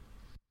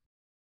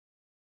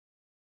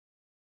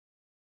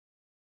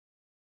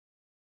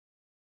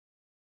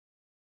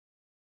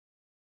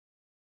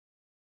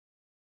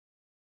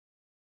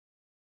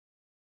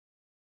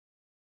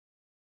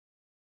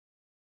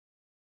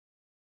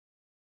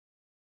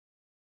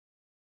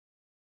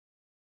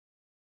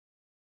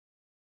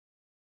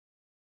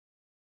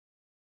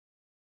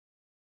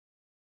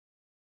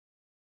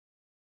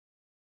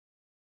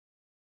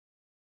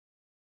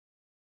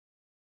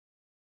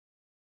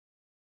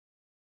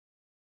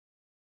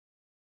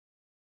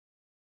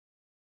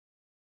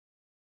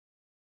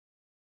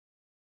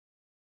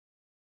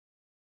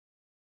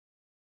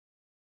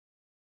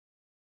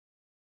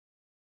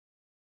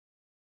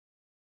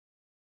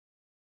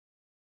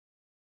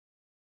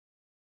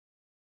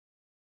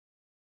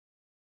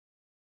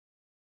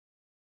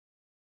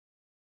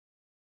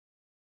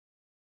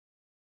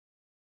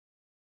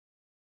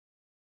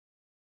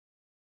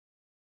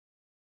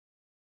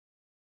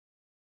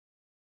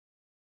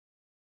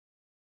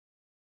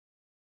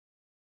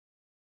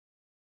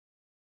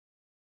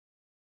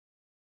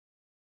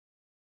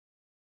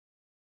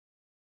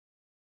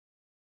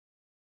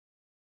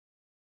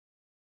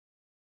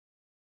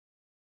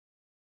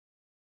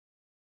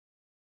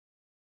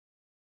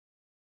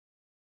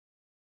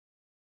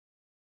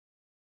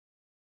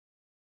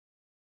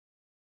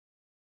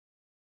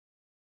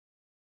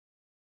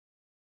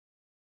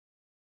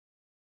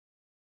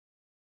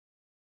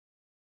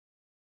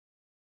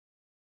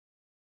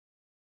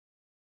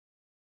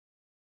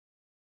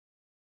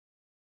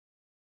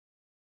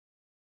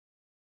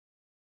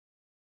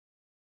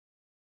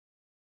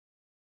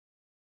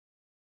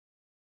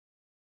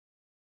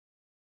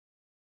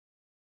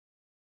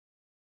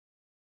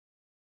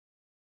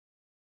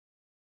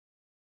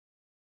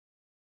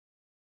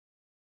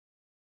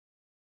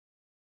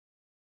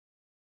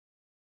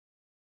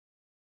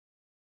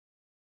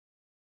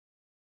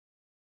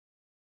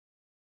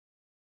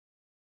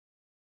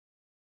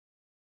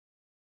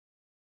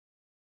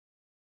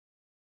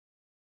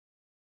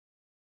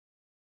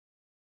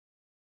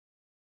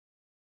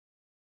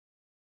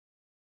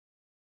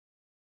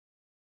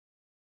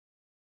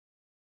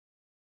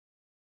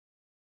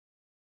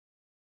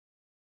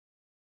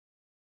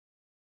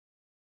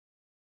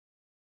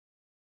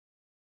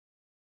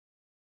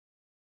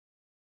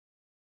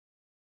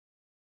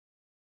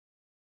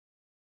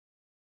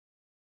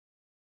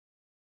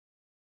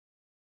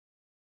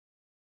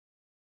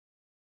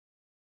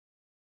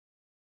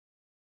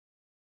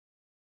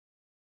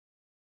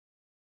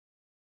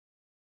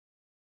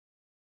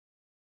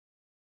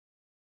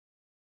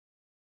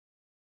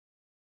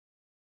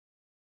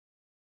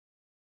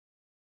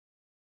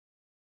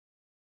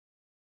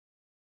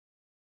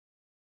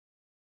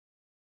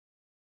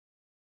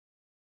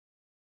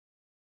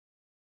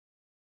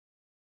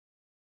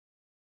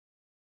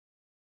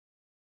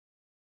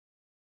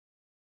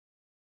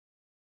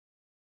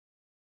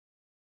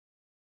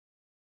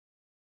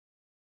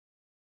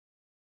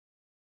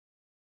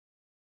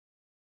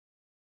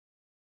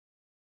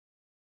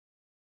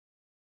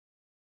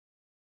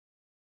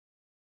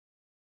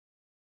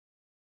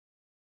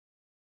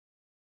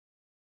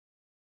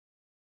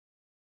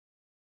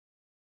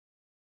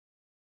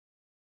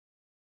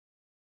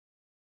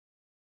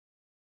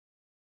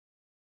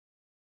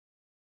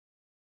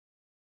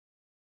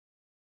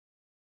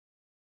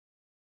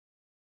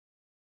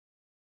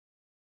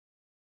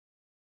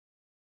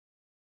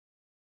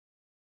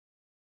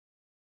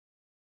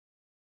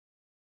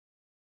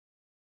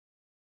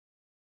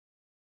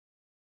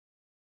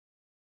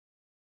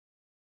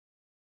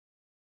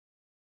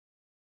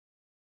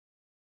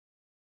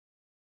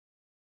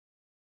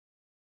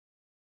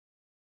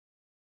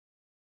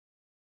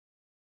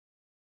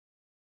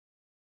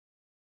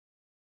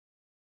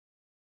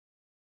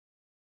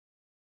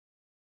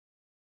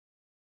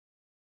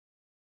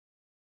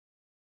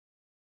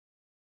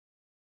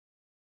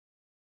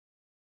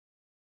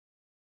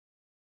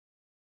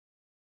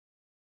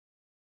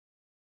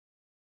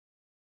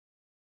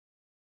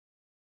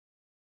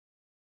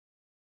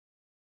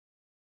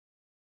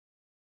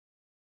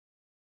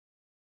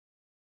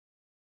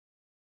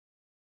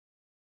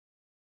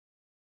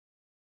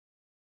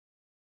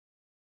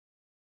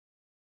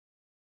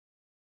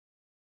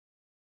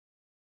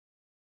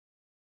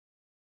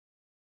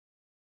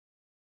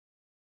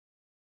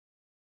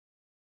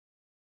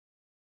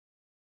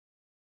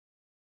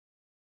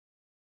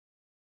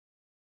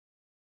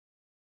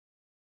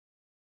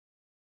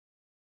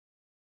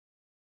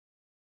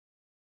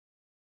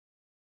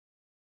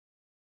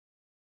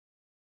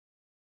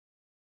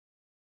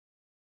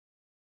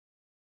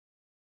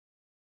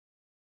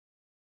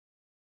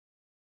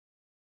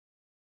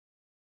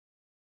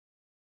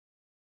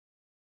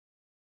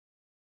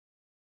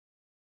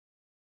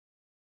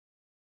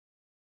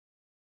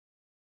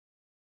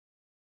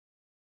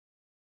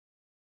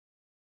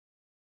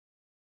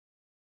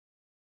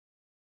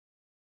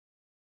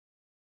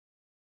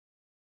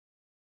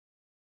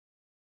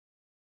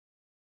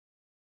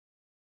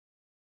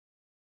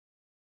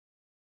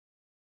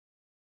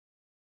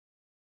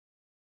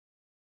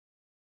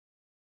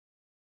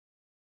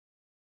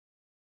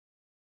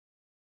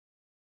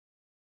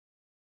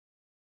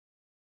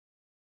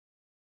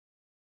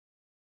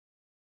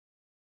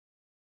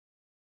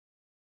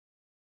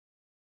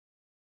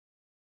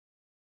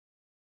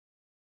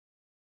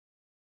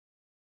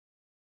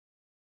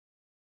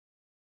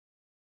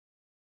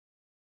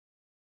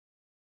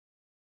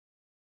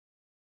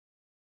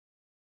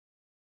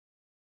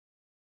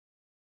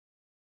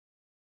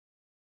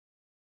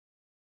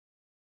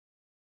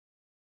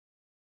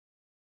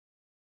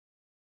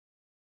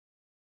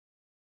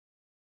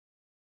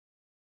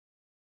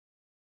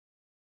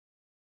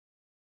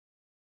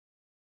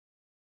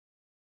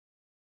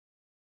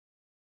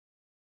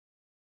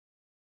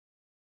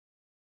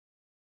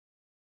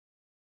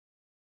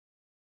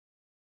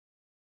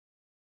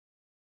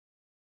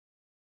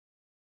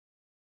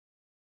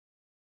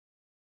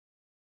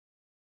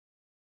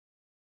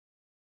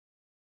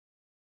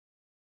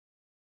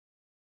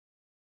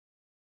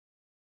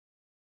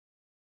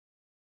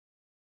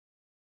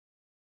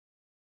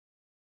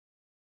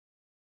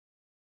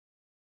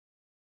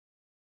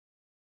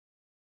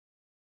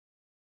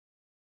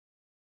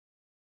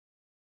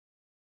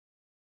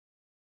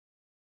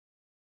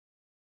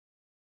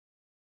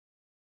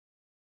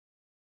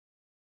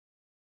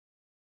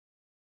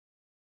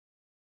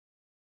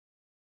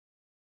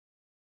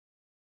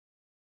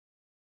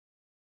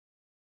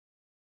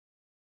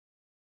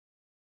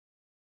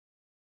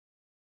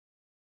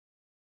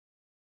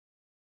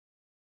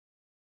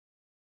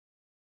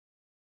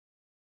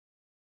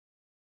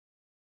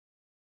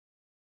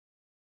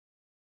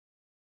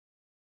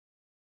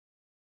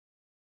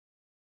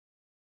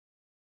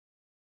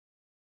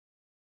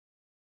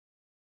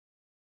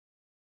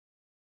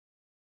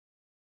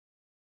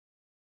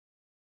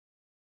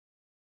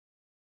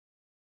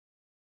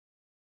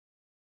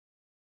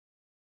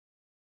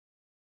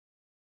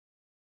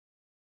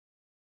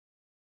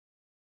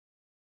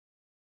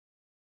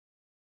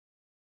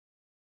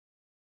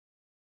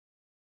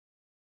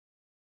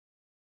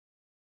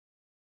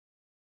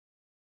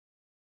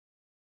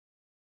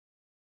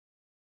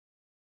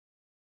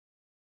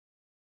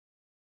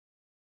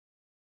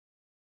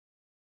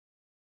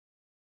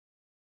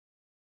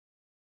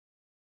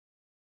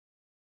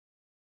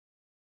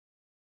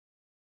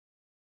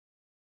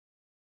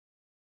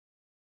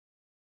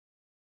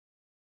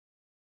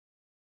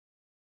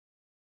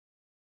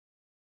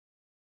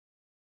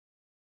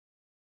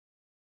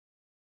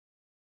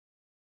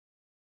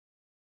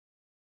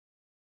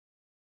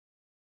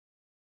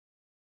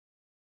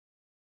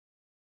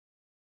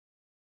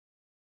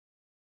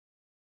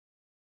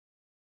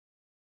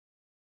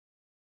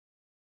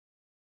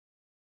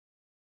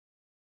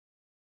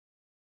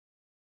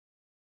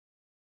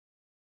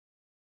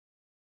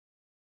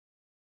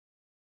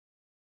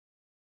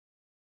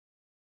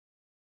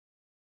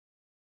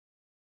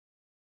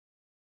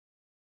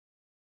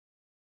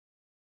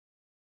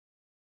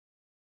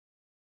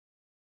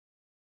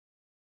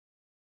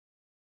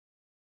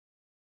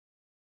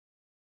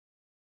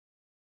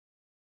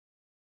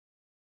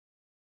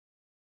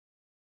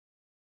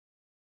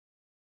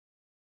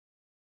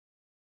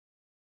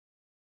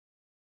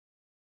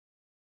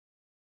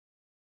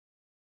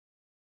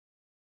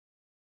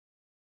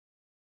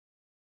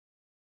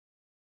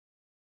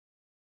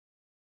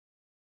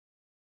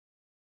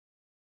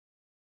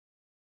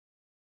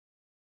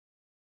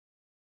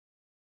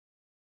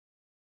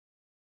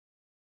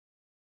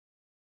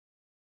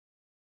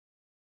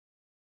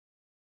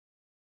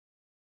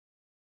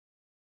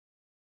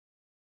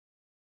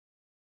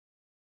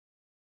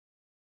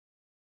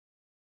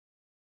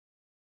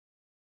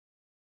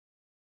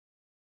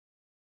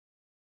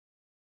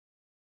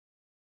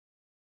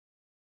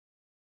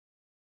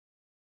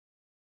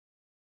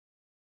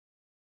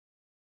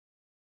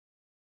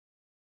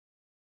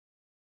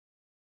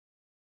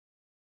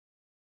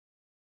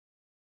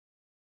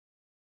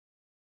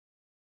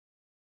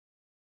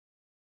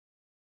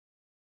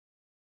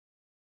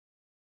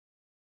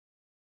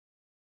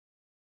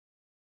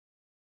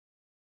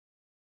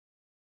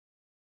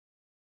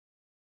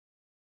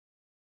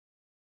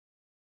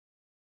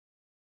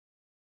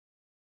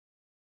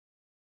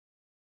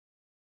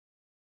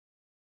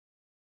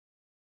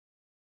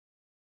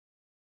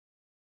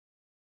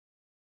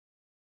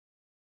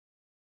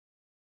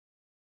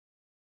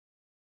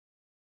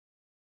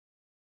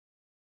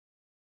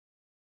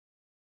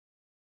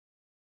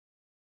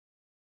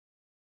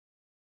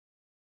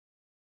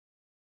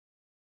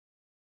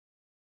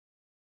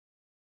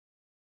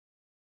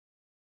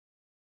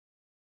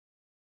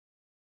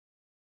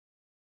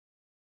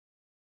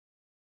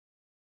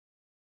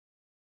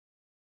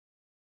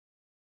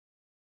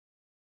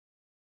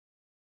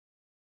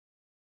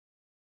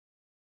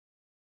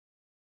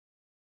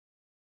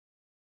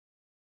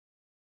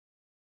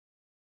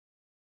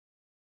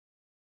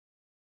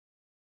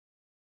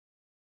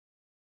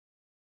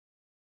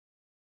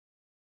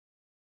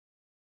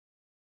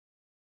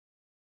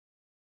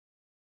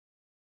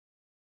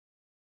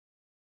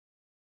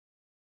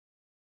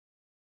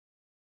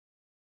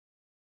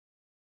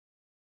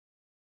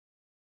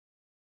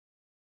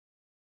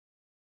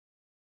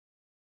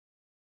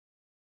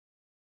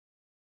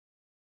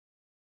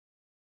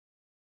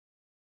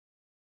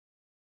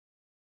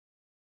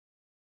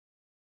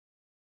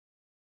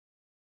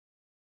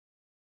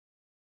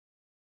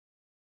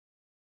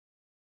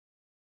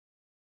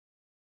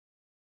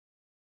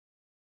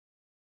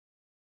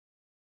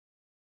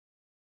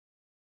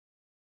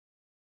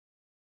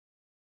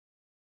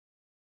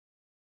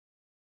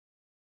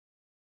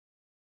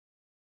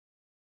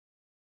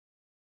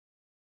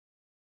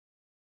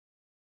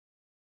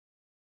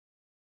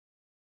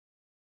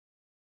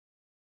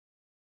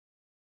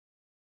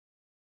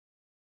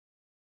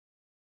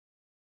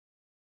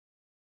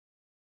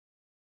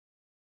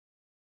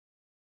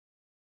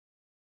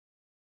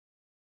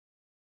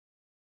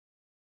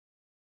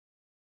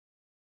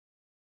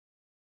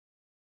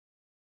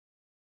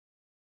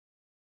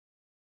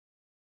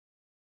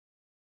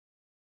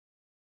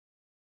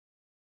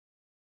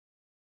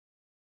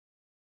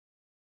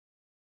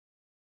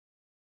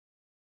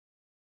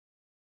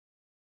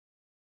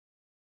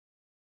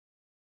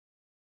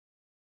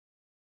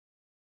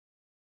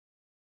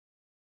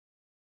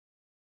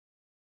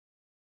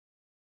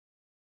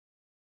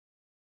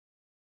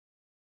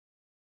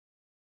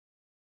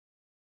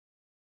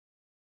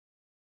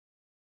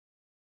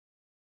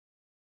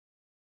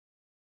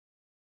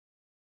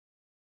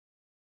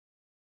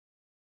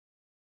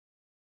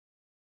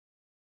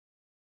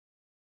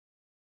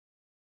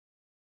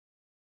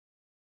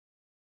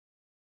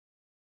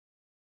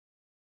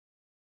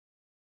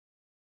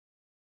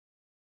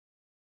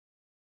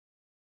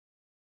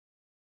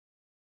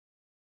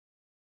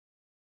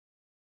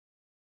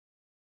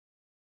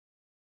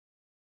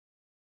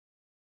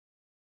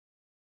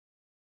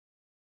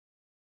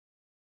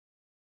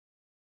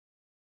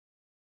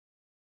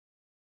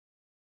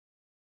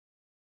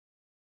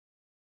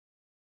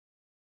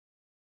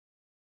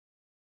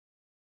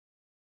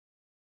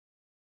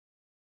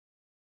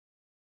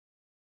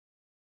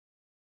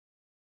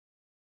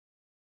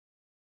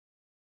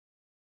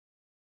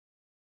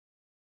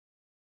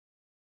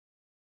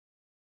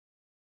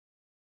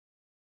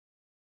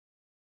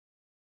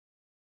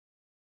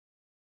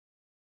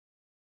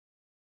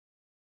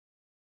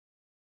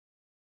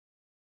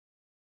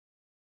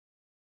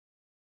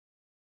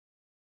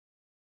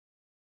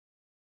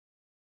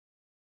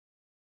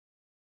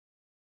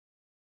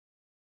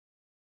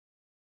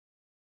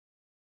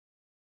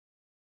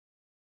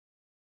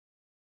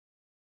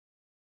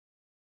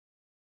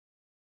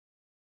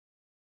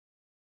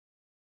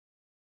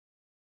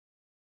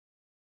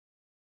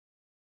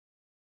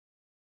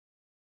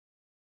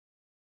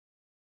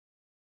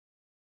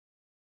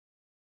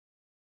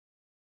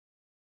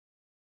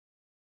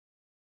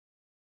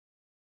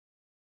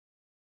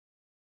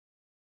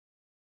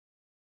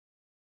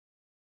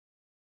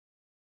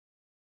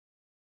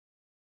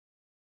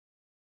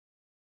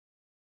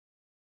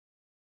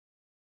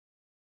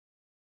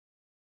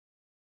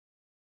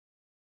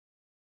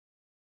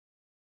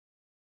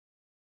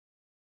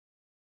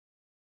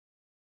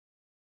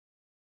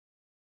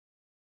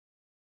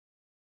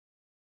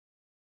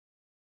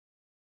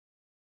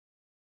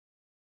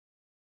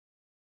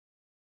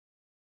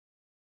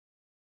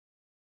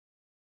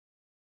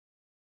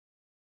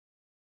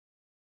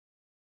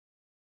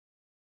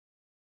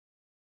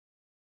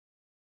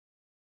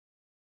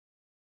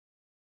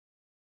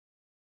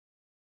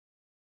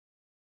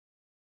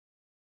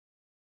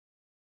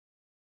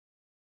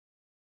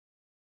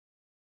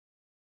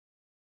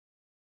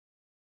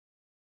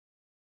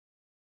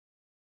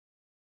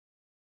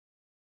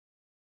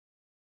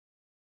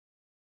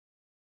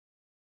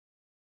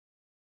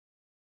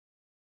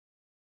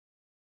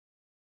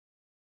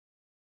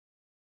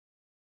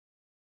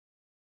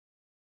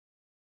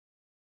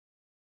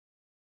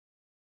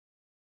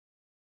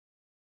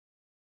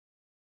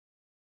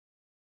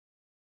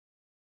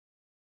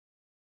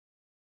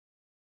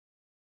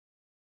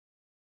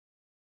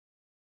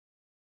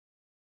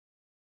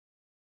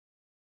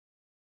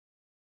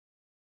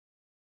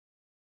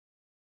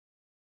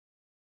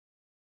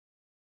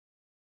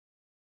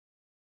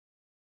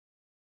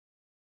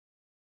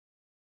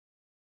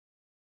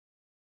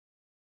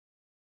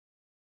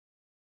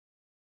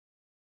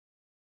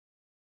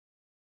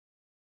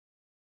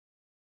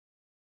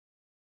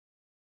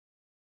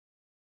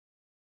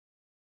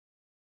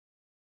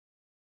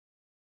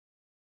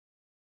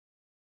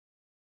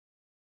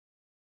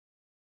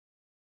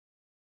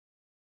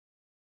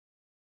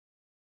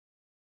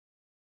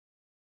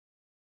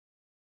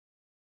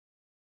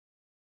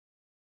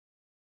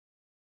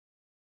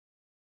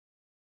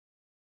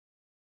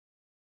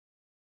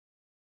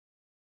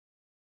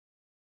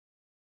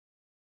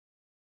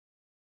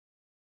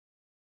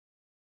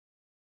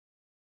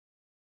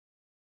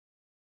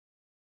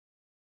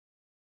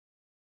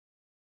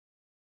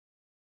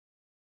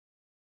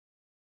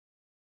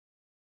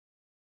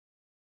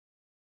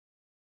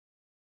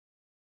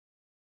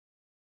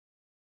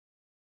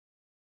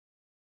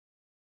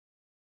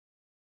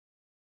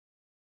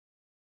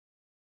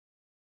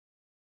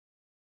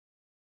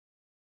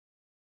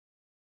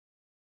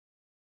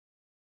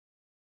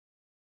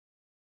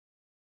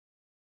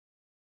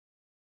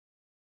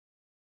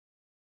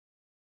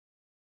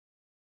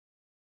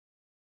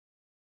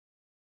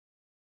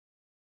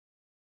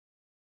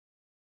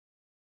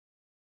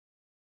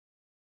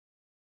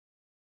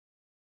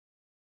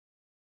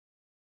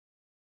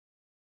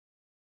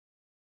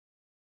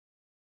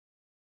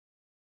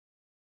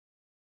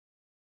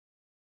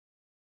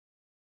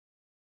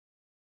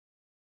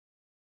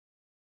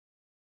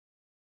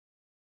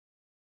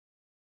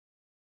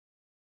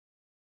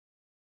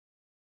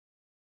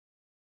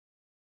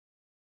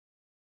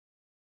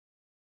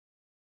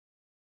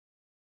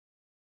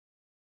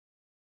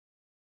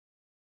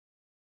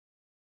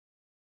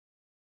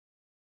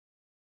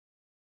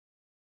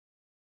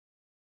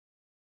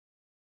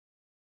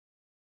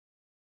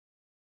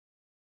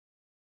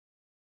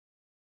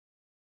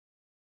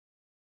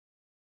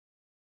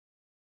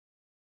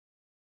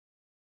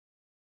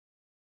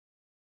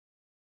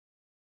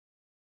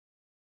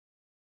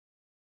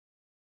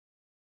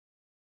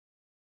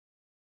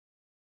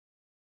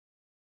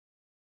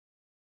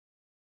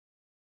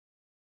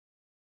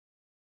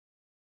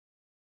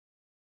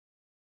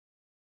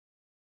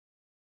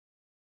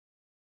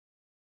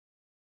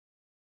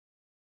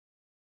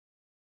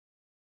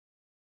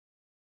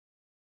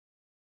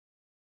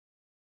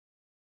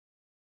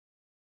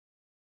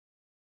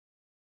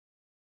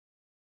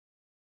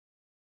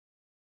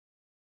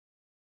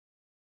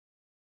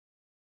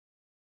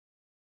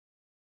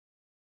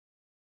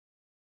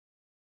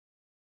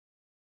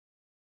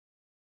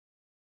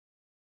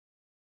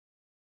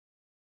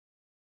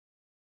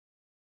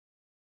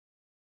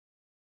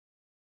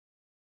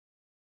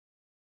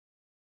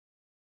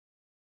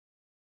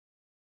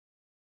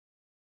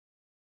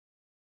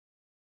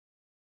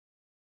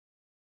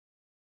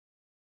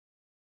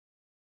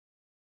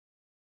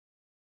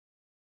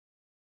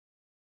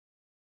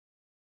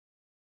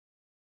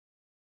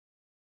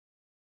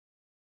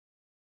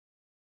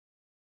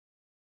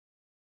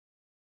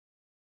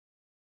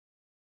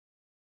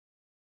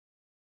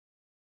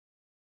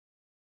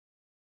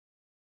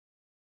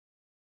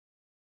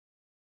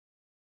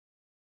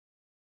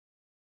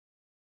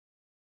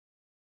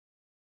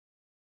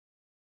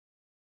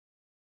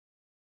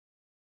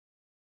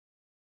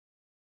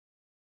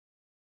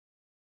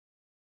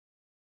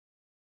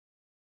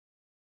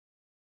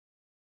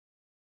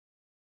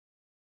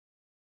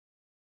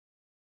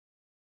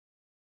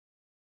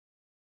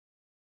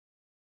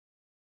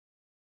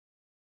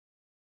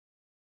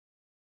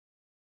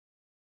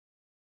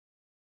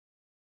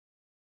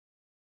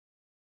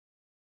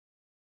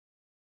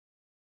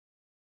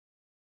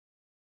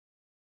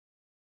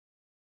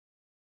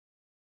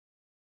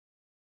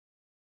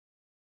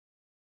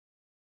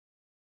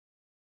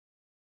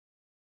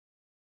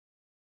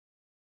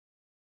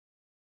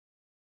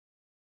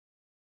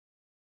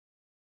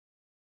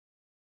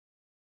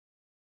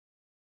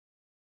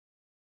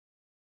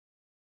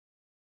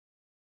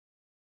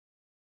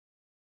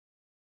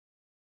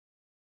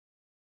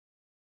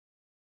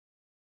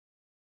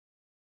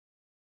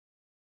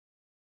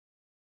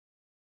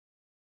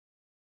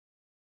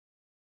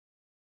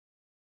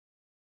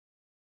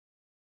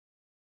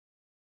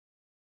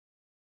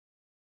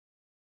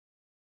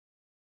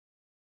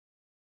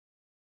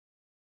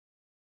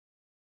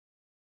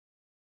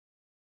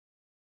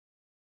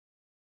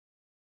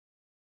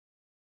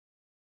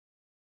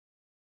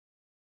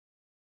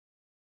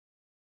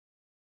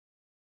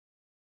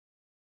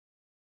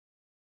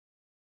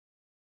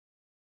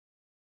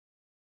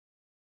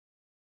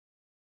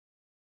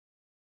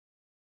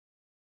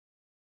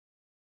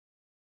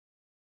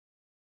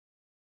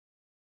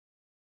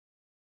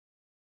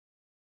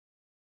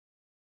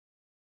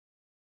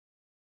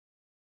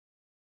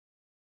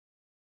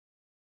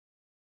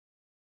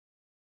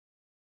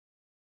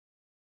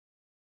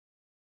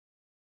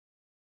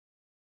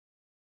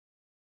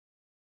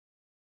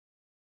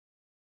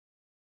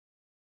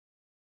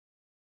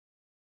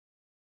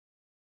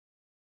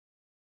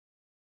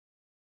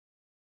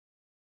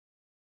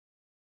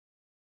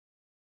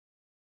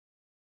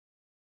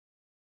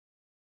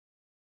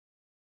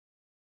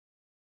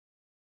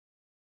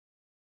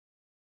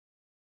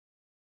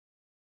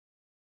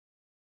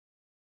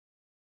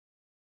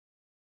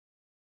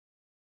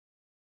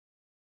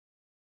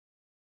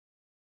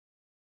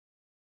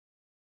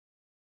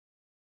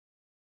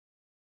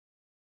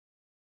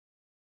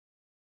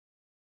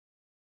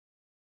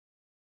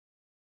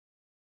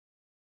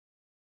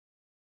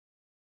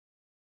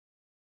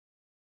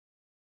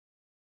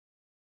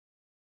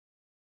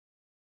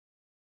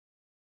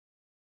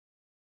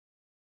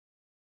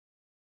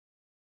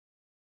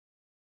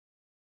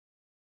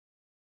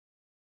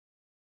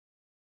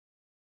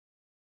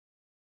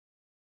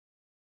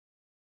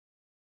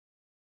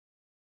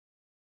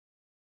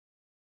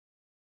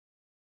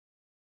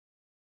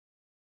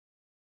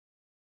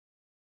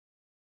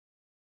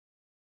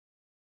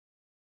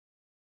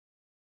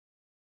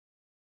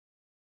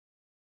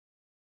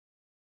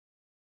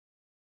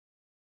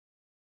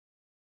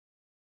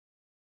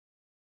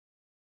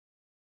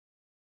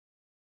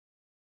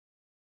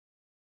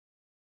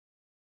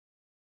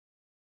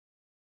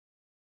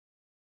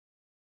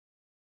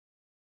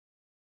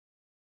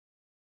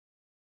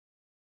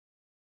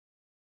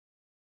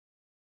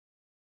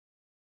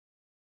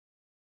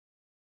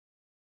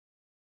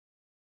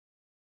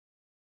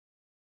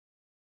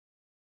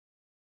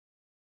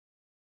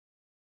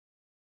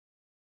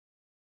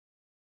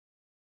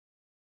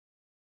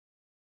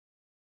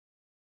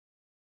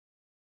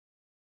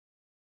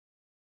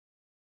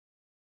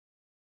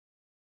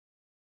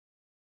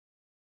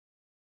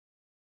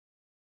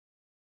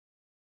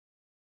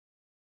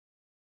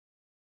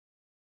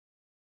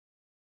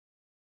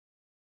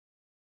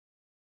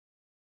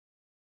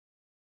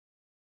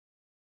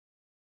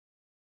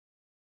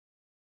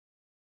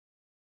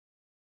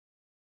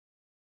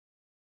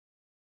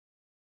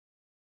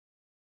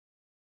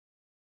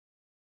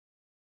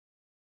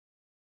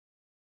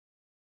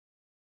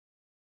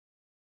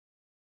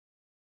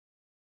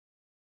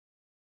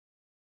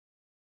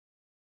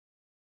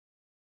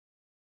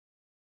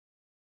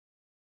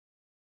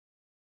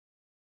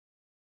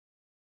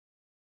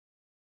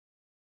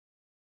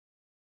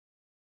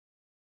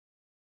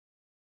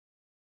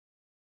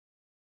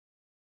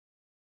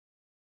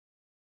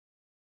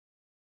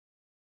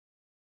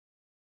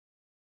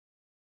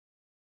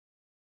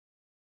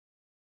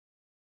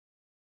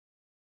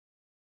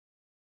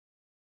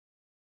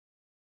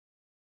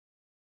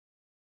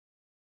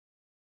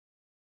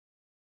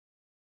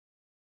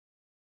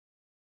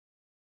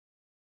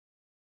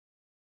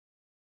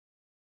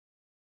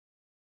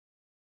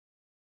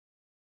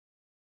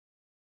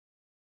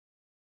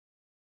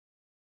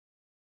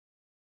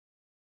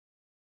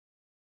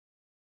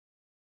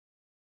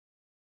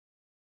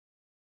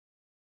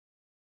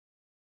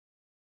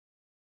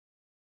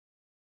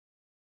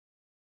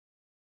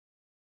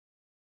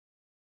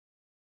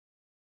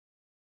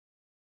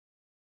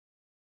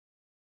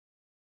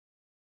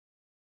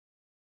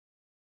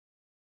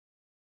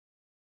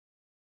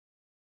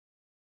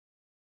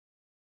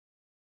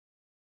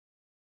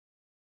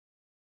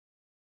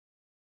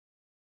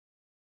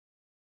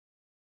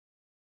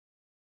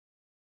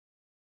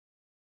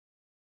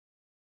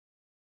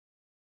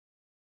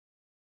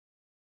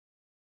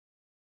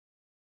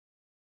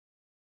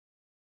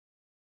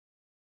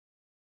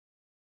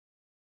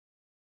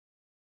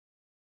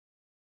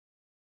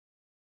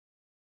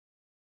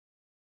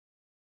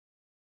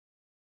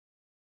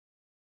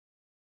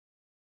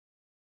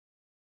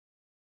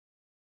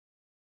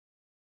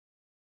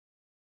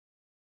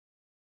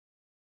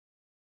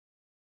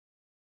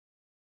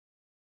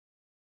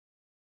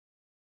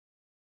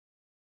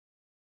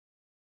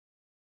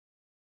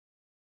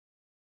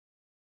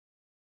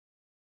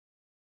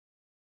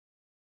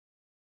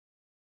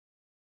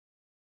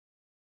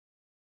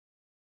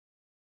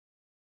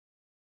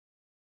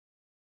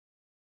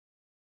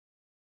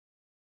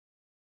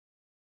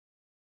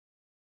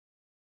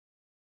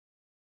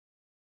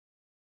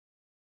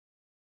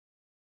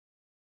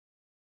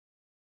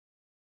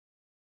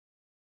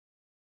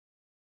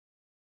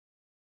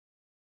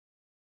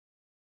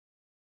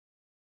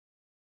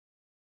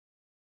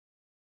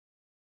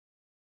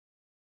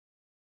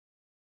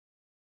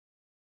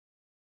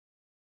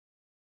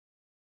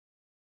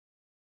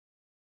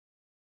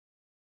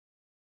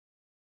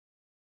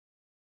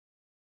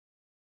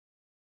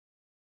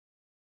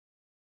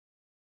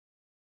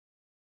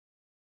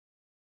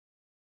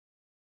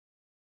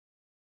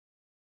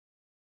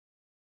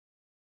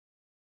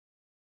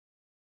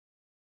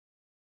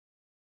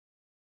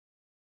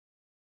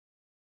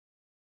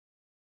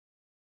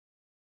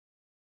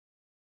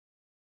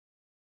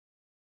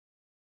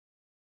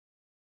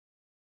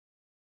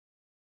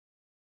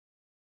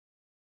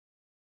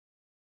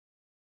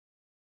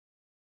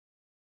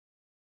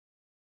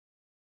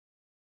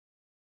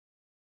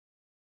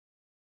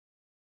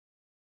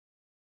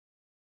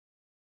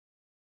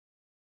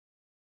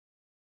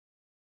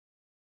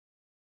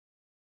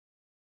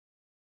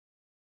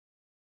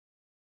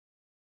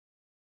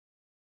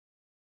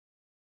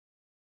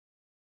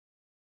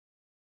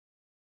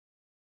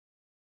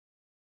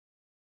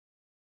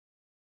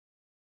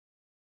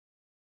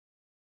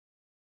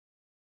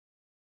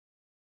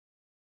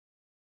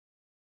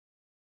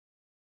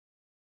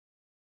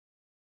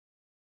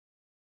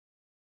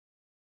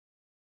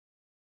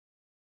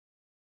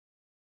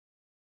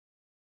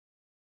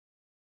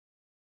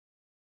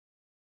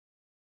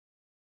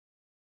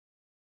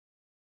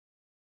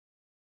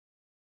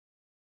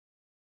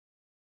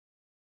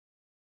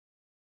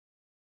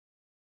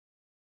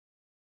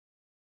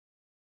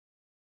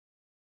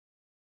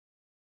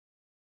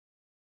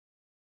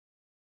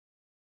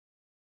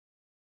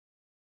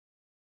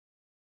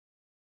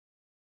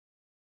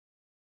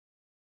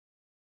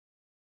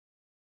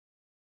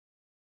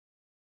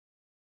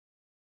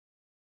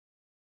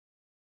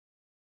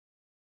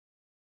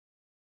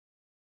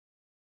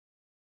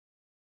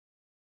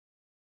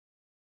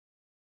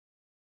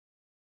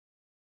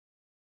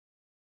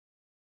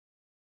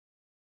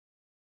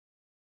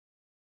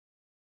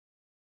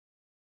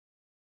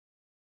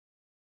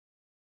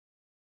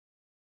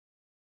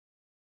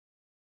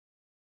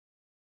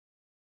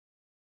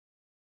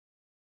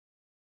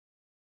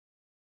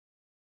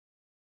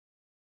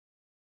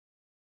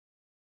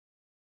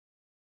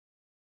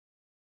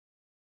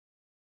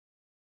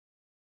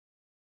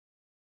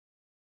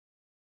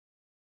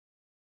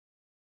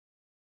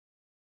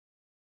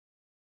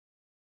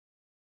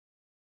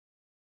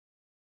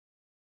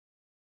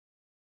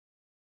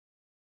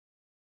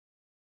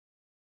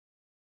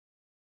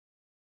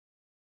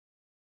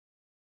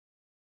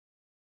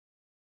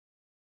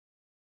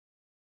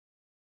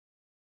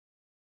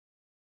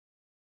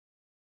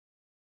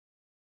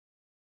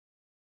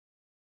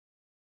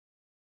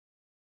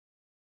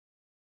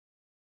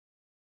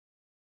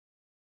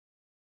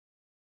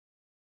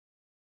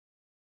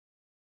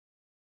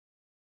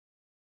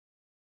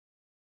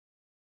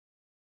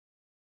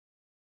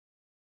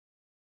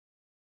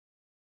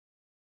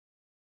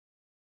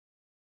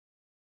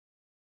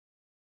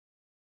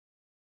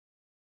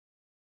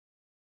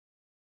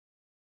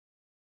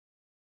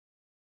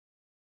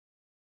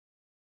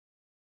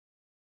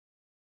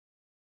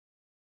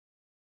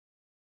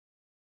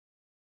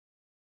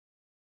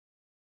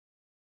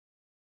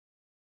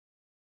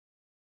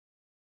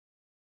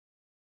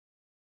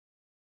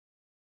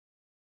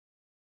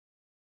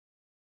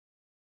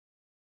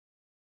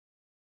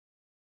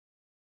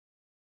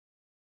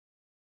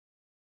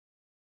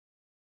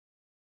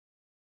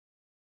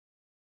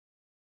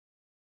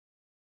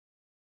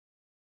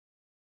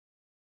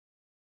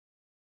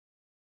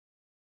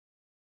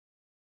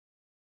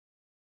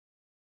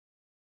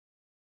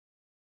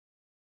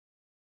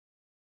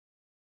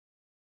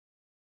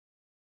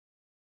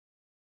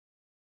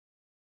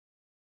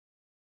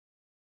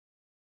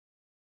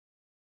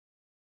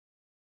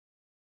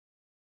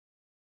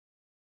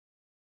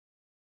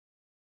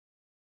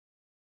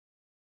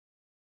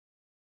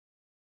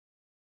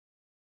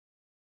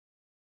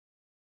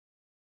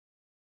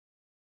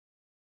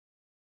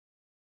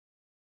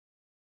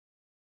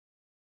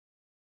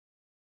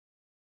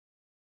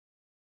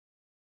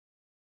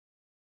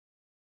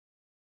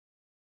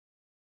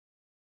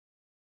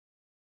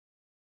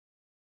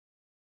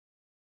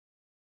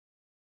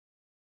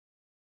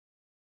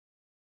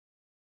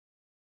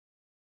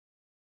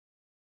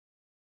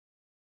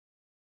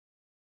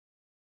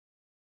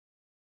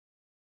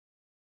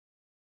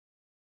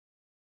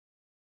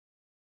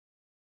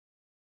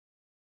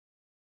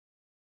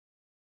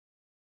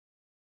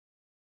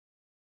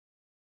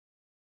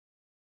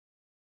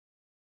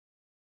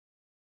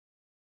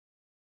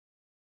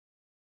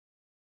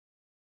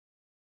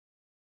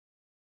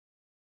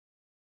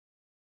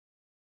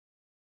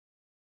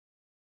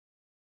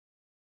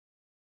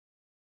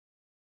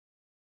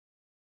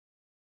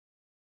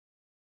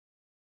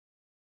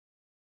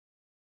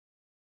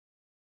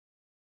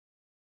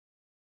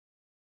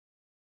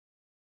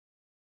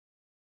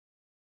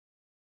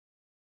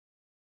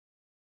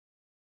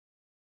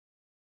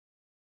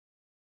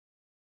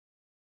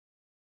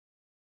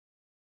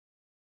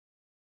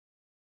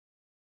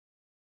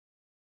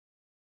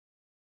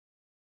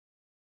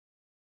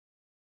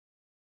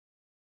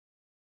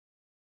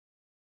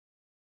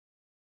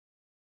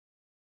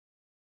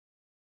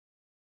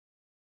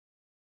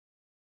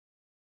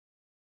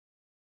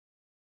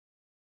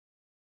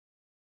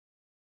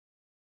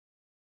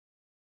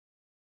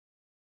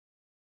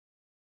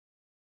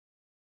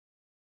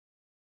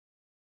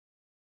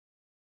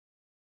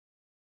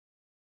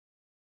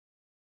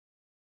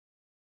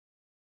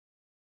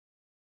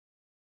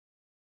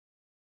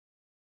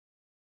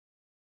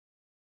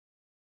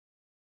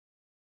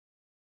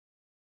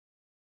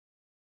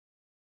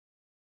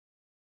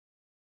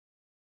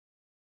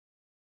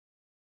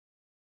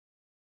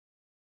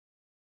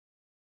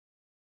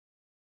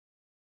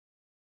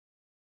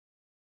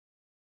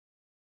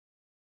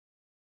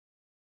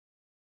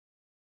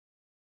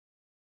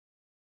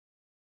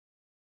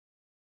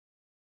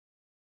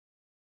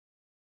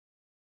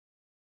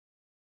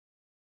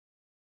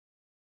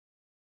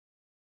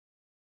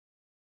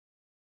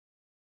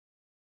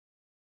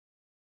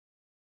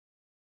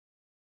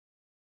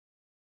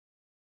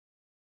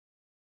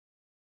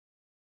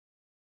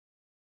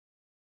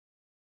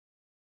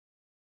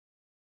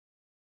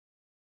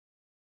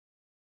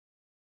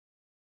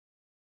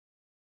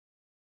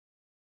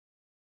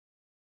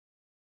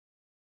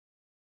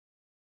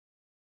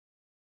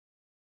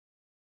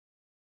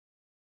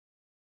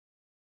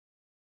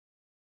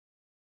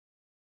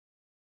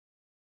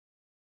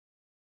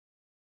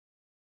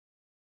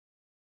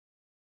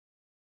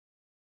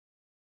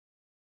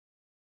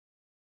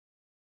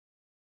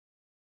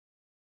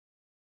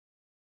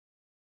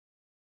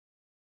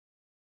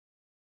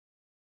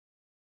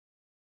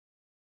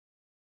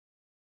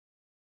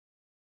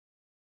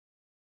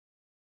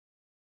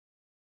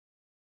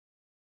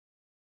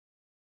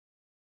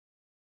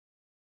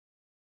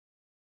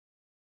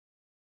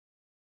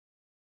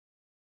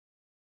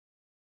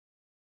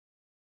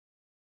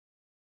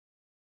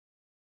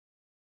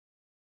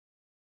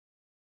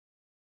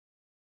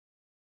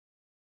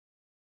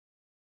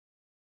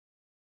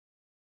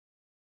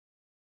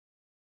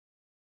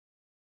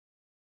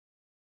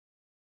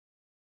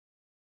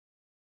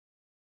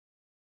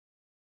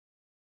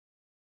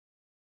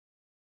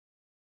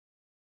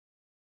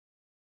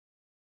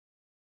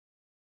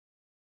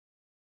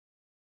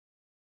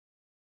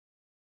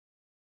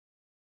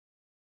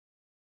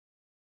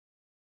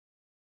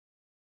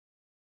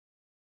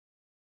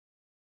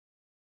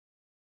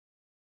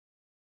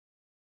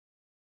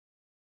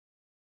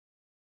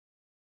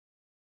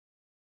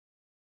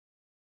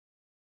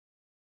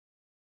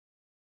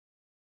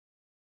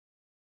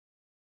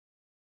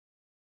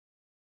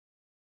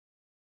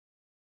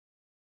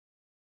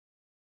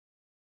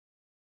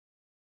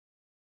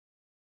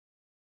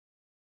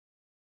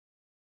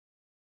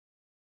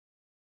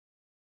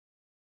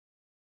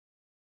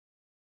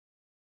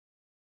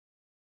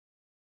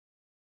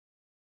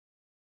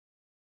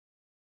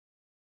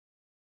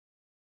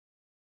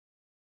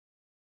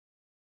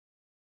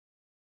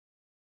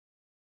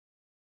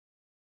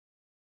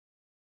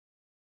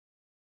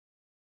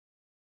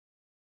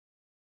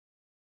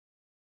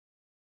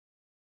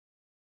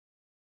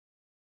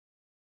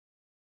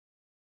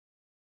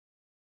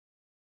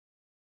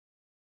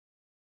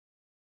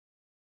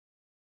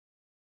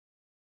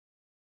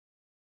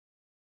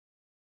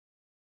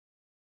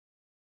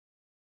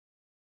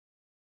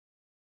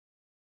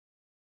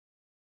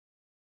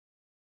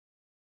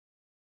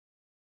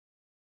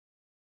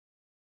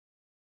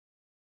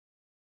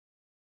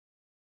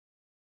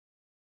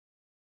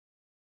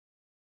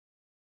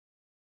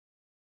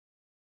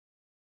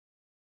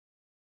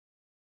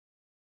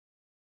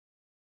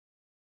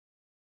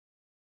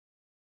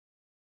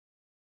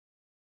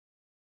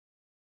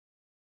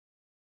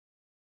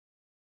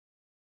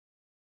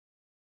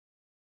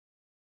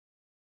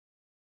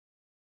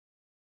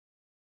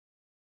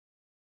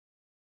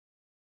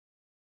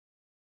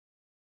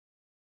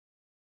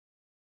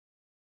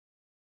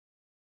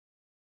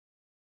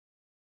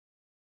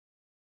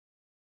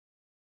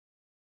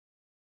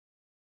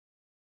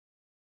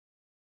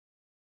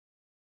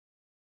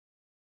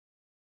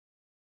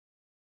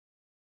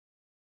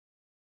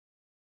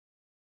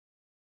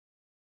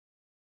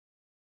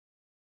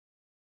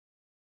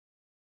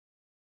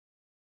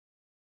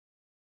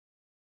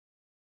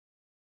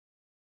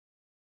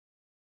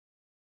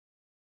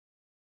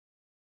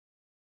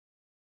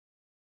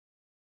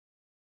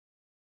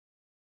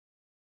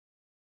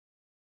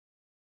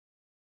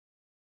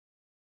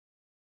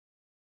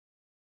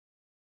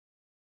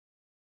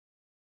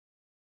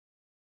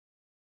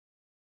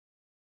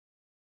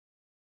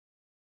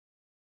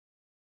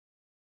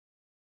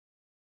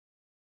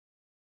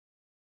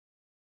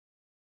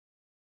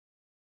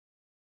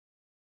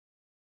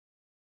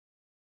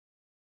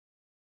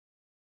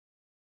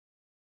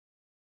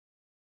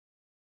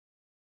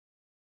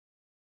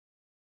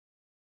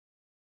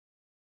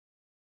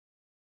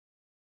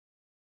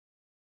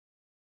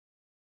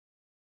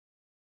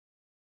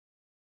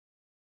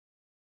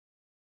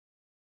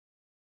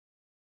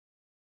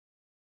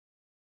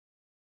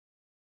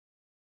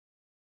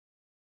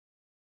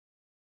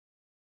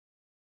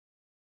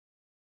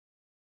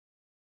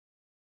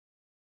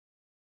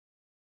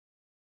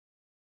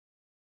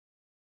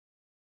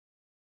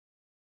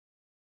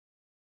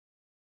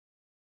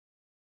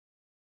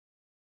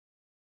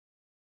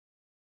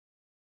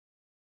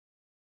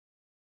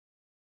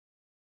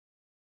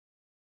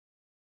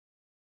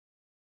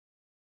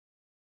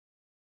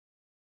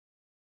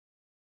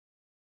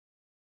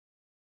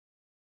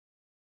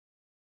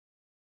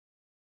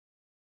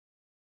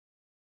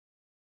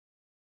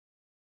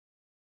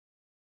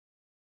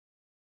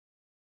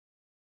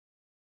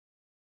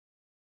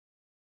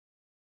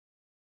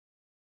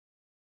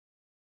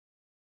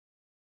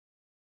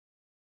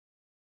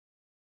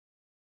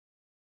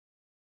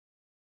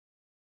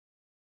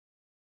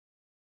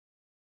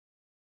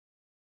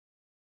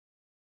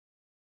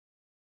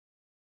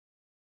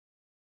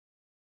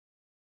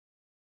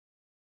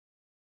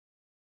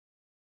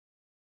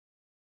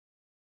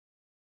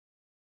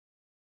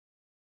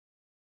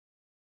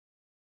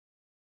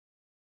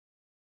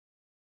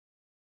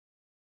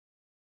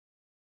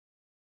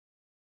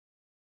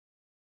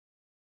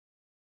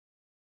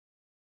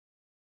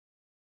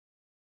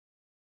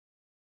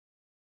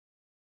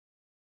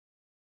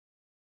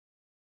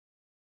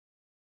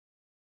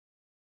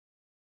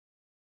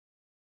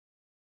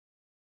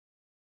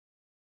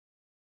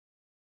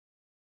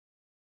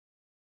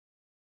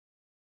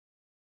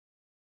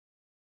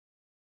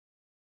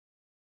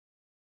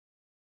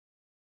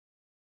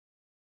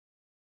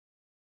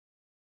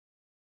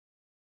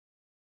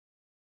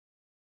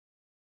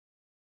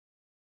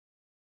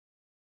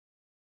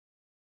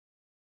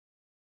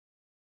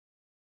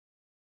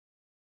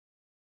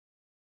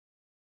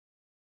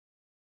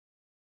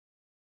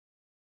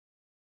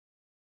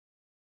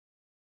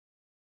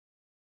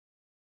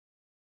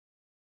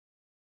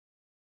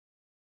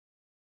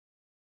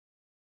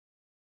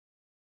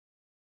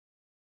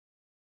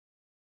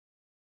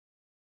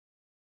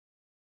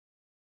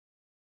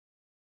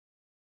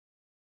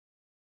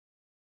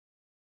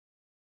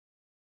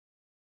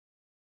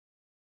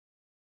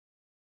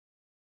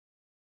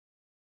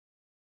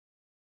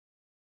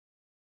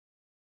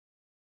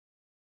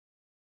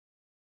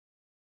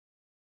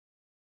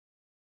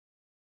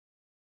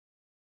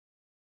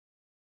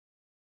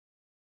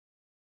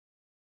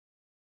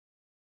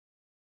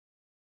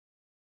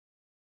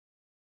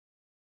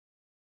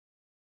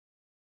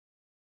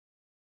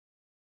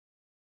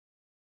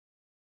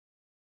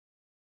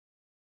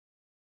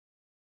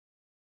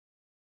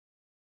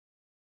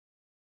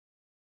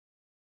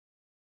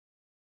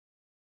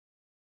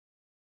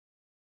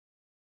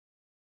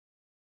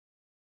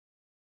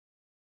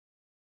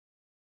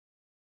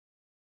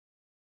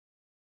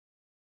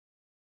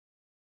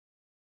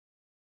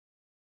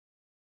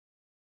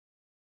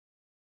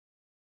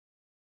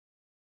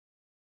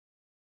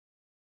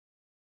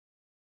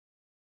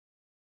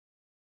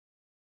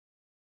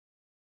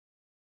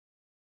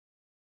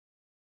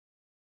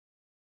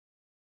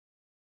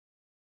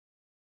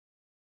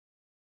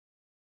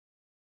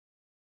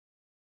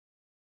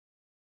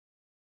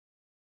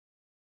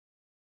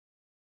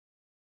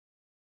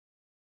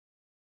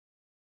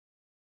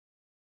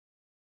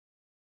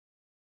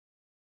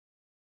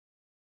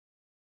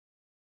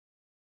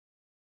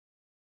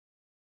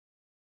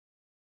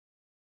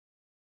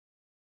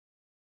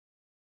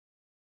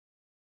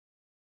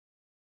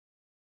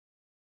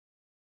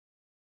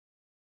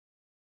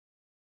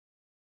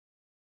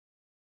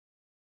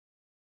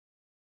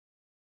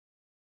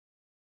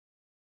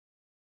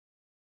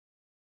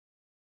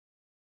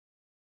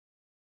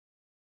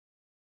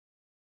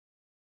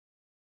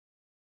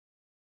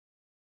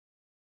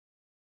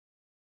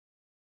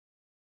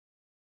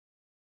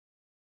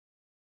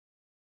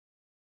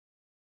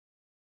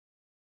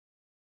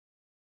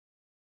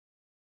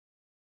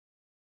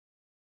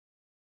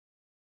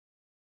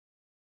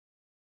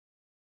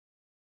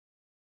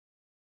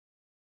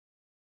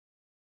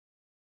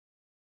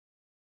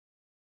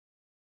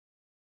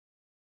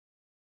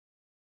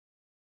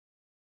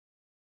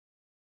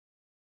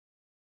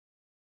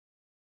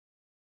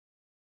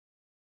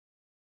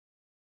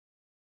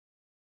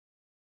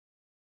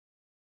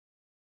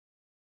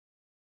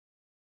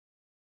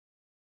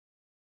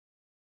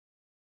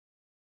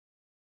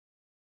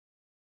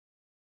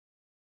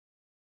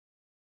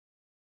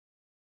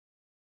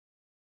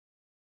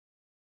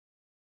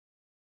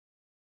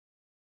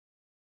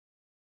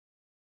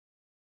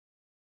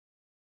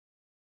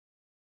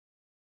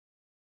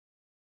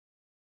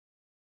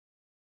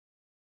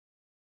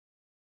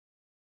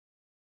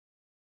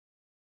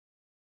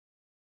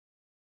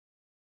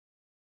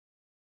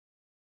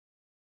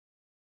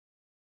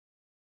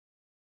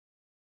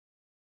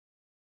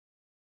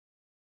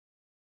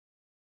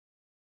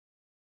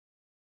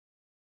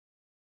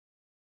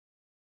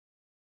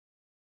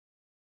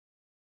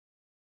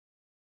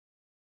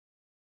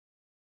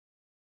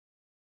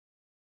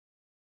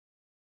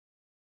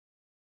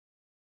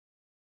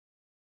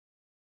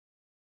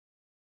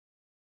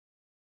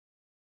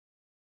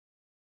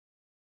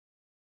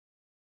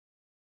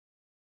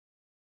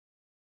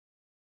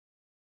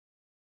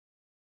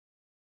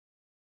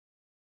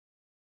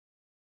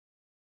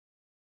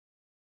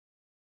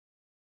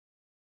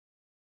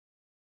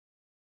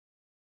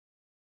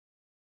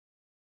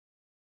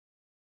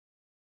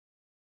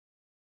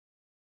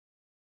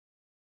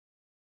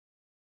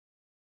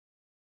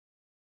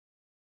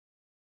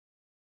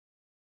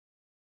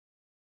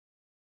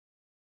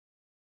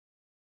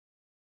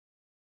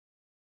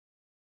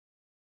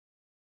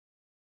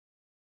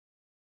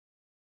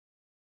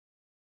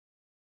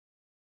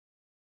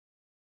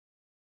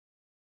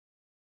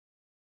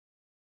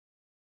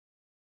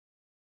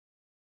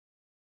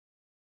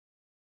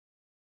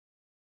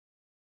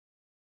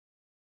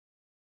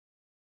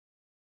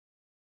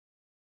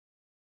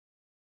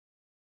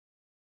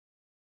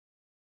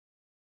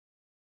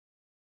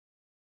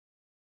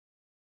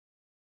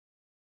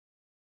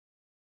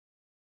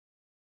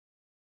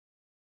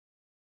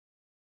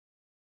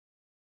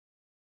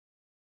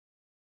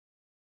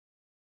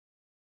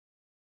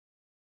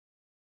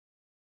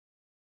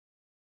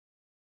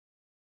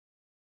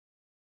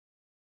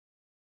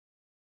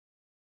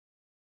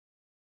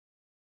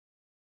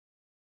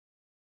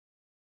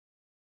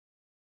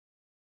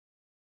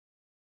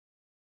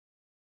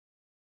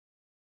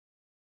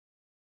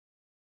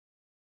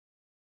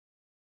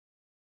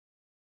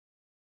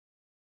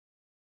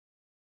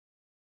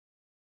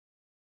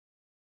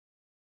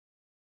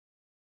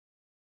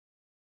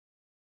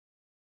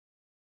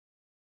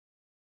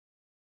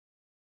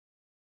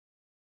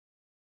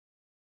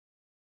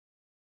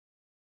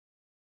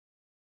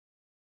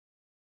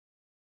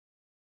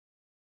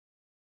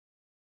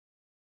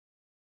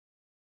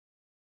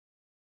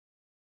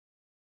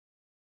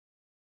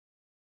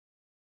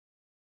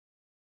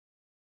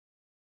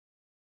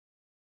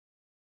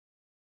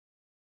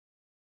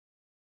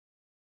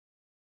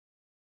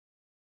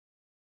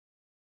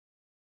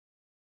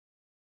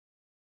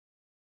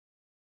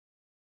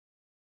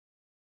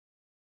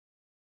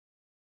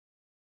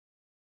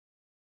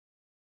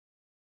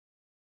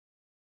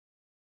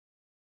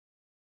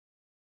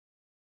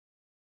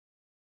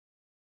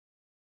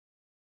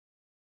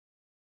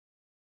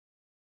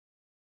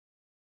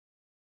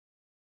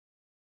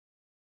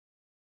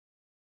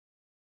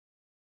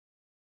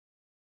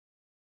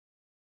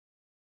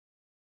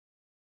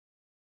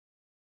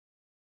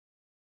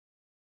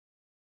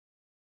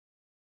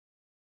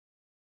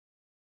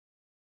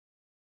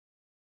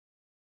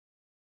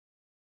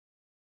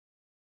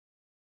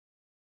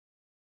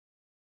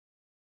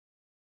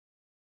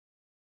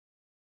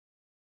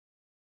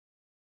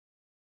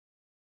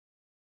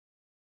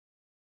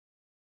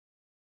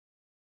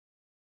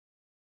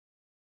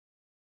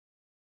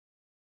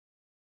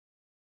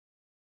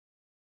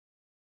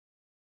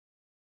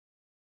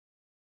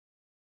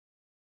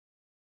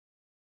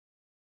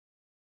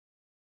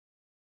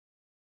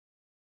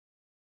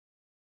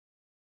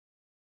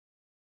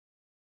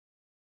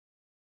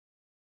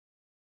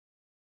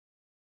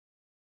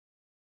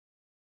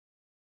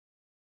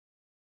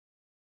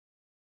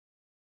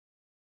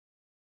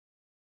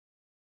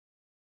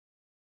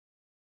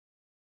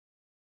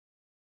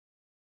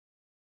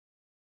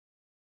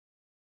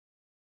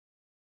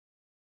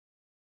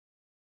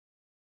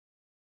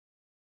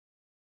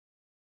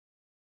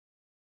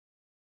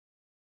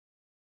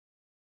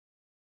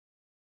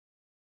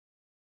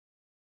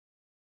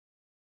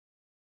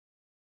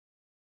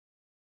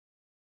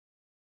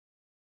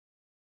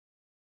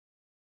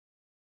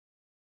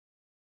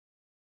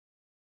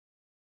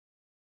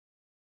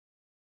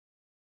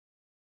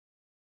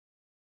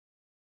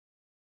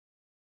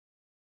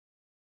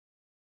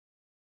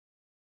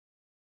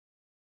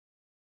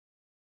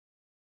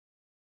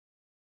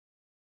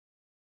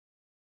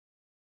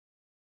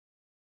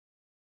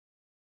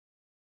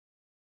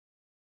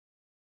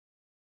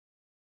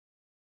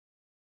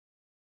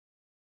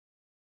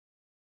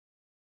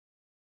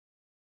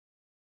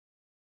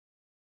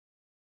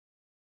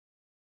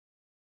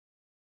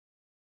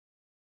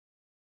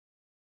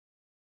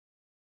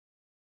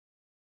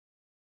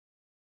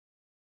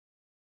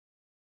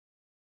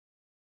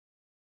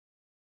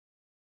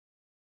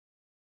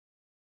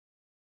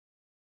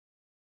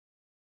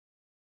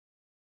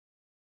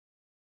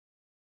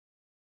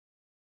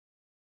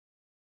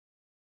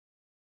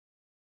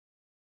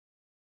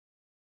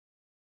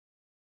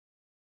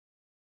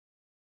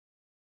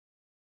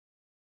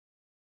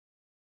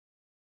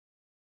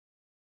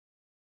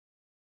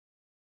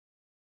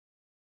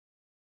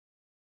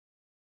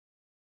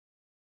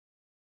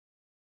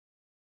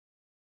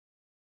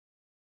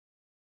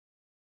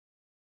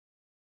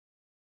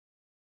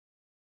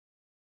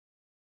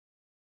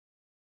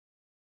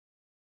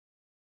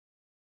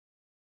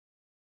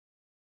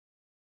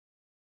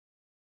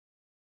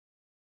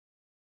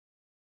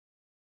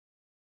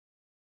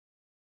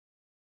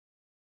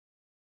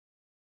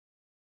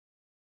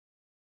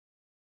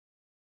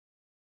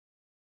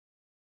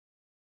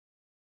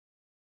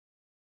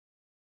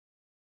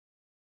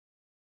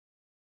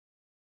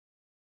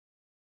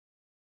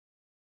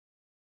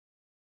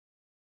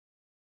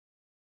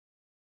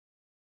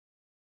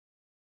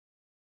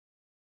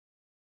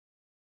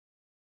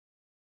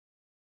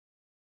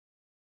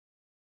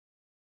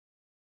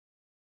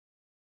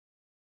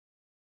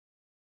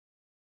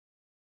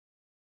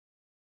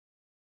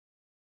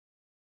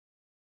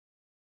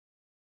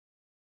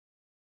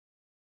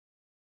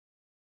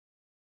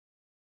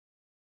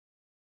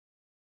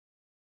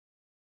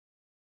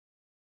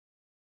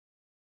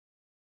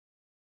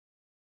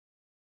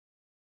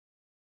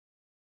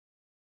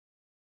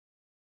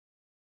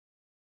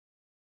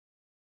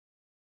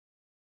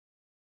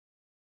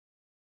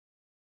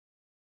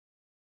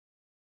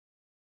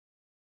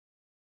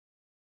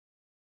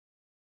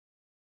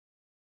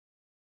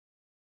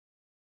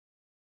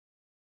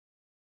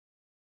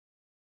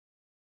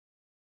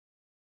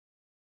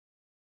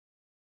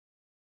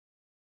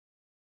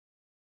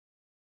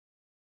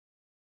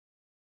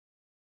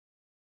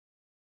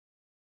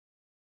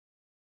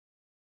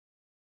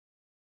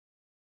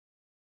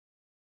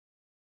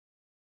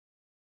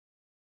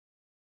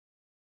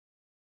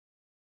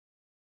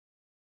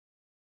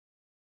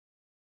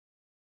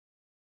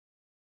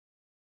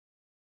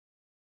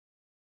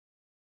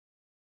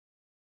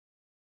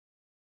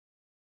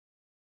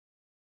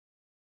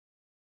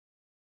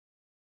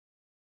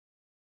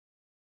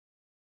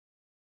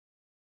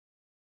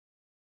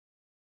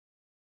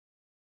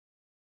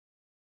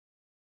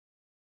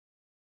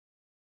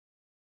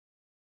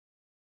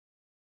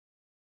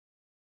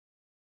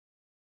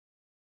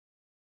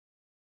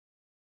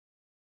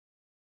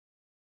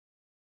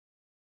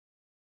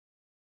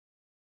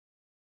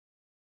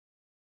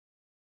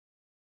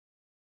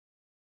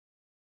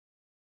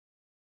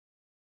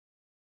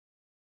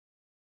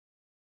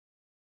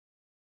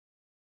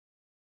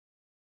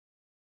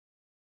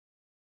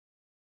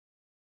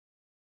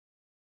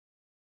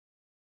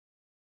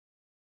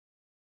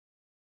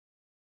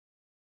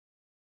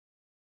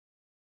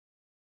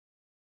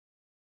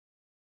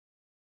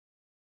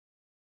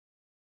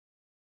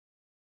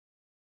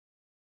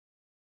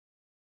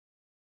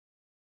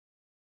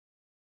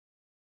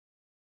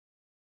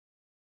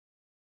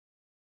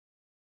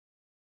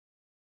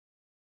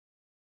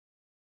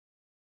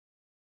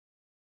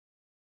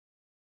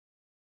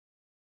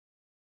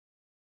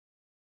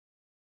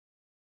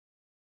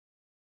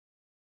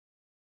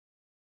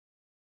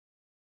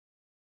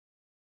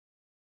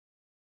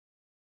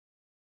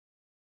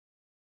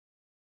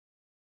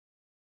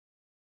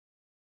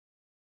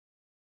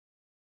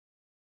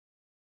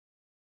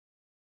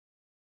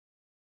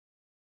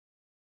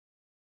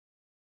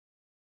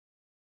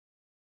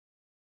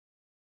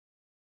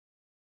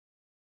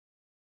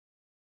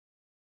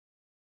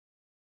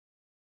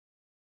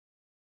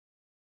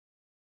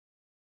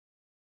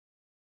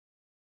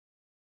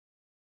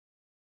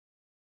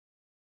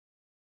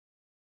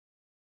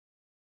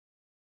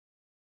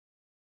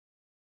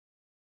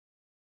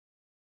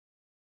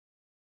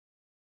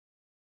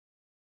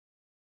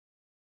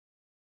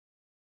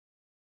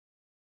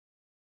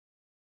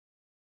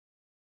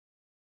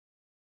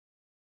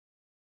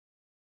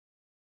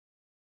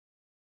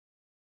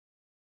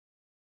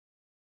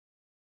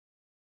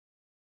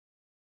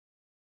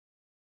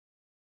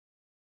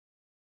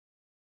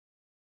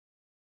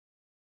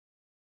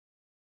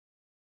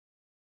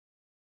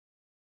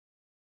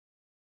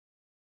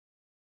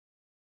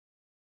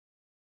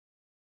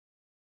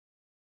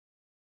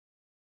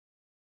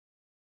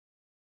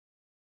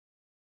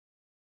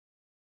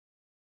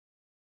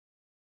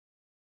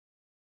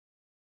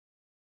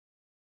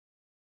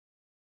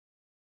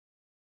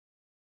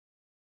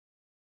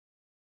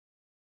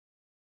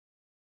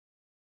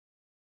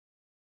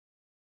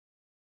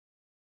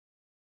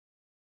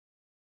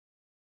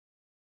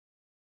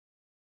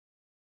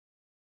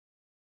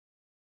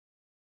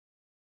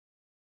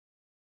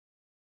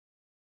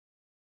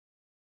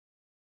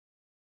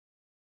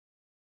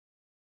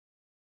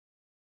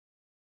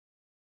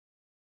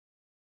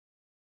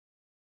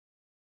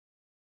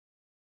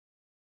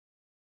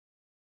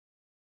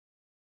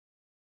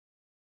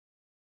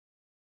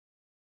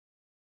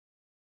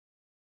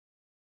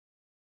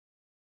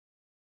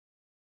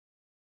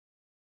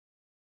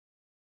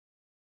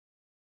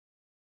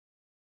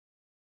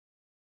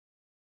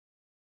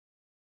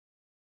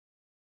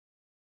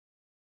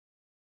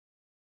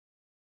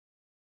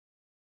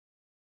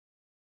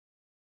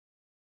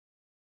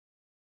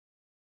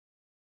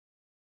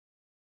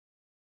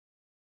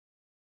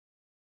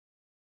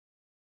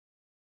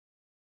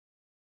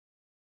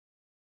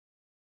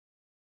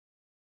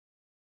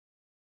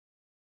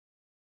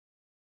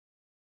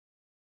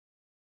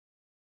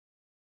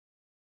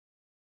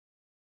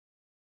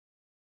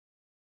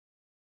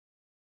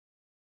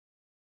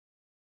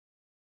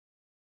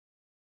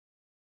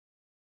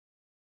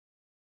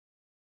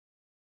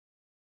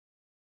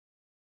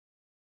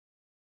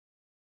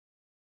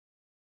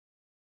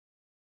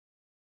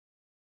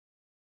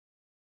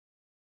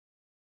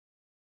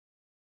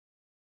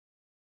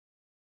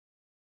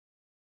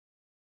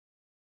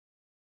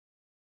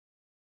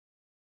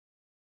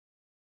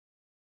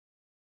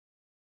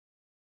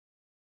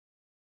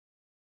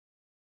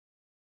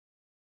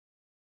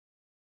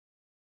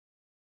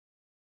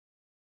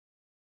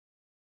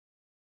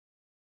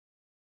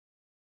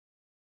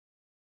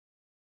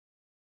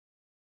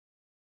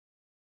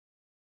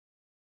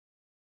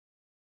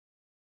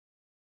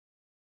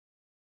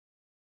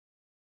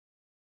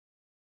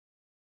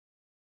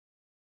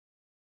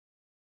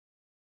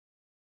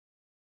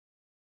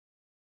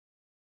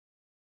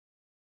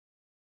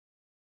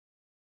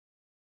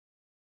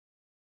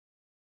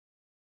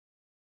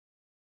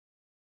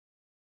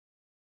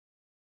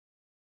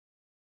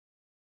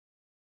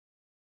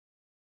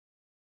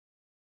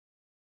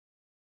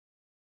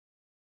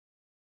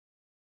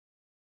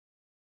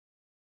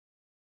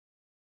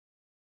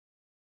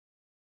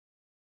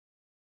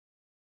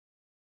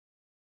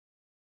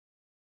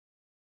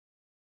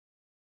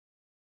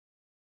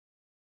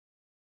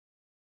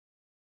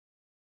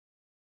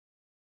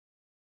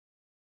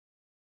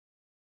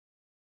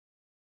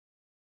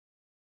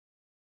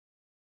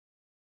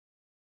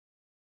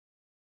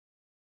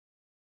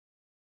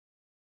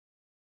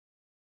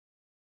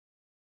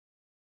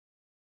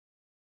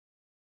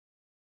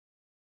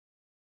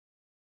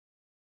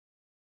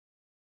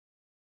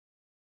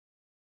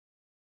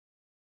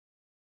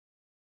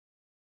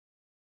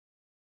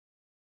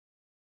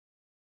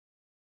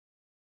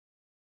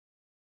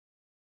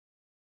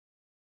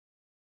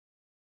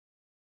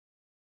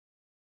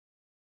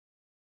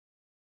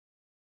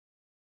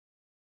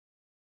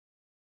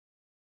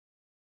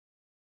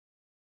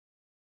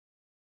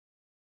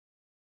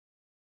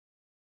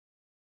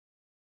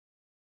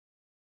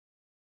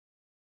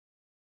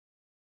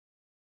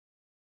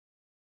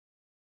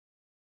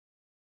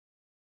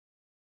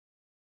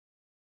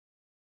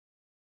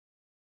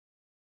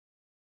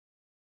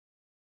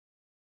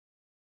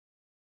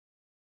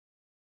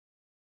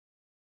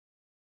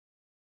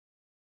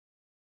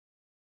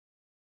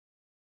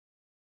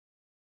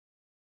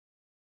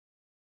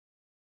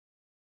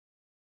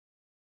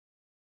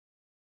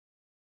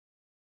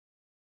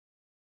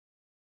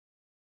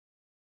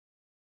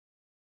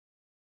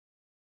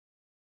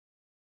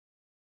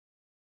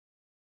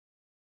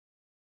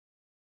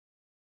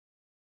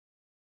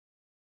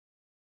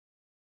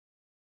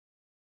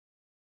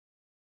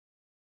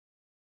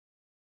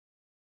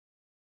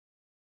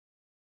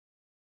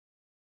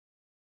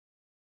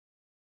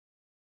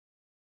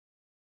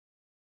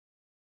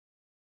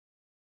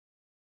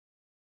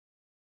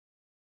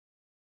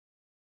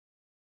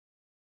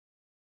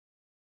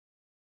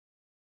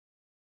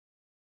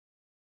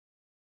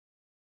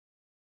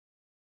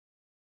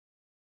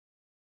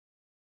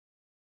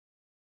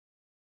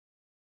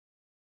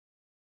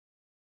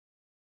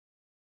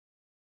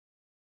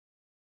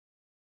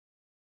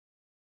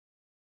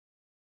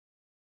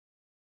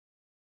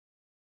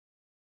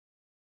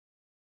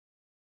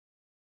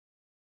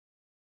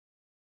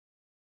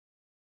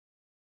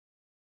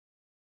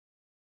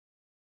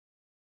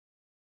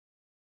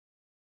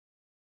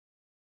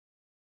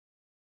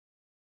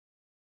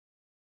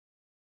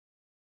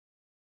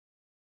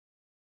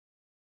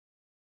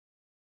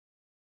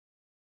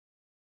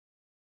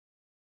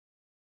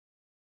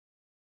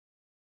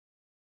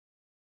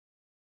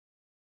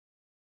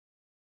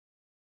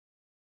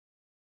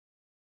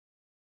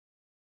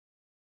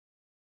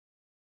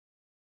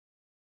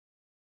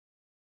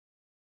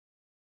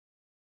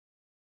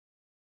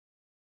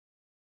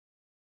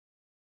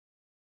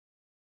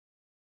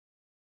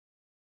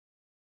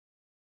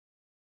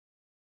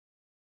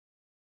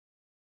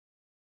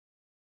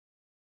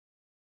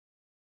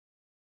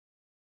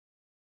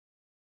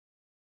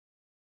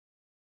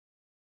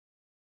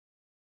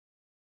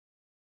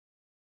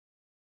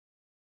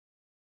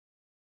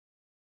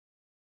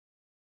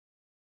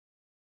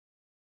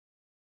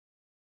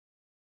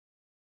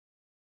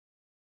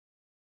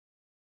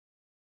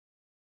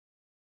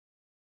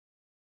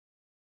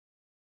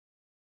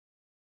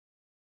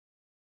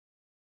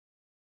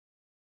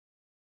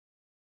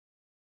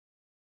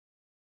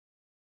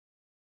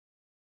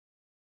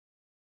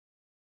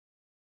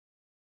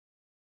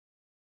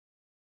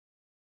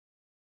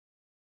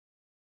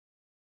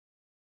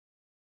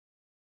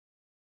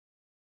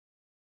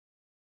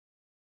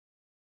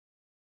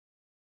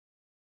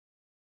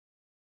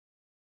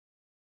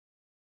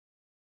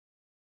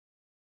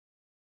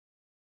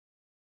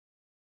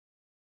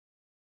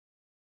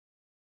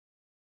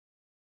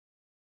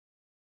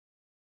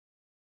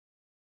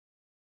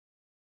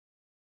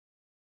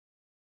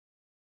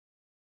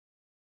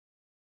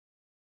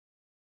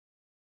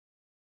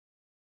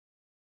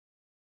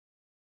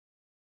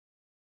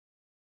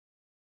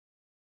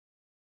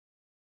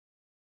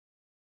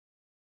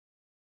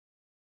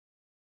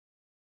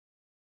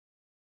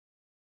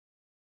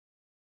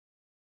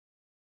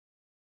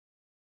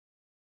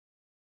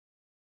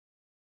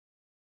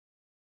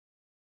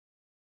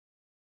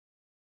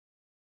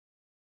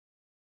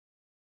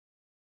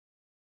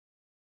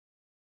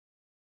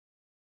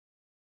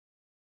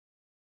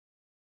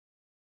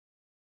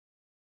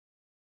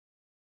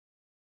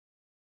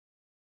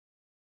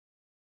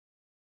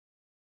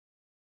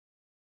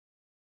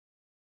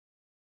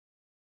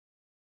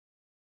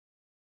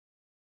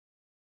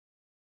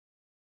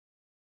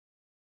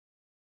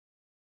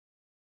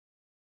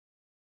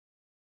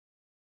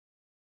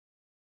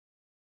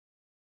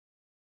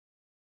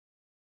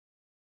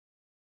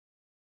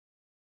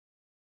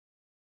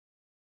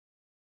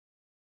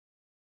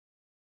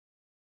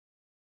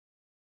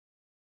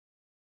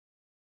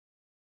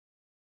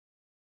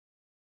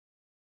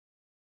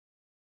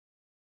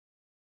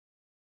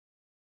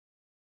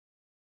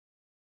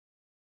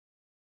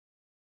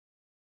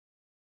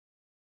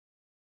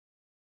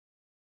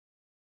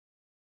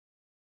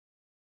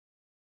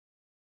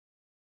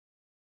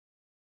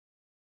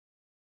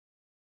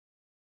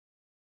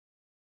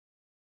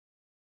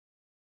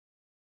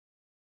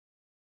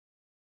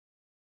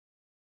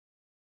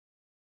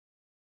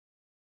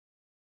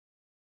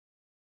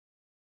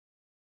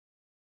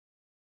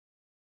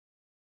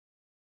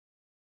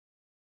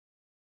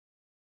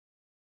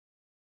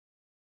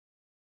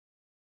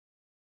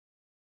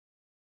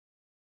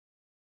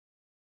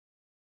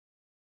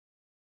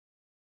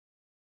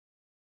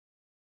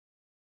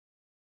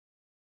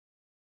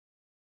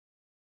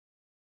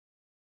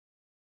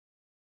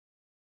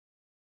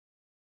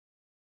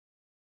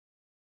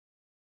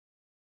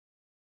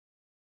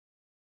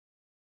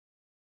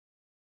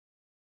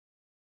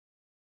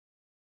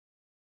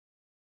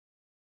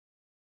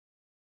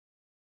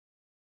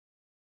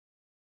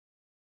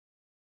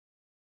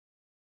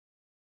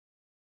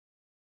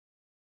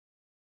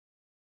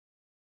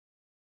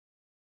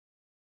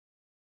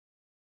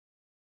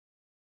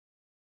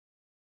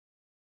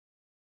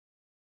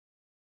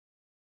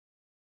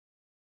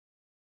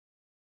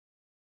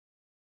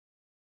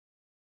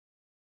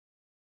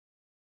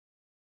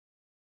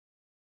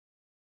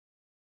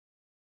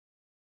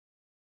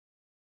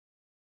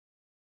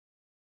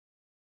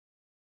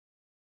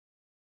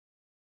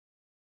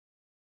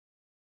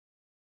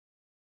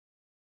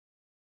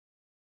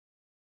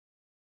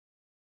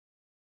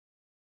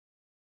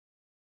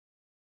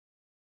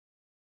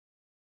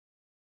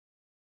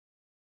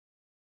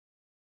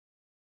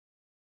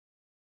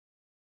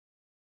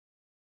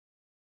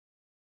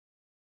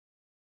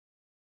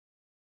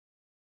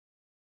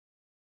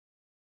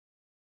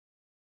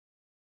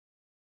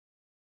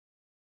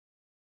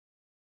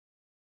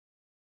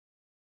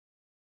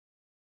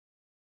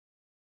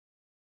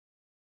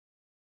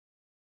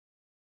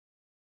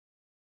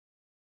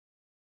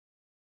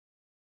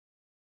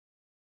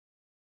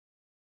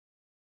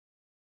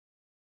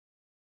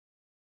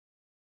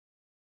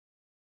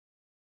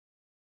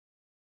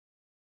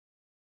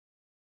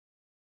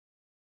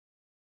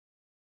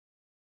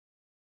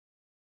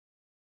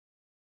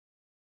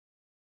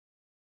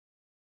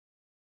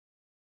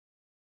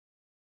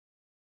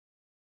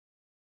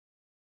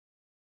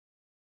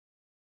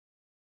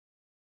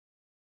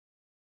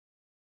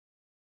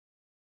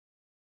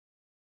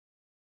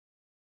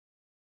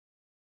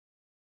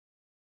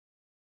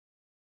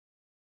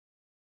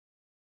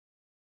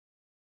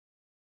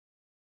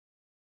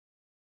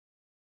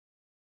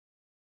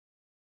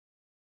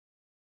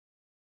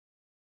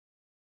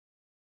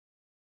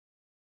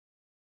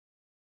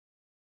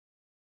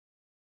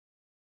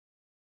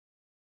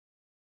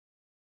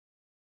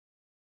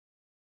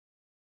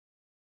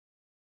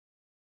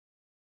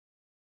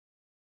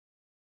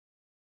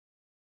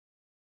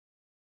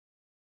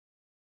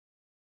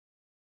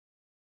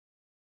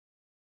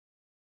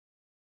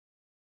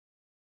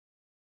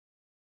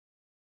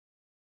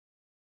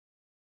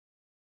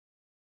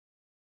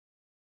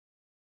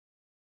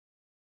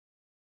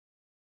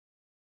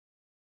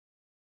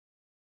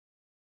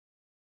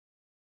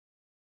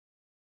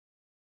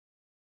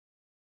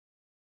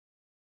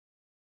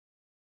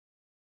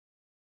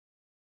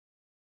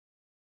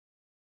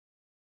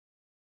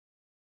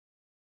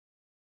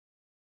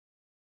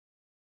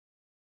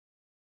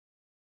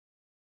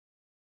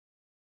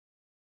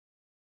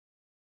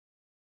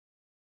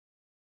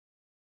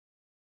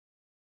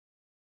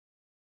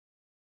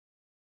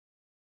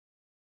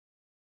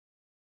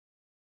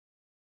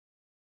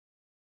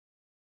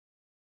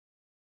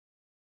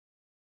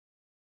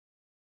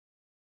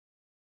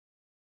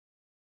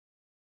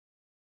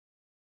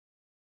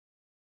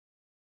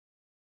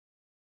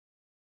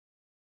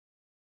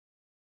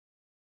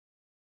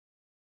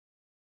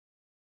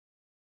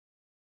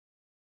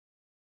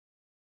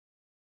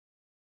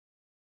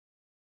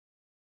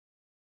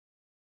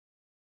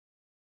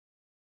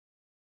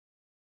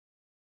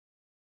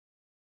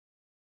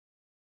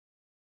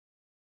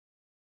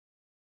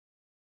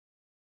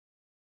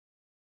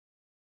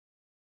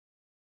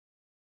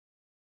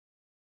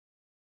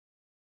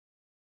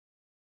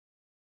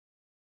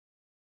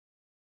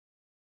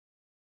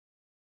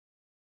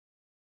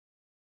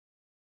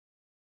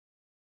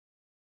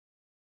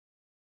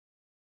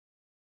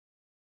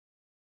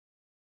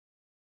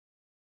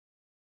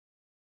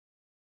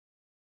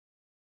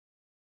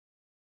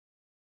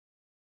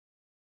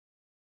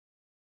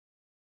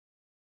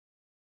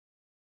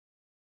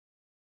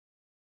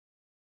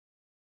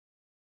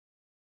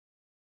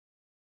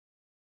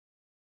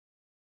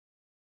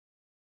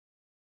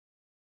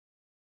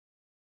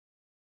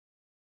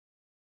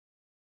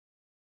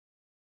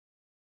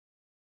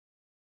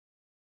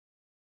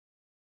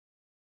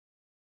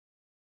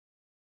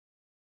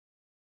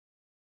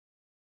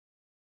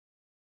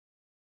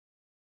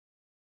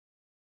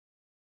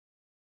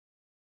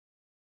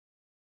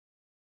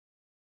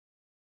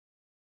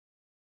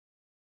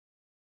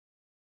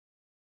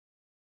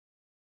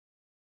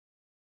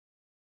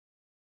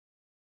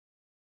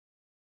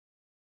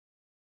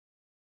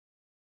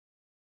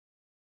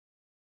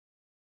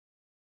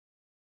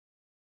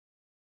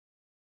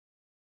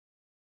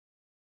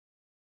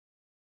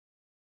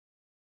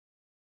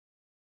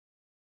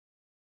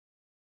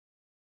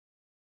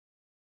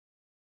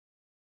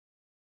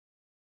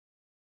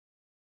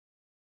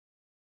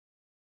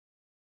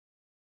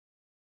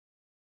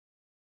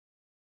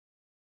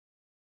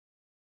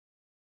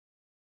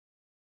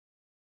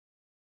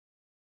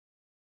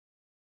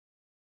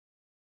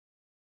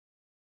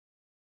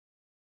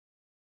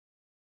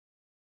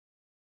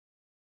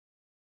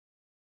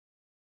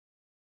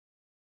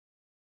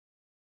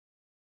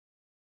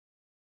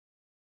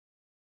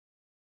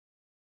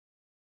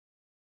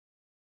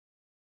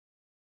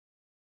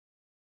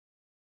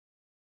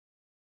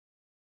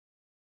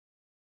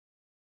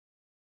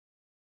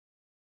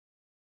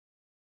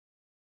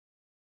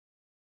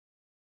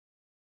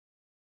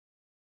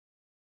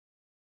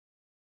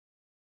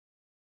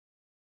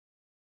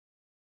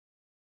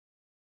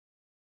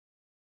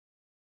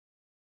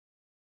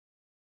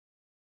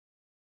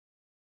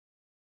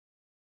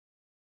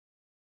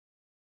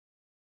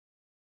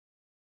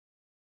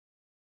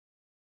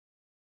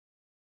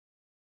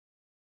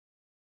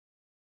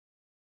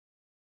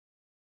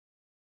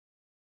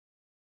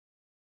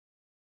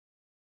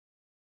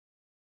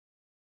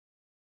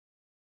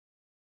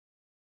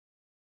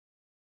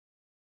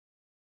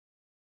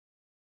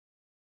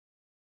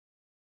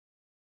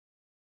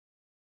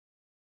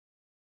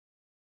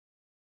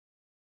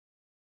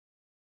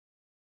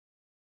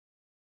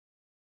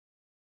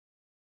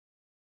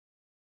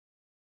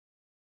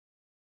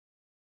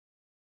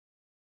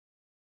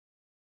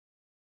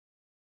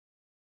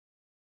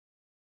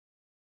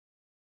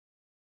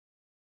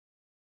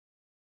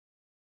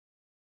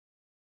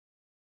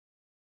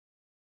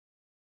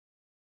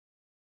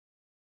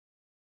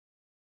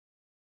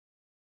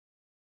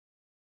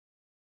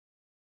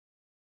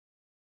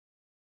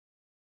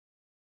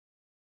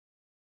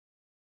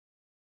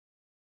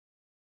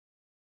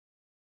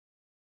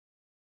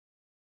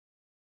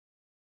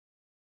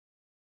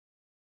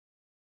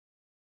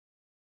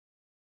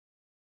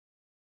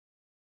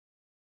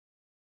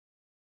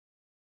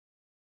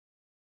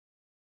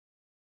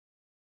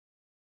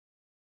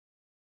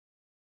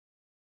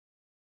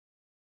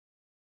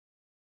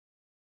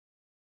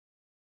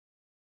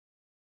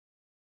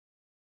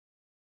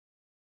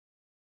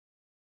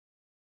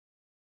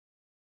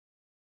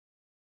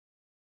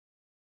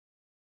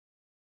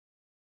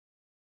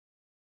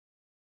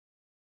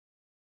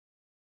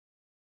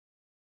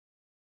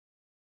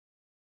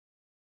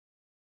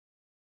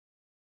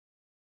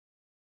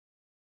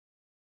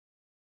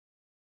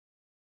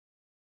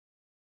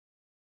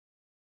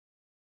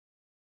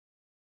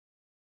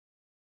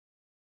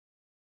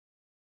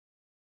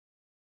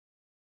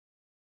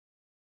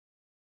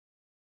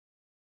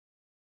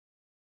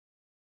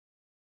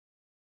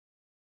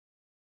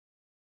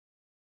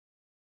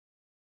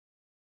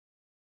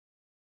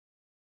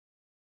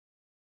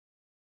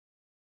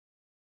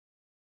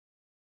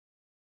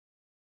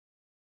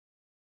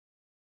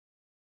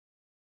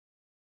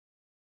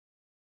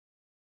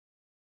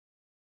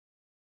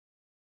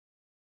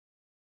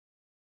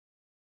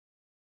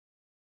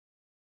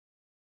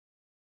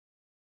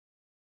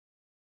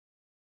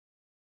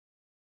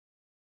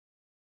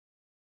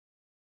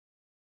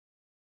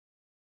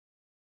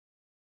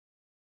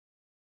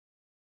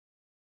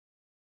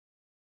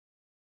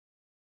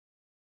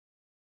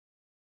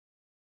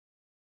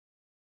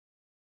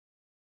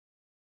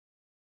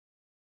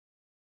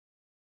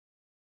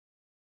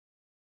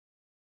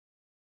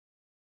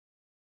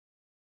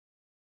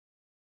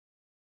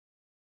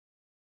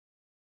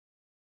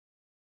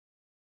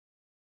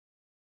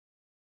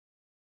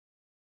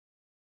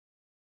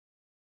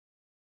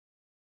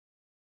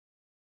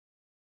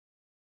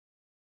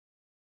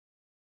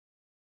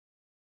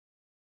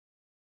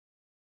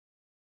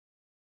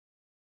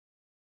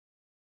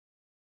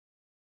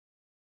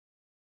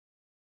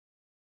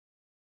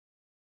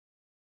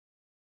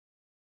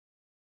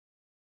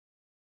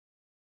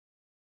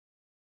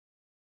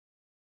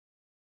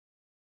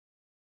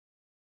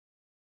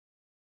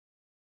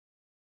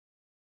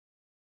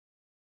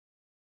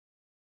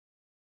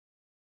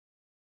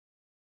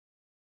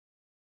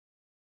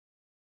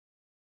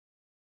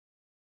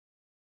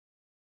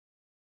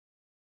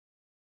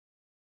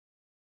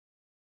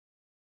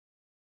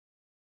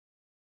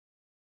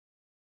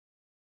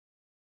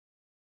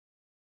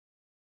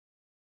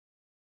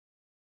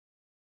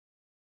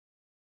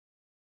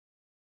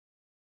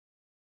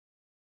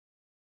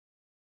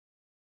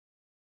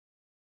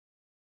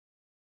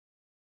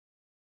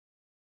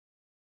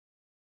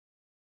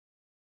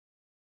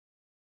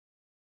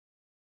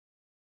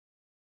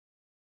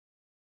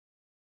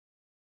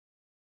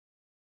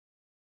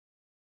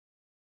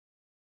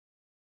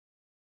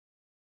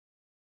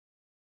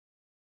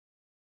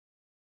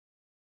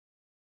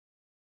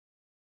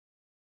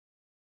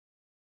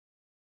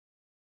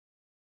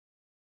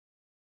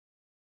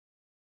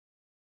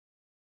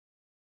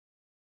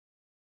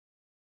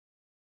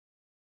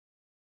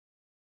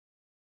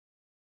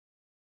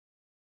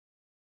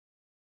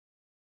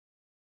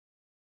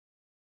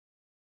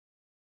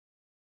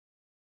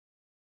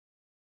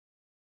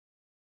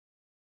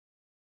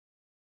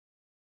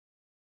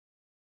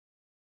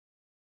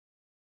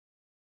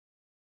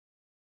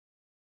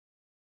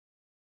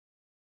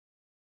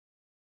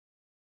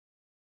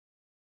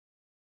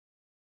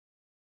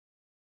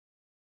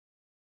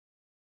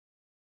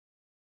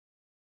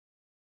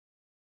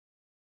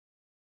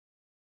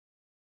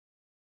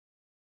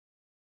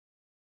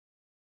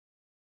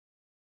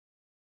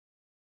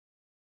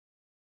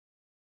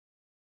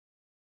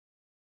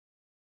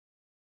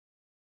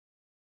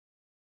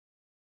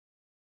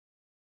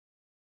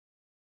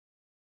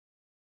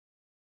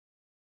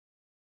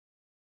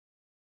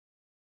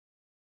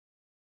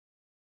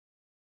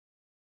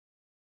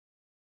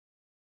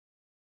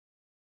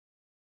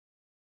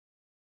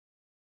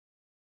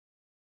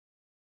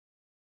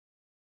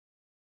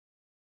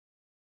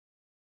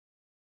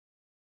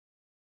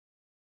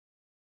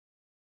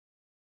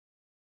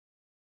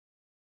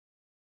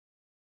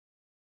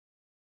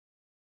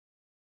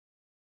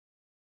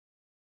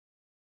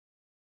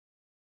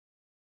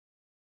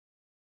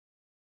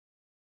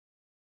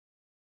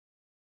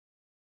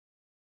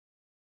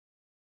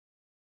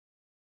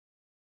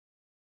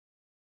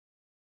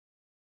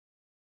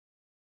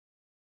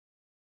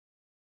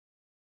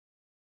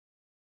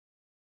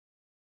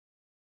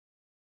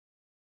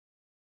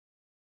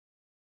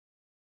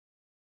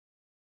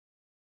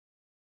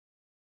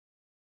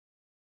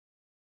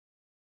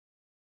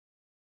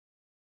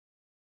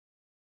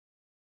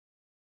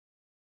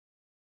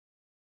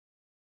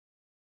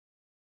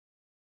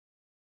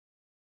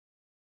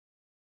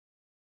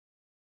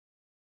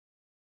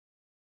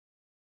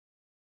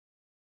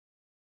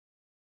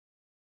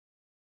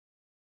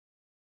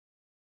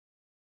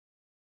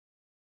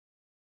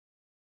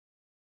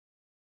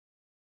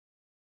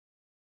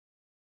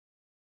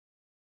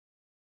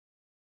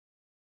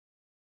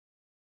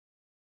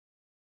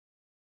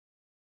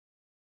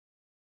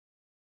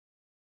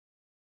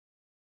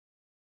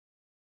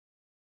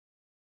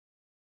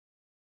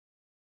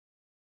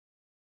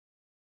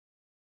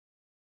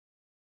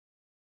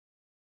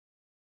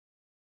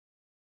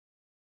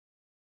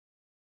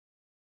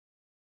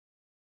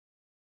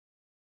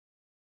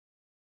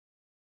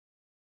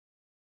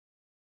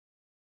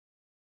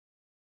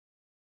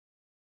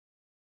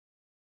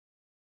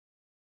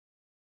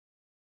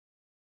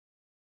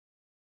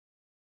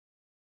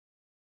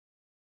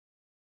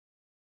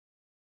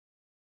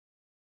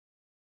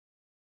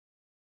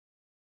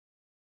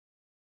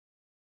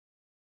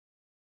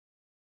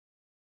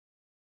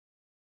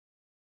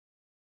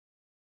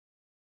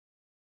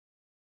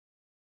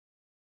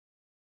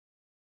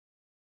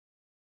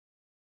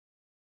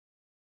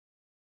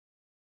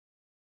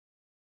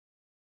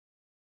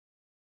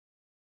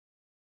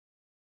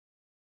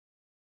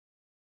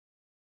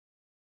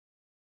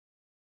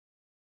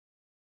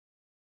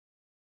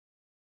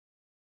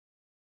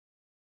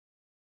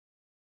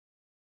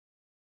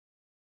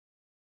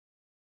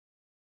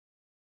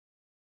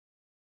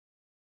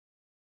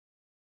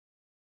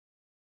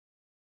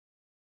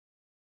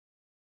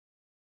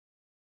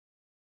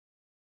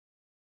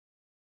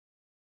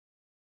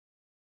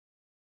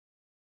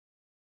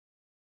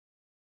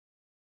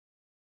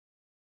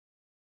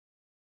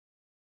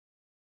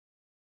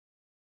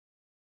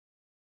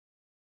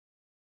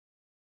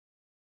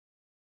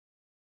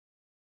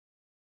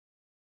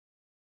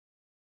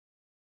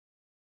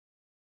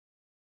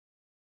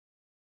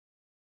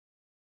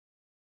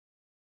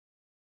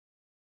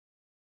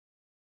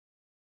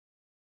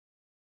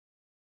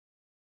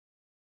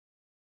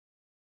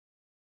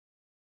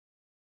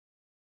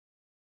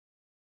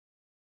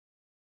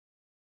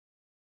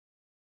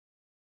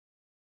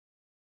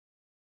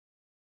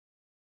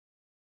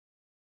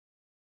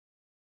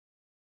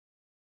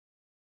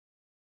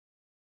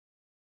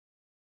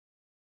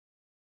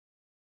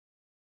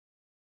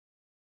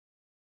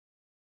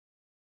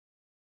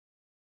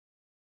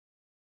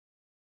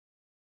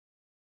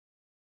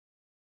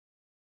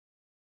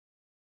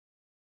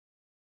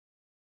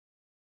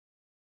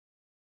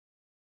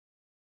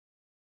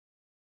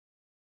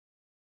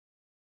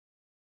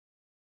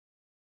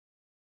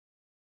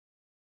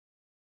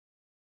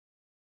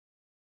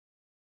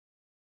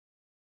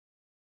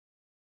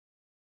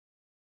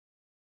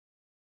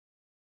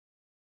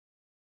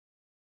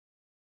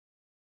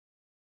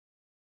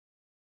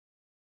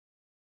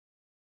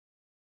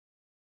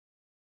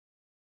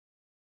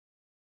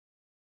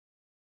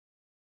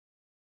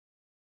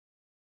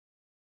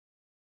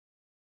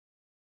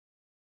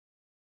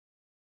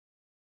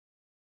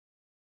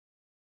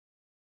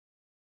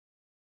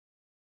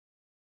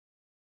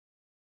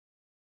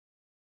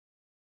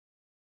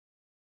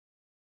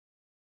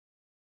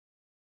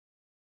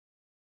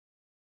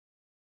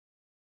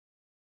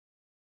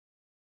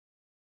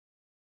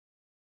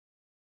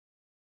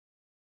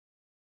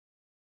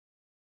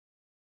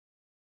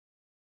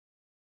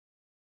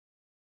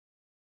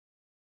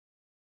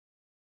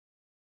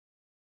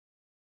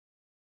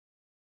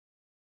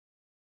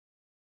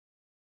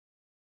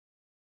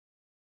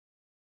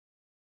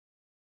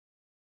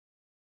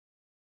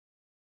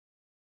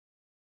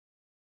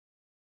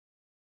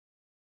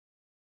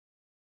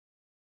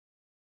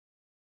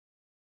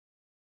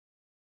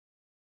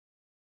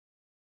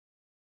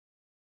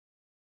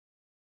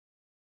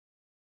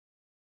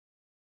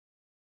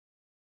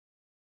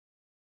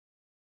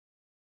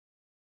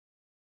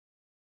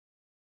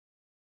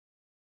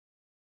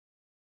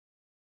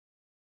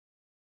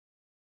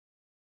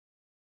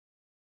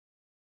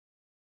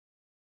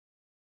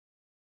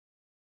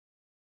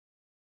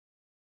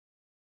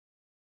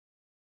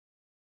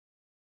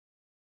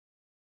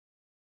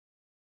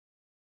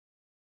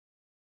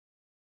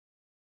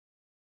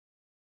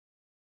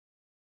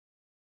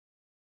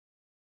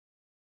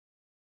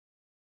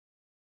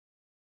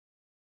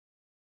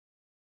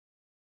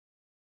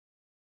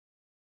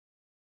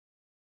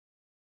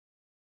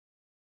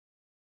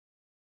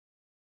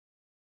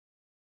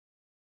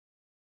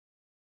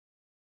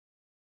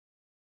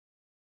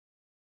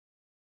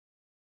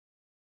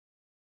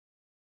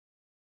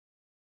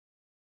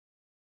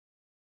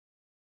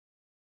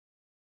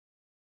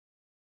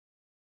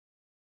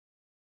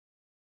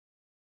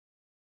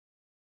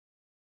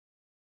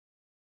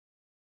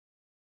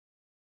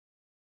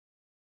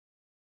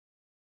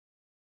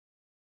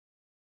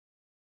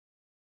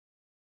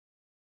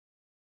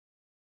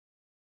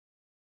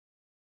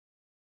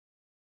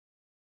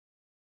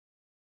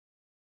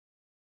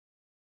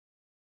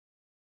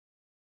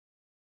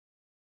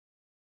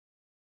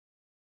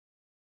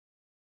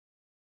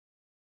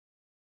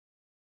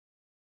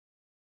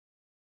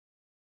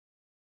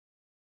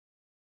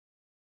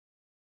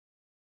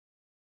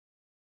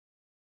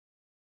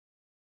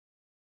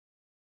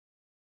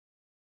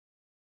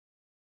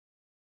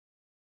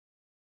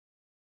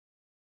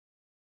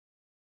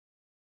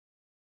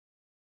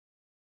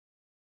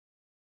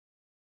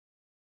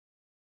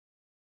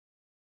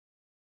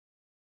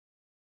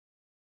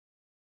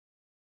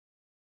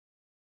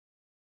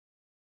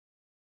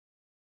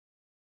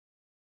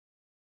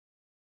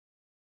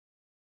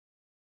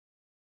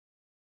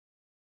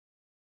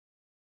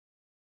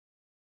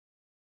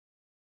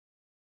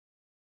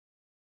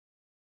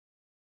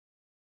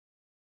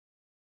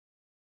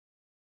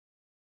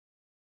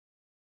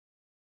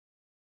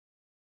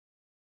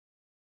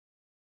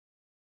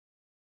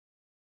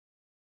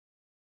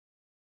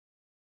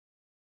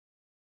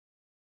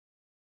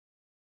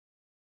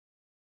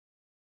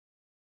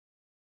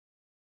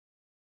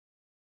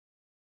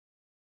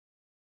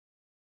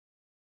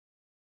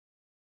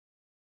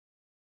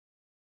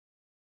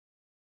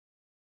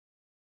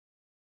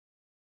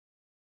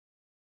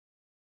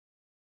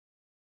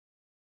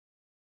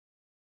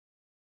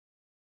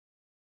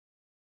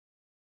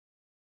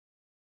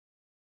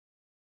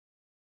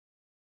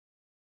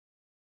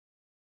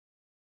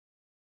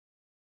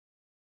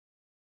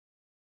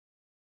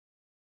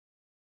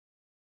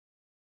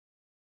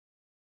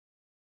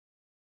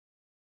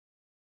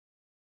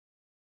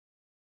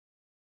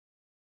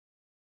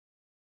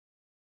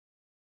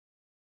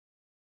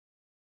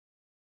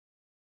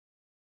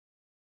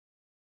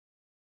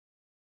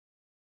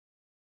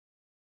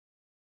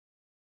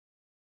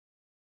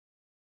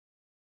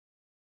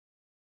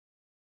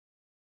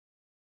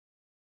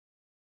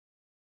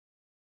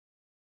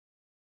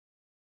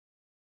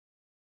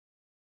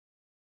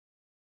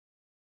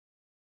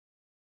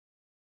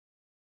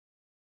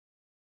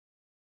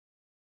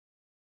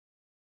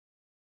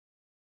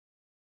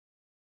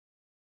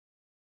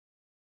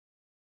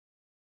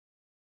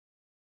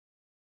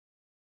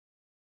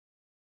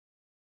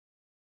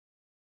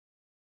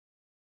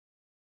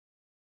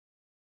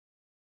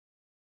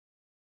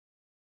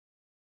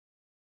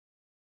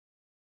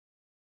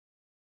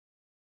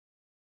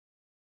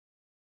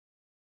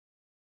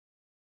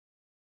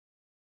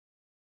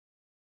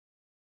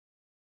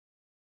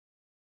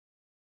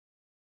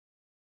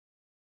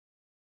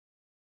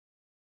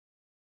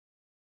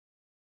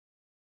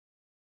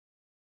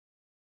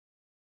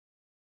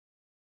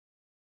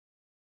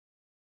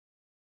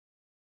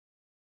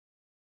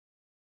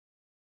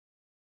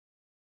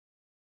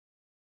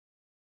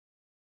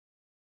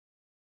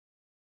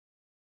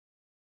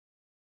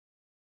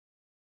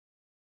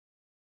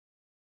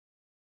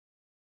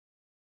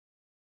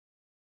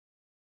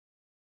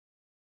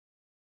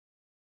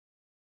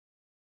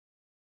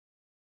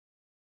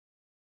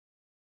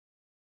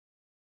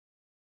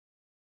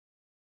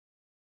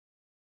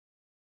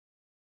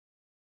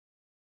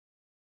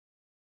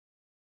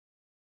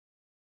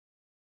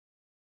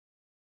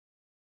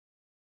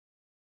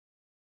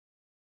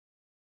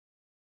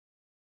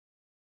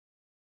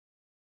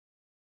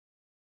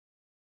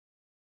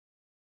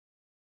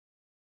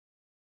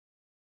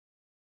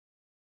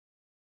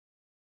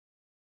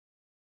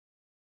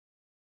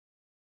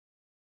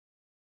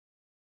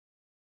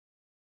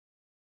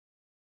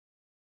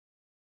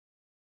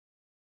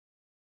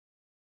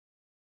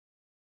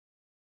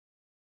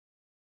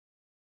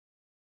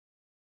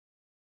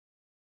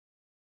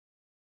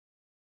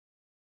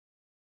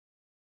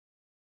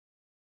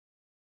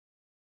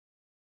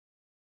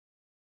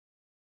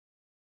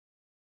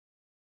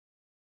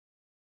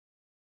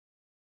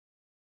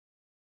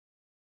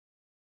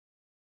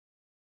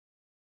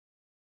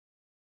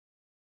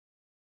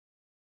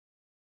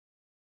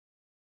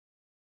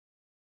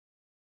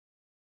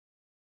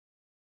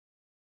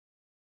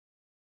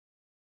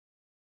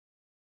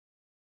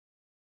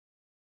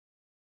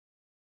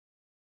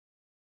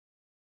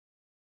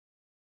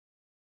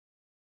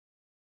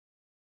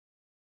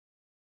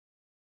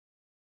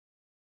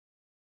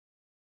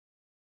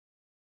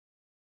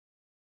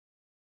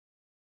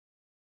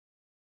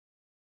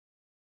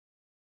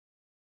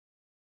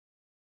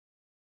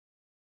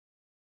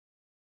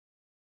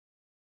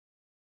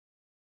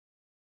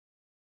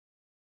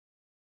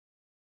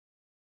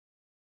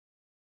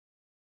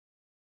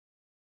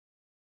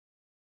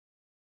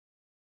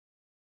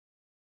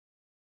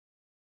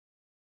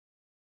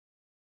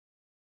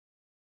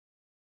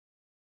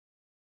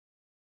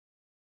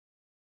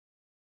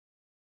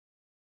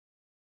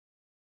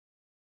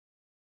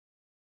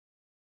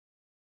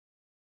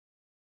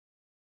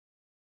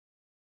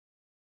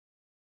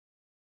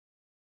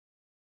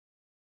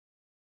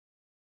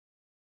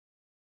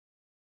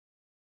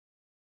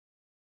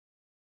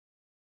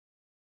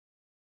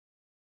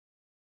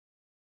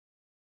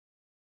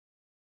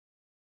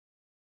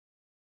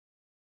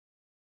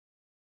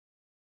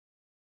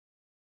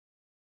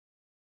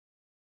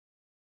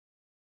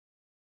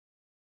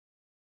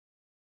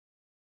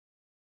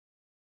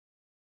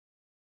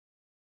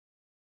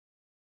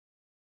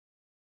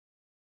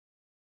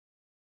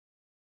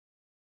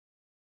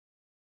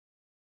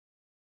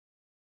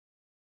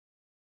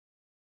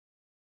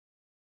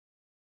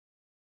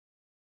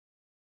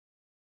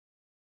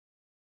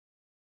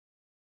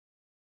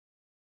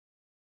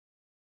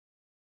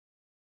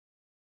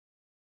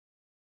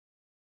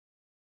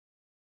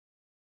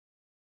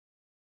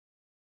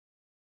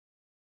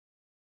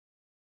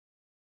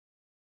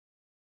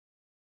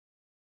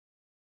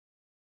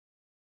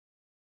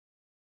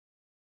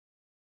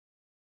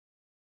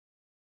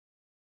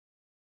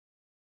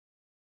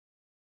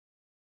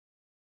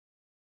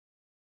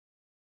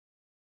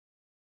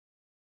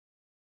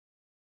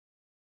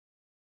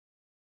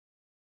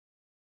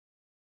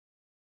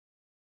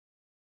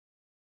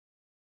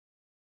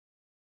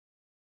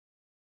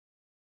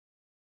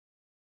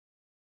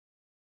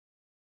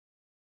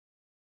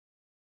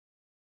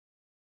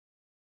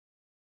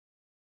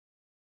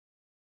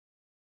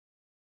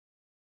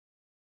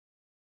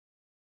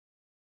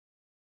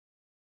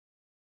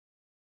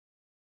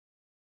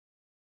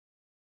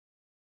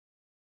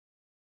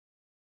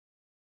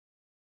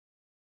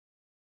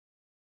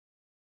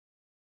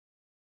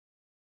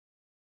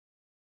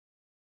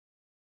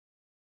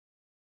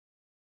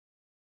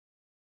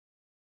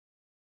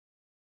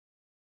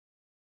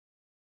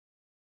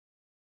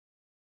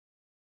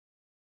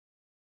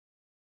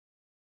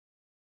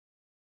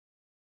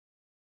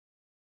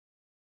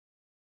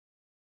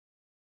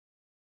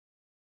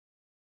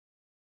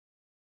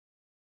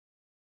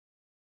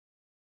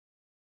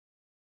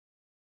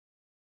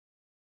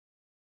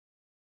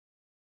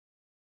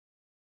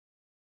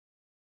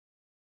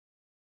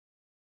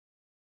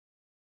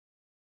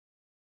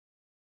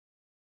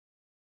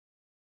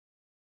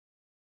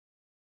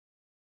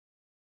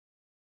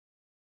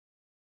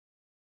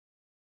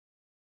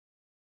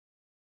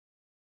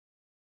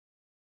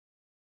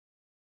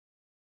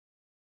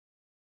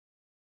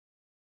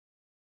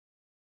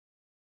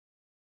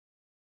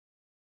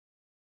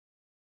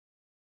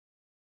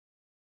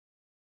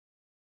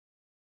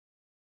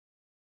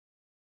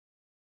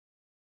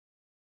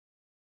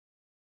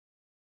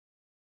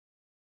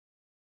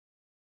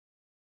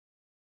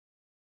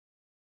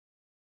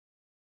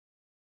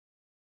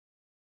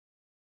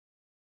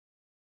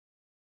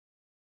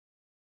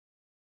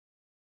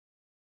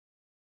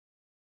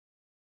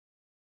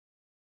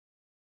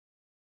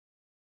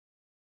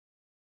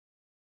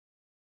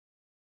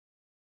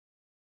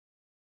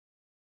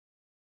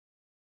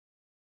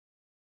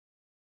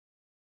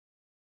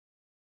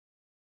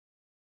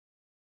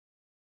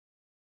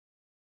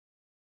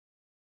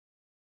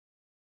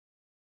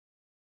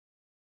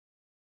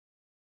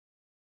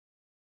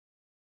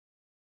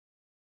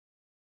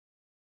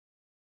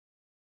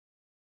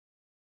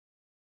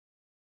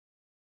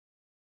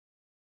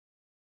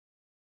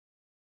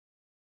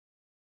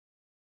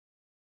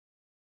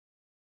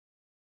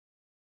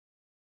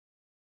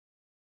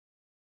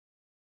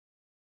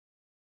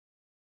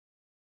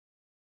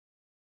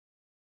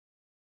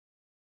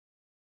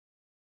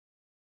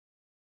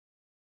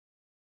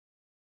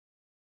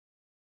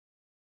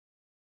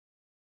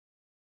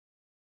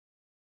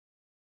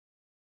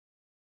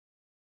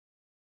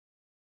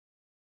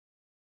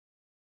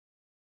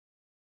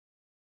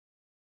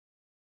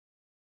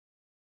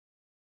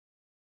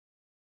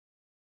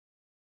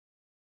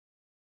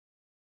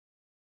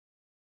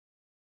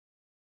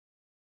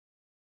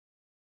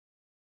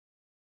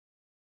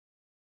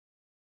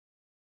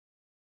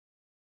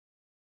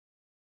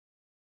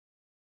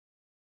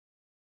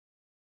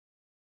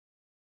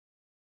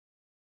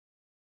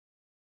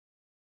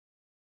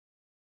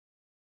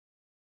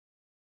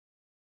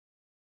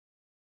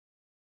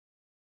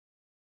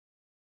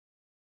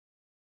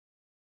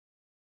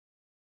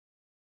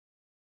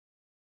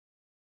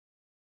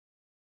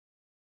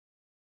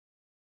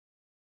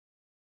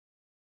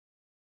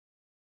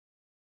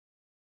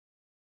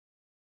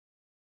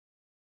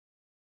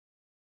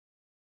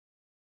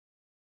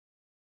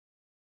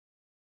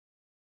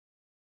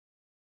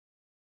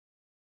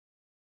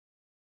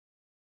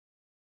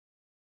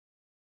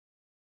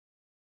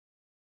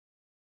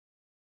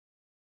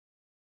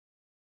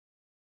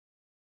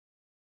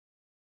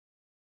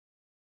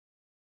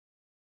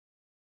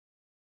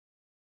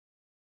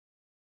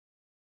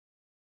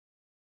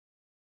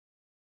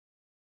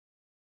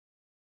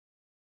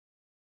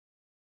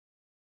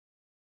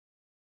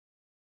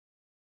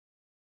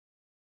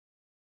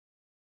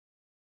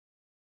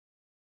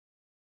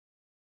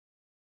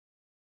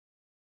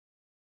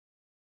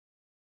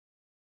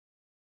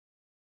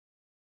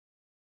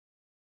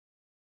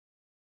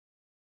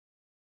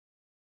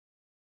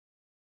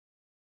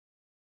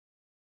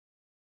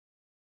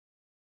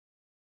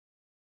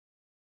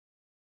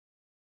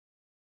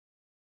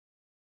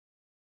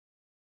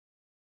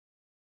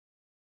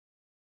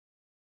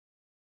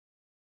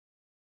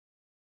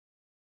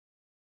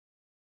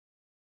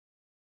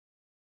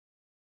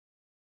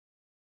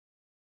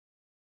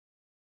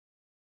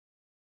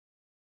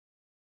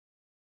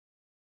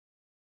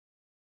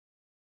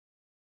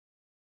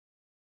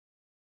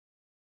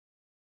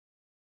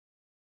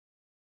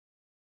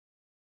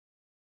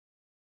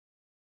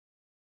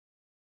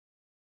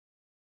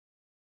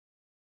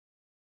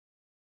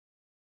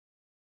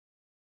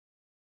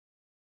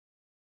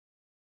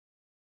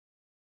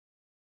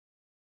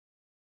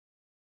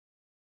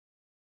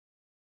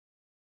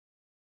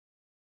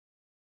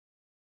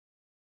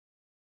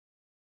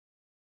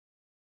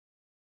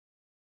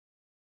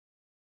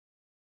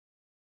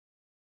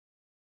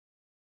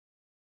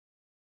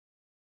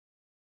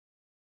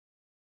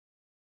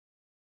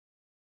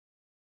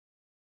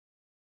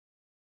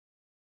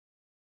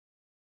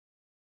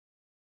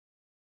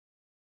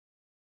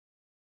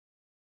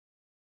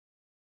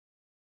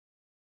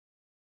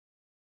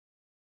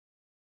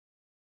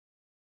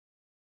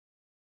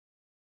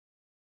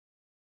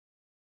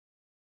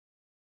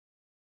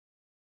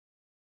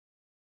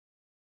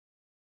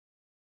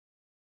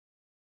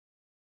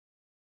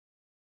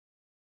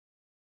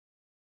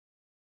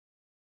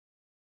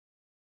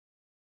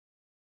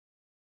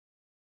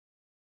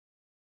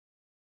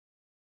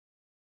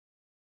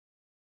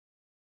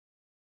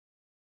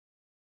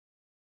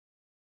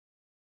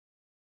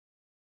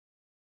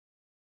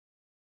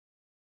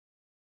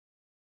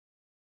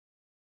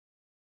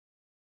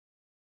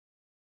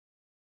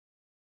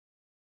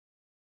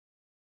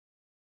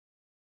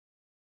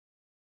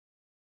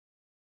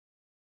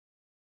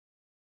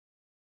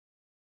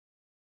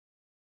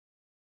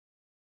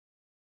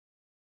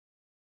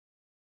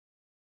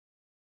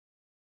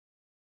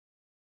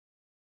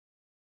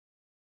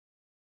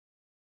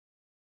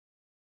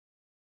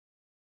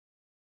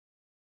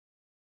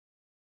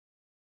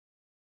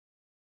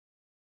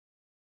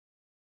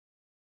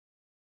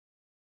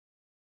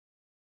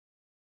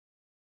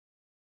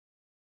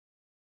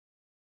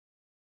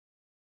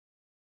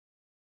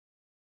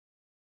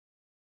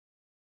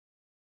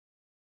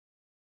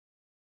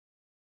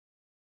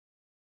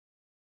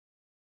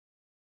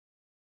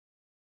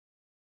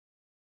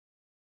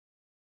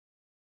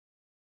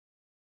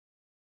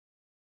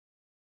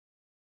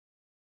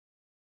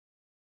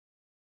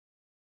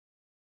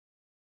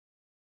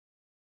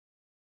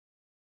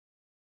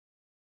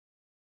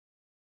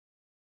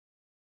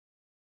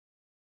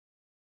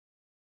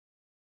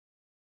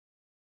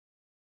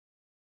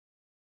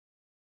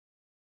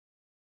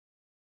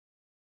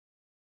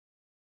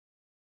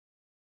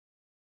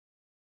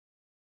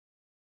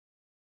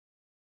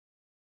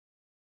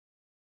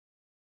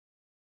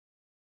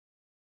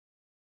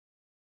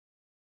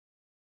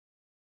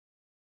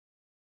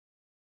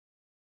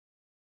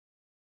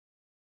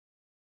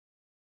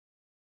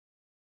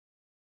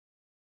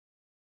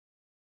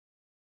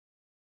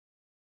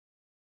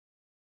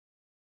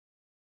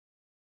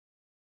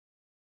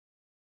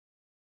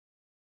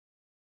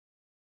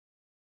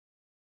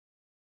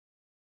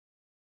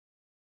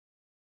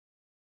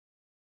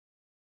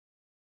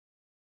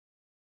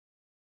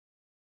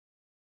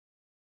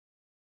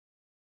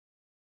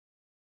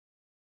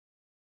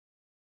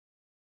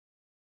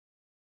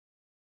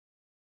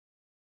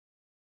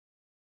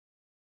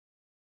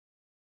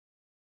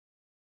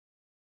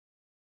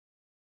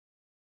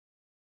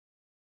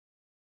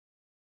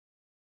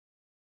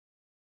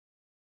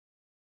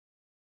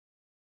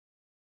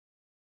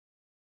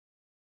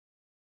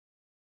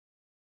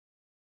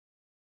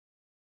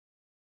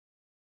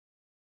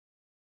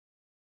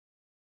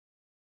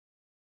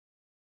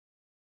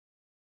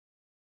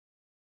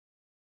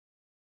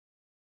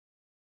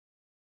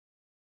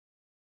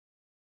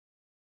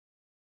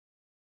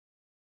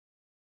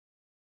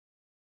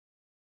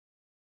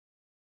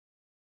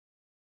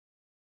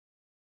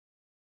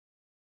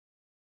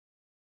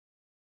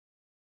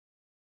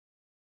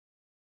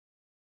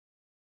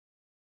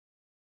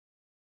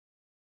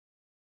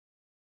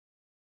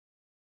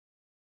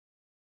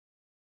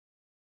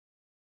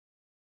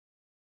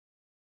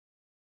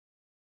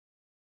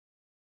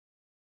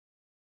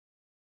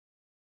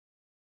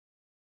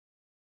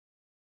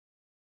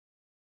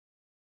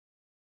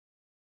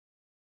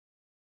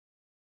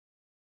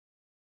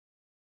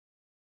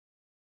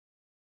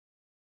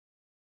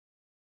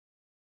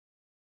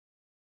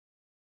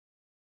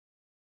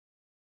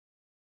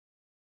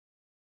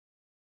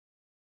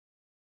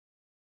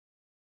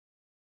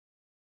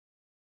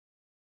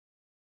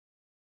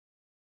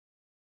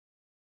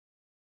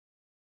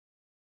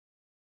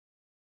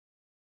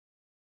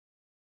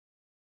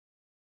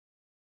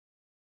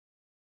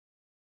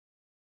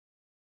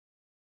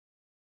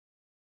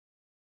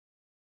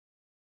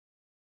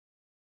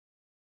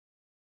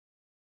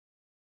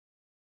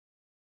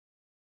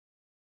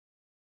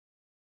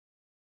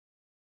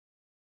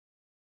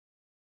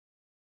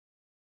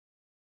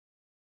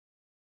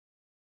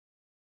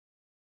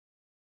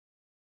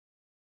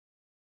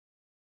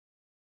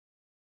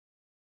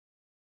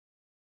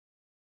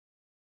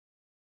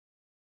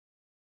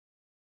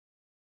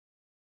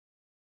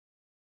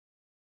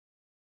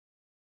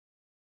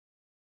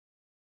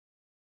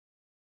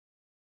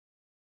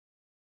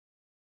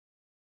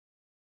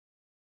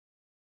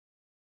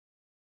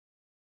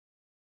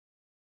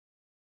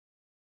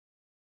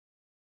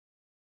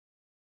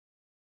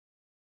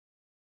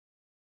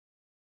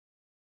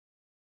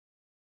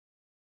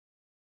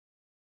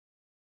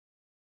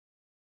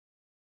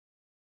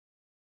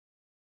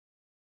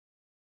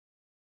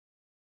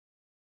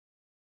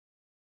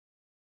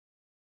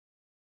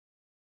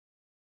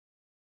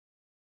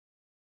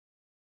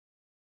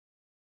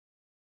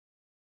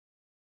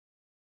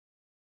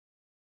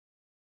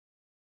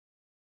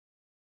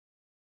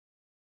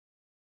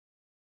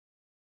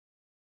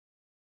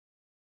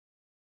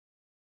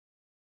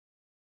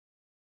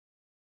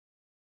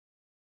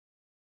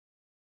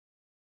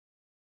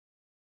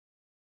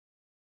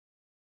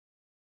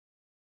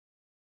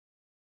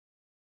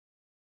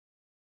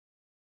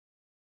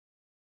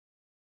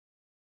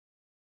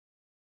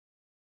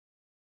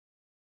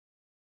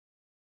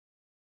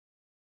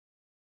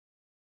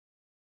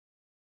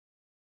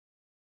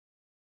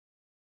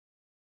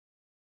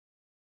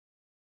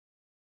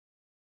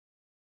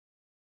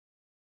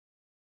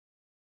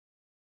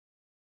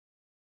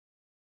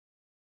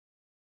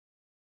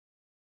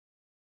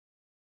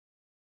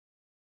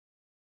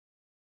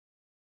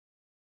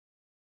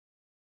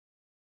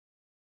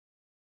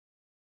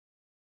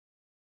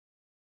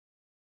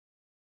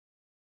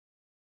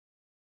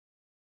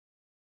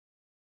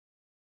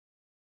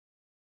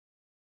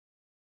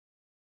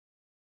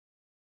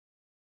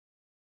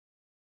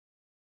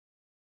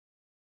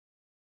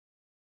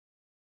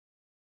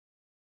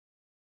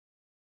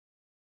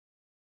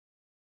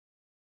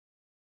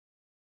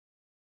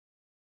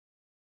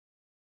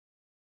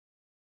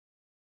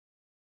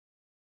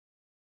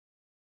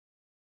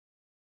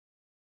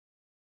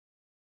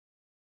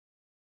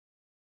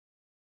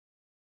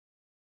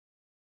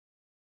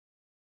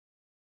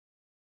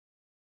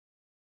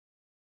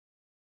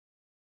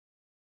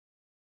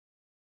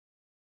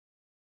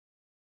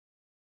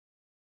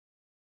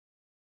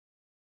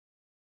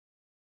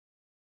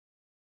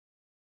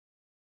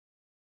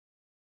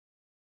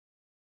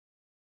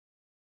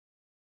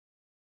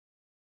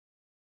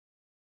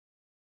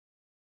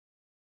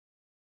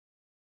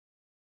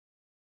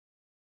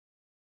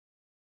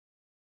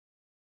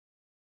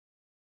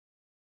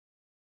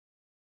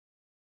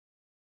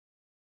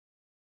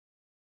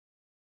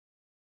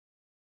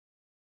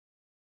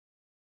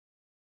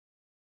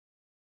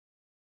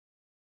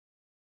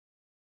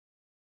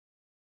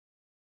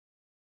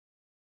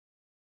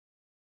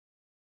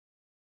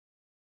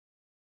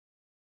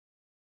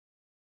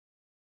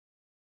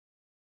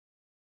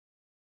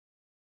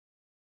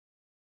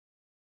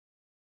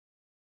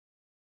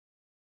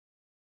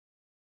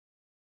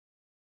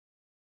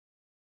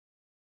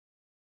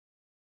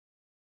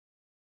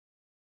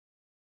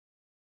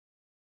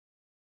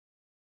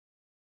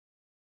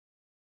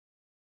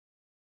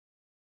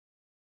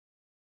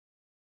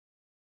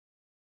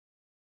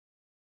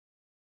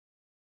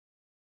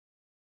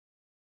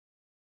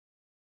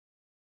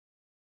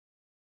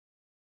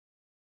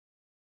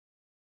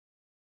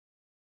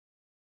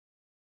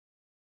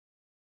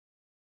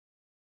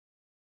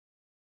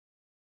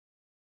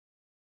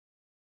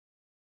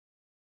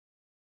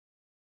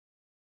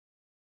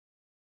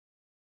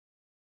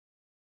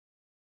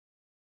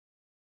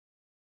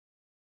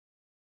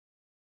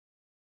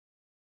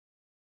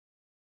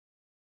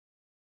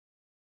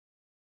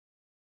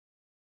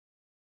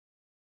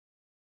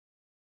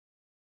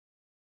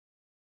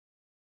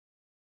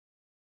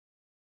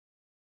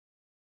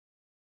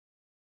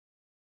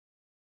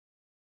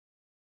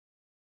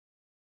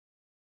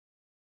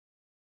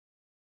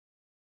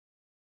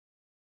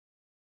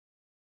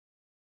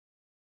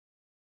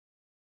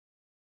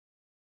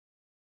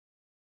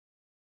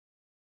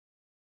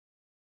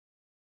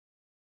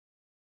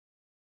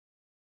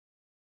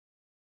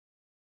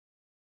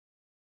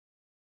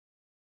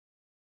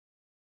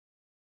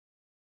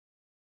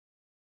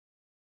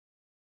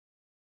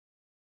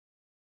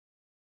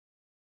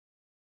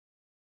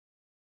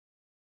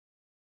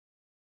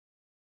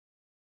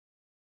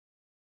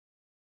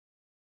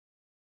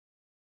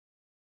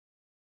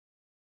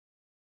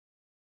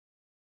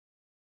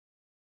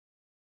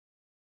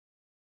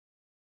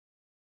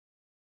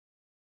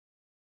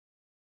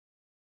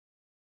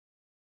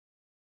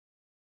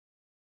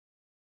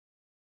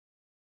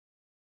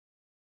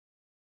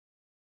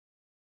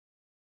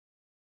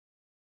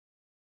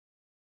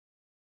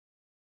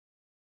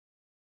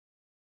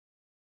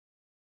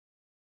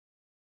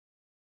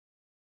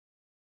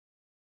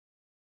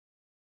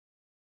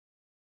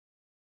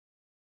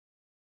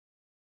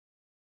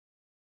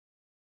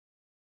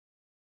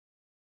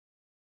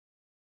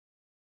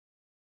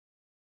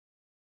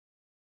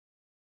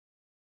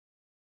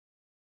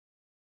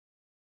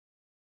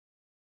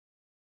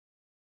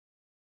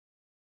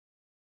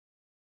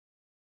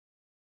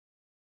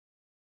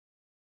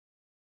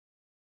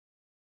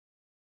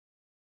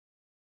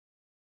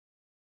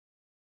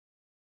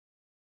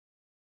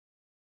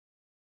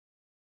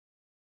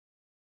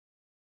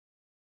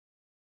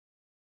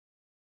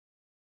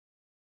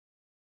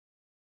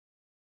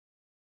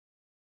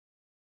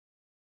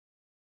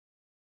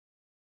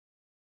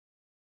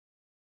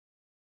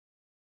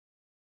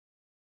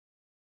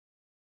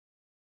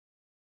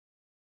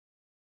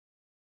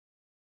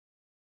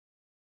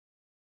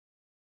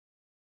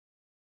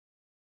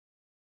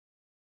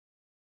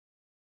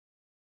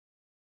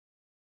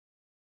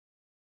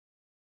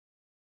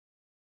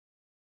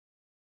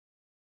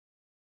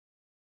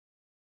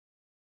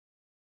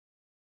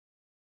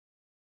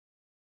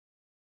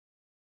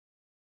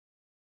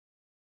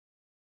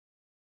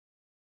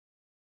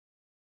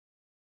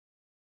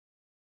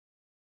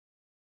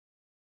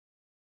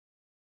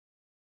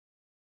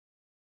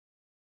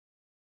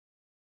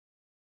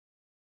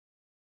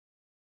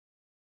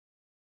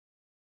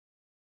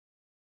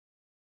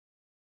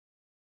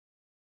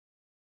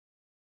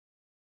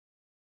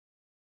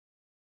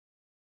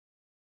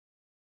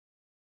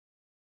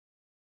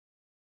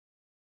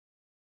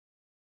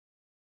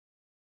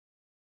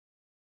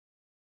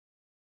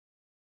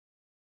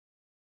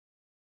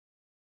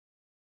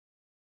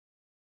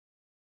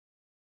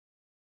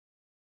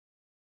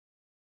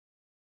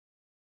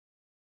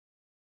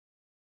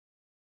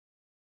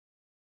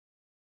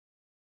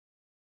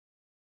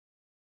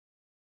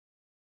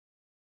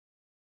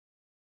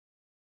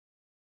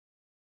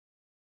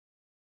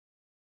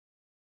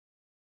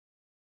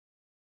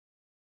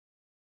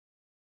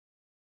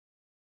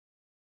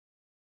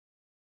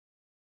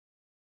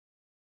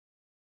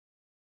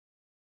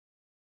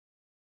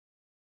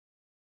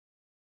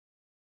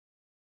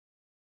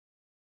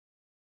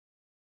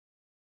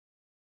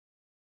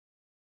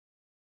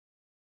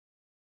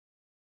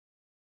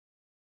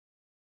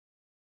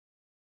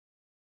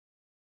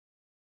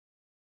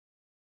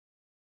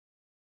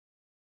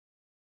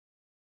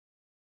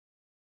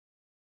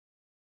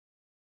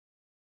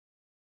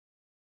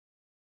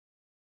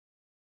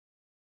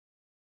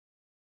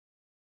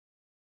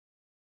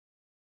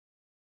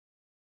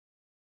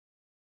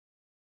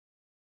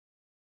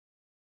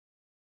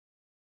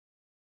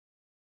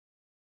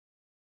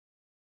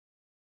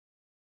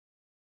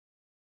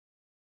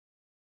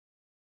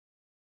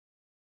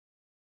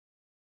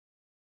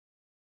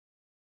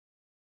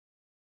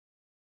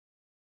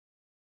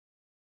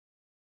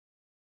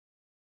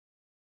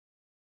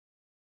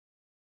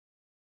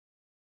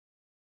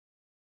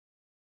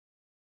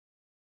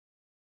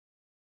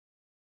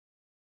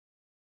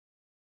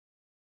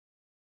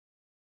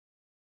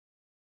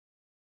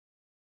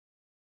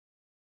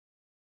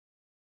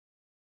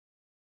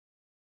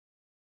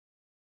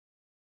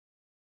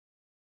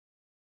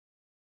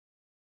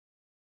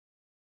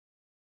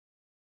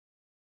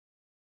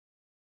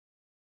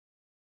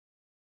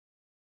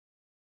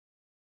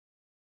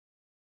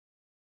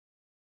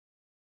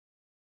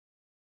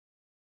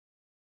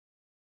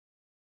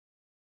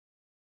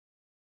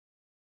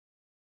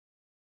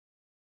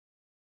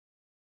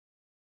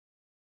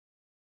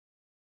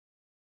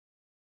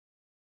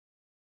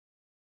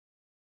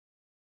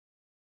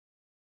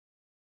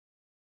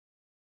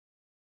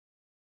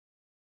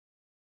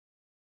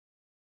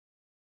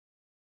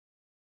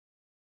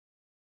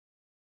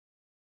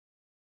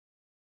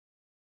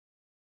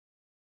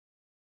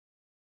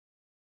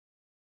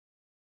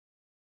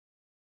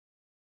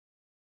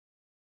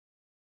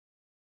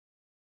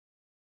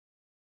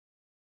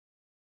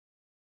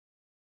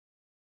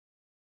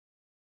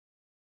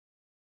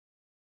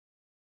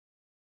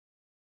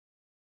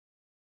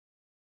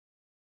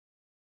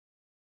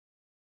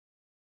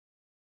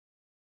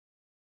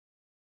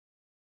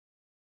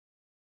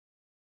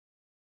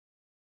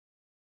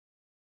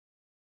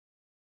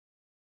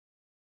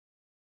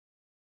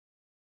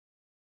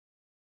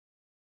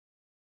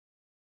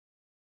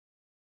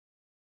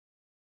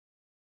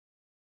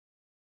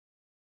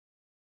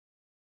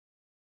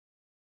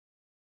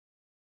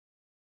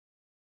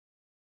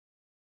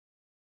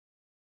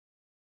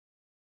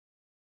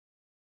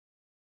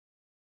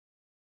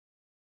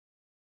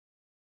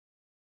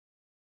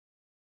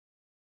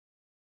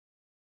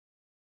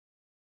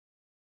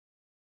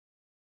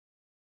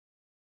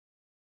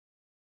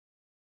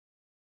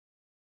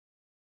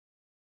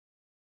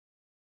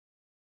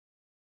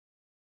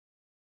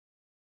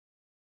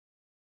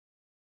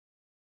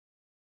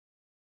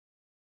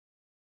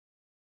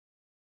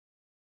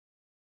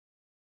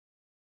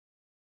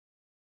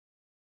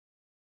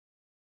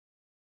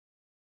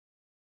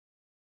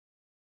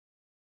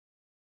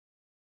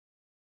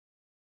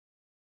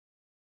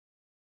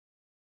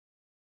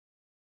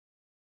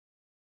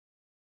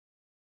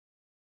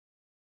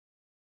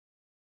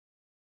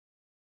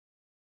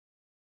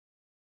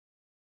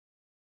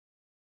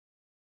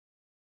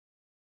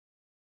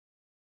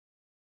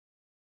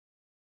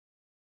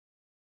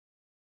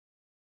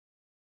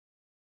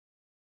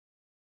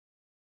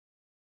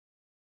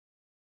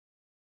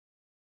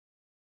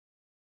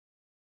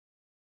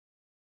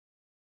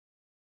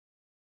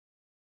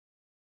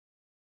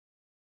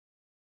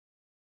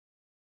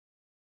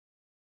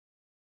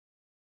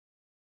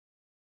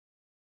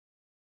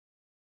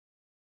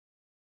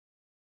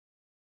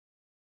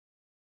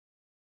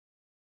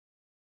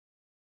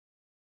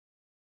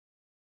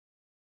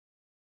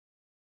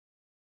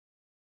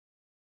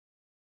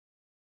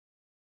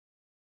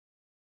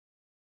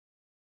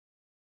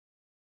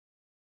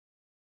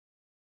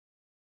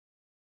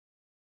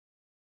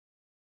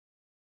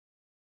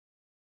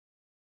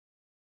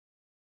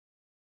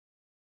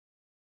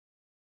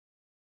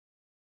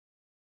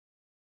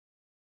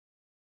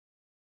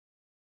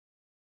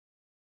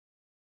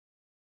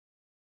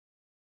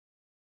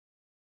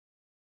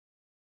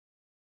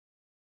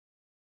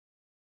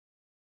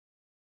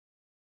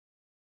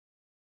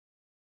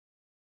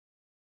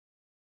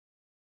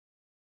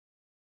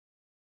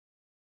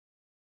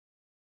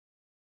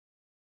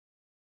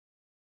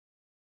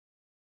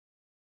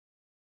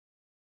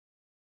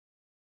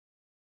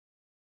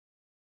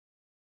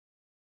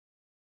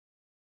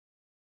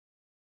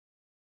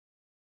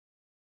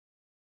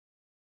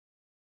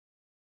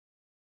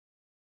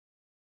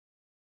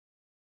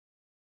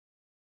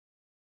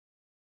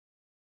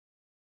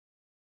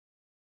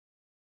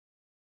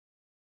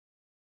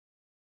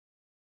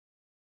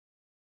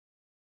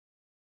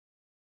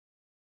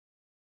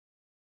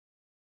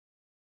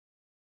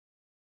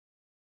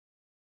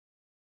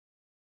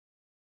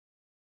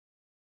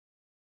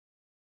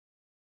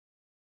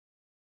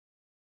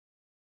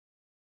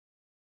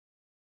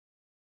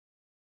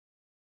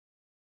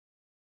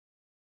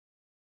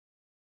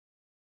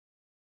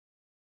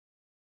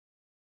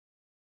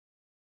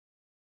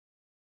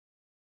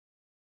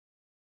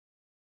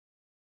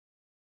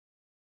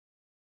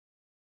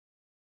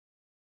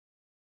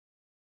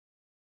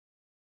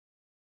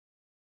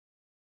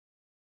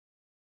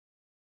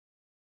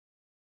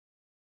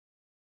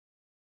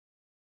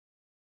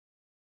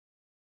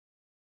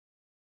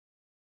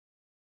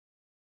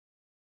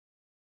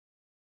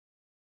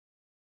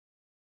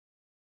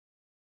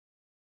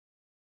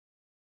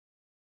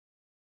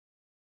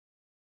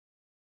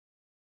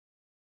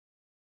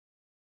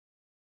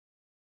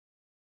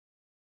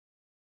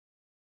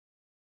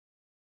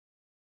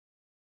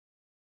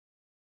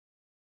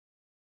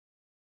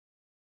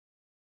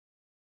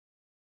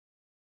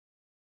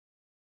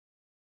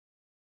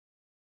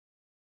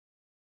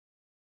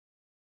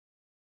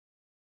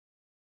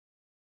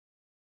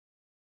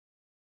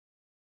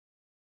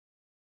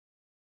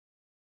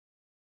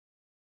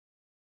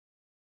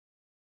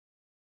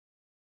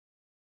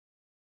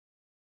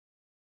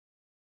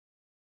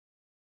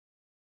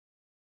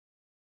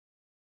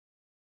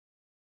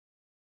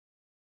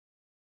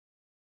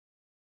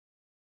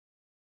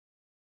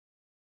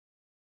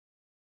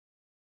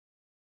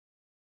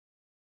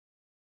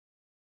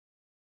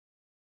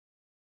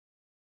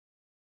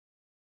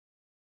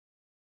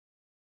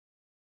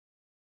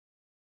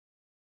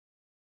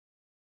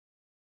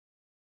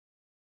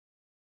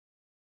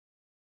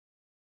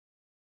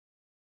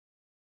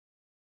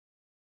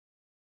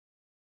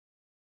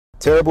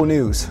 Terrible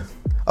news.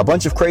 A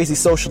bunch of crazy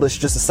socialists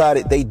just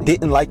decided they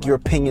didn't like your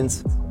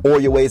opinions or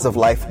your ways of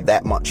life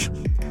that much.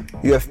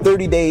 You have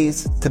 30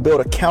 days to build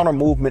a counter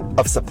movement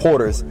of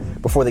supporters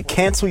before they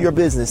cancel your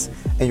business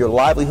and your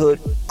livelihood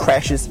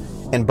crashes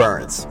and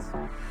burns.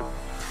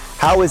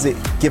 How is it,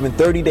 given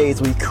 30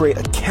 days, we create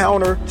a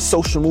counter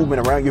social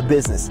movement around your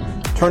business,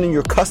 turning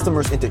your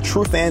customers into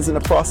true fans in the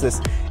process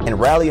and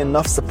rally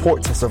enough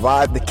support to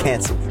survive the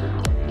cancel?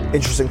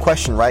 Interesting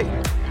question, right?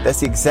 That's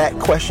the exact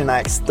question I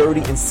asked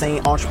 30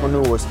 insane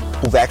entrepreneurs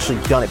who've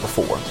actually done it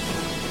before.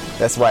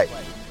 That's right.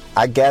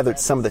 I gathered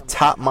some of the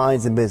top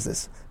minds in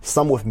business,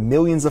 some with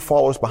millions of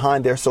followers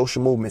behind their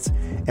social movements,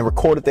 and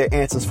recorded their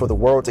answers for the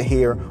world to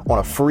hear on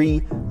a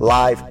free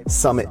live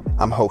summit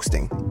I'm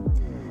hosting.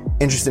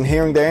 Interested in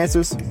hearing their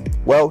answers?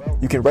 Well,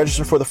 you can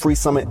register for the free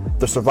summit,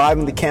 the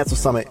Surviving the Cancel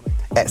Summit,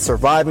 at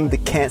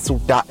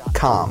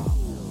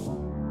survivingthecancel.com.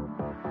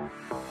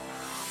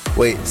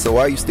 Wait, so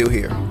why are you still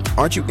here?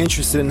 Aren't you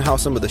interested in how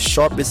some of the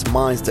sharpest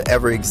minds to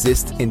ever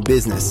exist in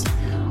business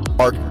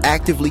are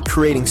actively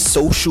creating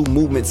social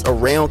movements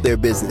around their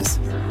business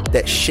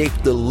that shape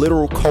the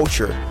literal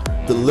culture,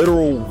 the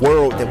literal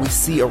world that we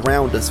see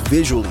around us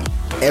visually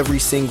every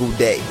single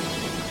day?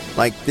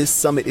 Like, this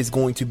summit is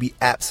going to be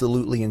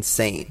absolutely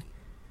insane.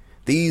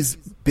 These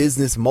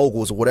business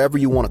moguls, whatever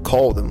you want to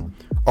call them,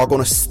 are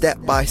going to step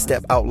by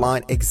step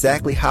outline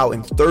exactly how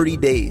in 30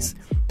 days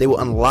they will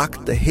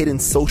unlock the hidden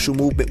social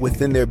movement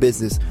within their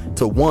business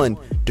to 1,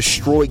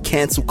 destroy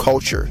cancel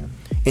culture,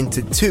 and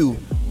to 2,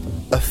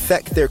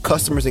 affect their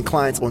customers and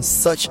clients on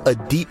such a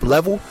deep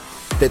level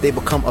that they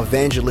become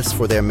evangelists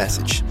for their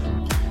message.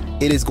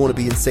 It is going to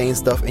be insane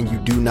stuff, and you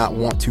do not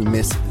want to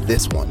miss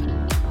this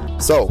one.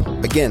 So,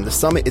 again, the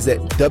summit is at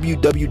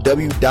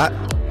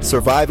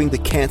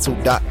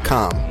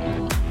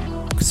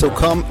www.survivingthecancel.com. So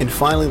come and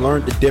finally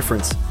learn the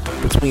difference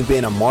between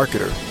being a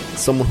marketer,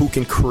 someone who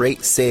can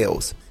create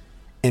sales,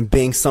 and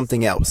being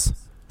something else,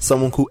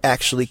 someone who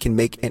actually can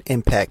make an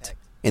impact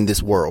in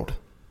this world.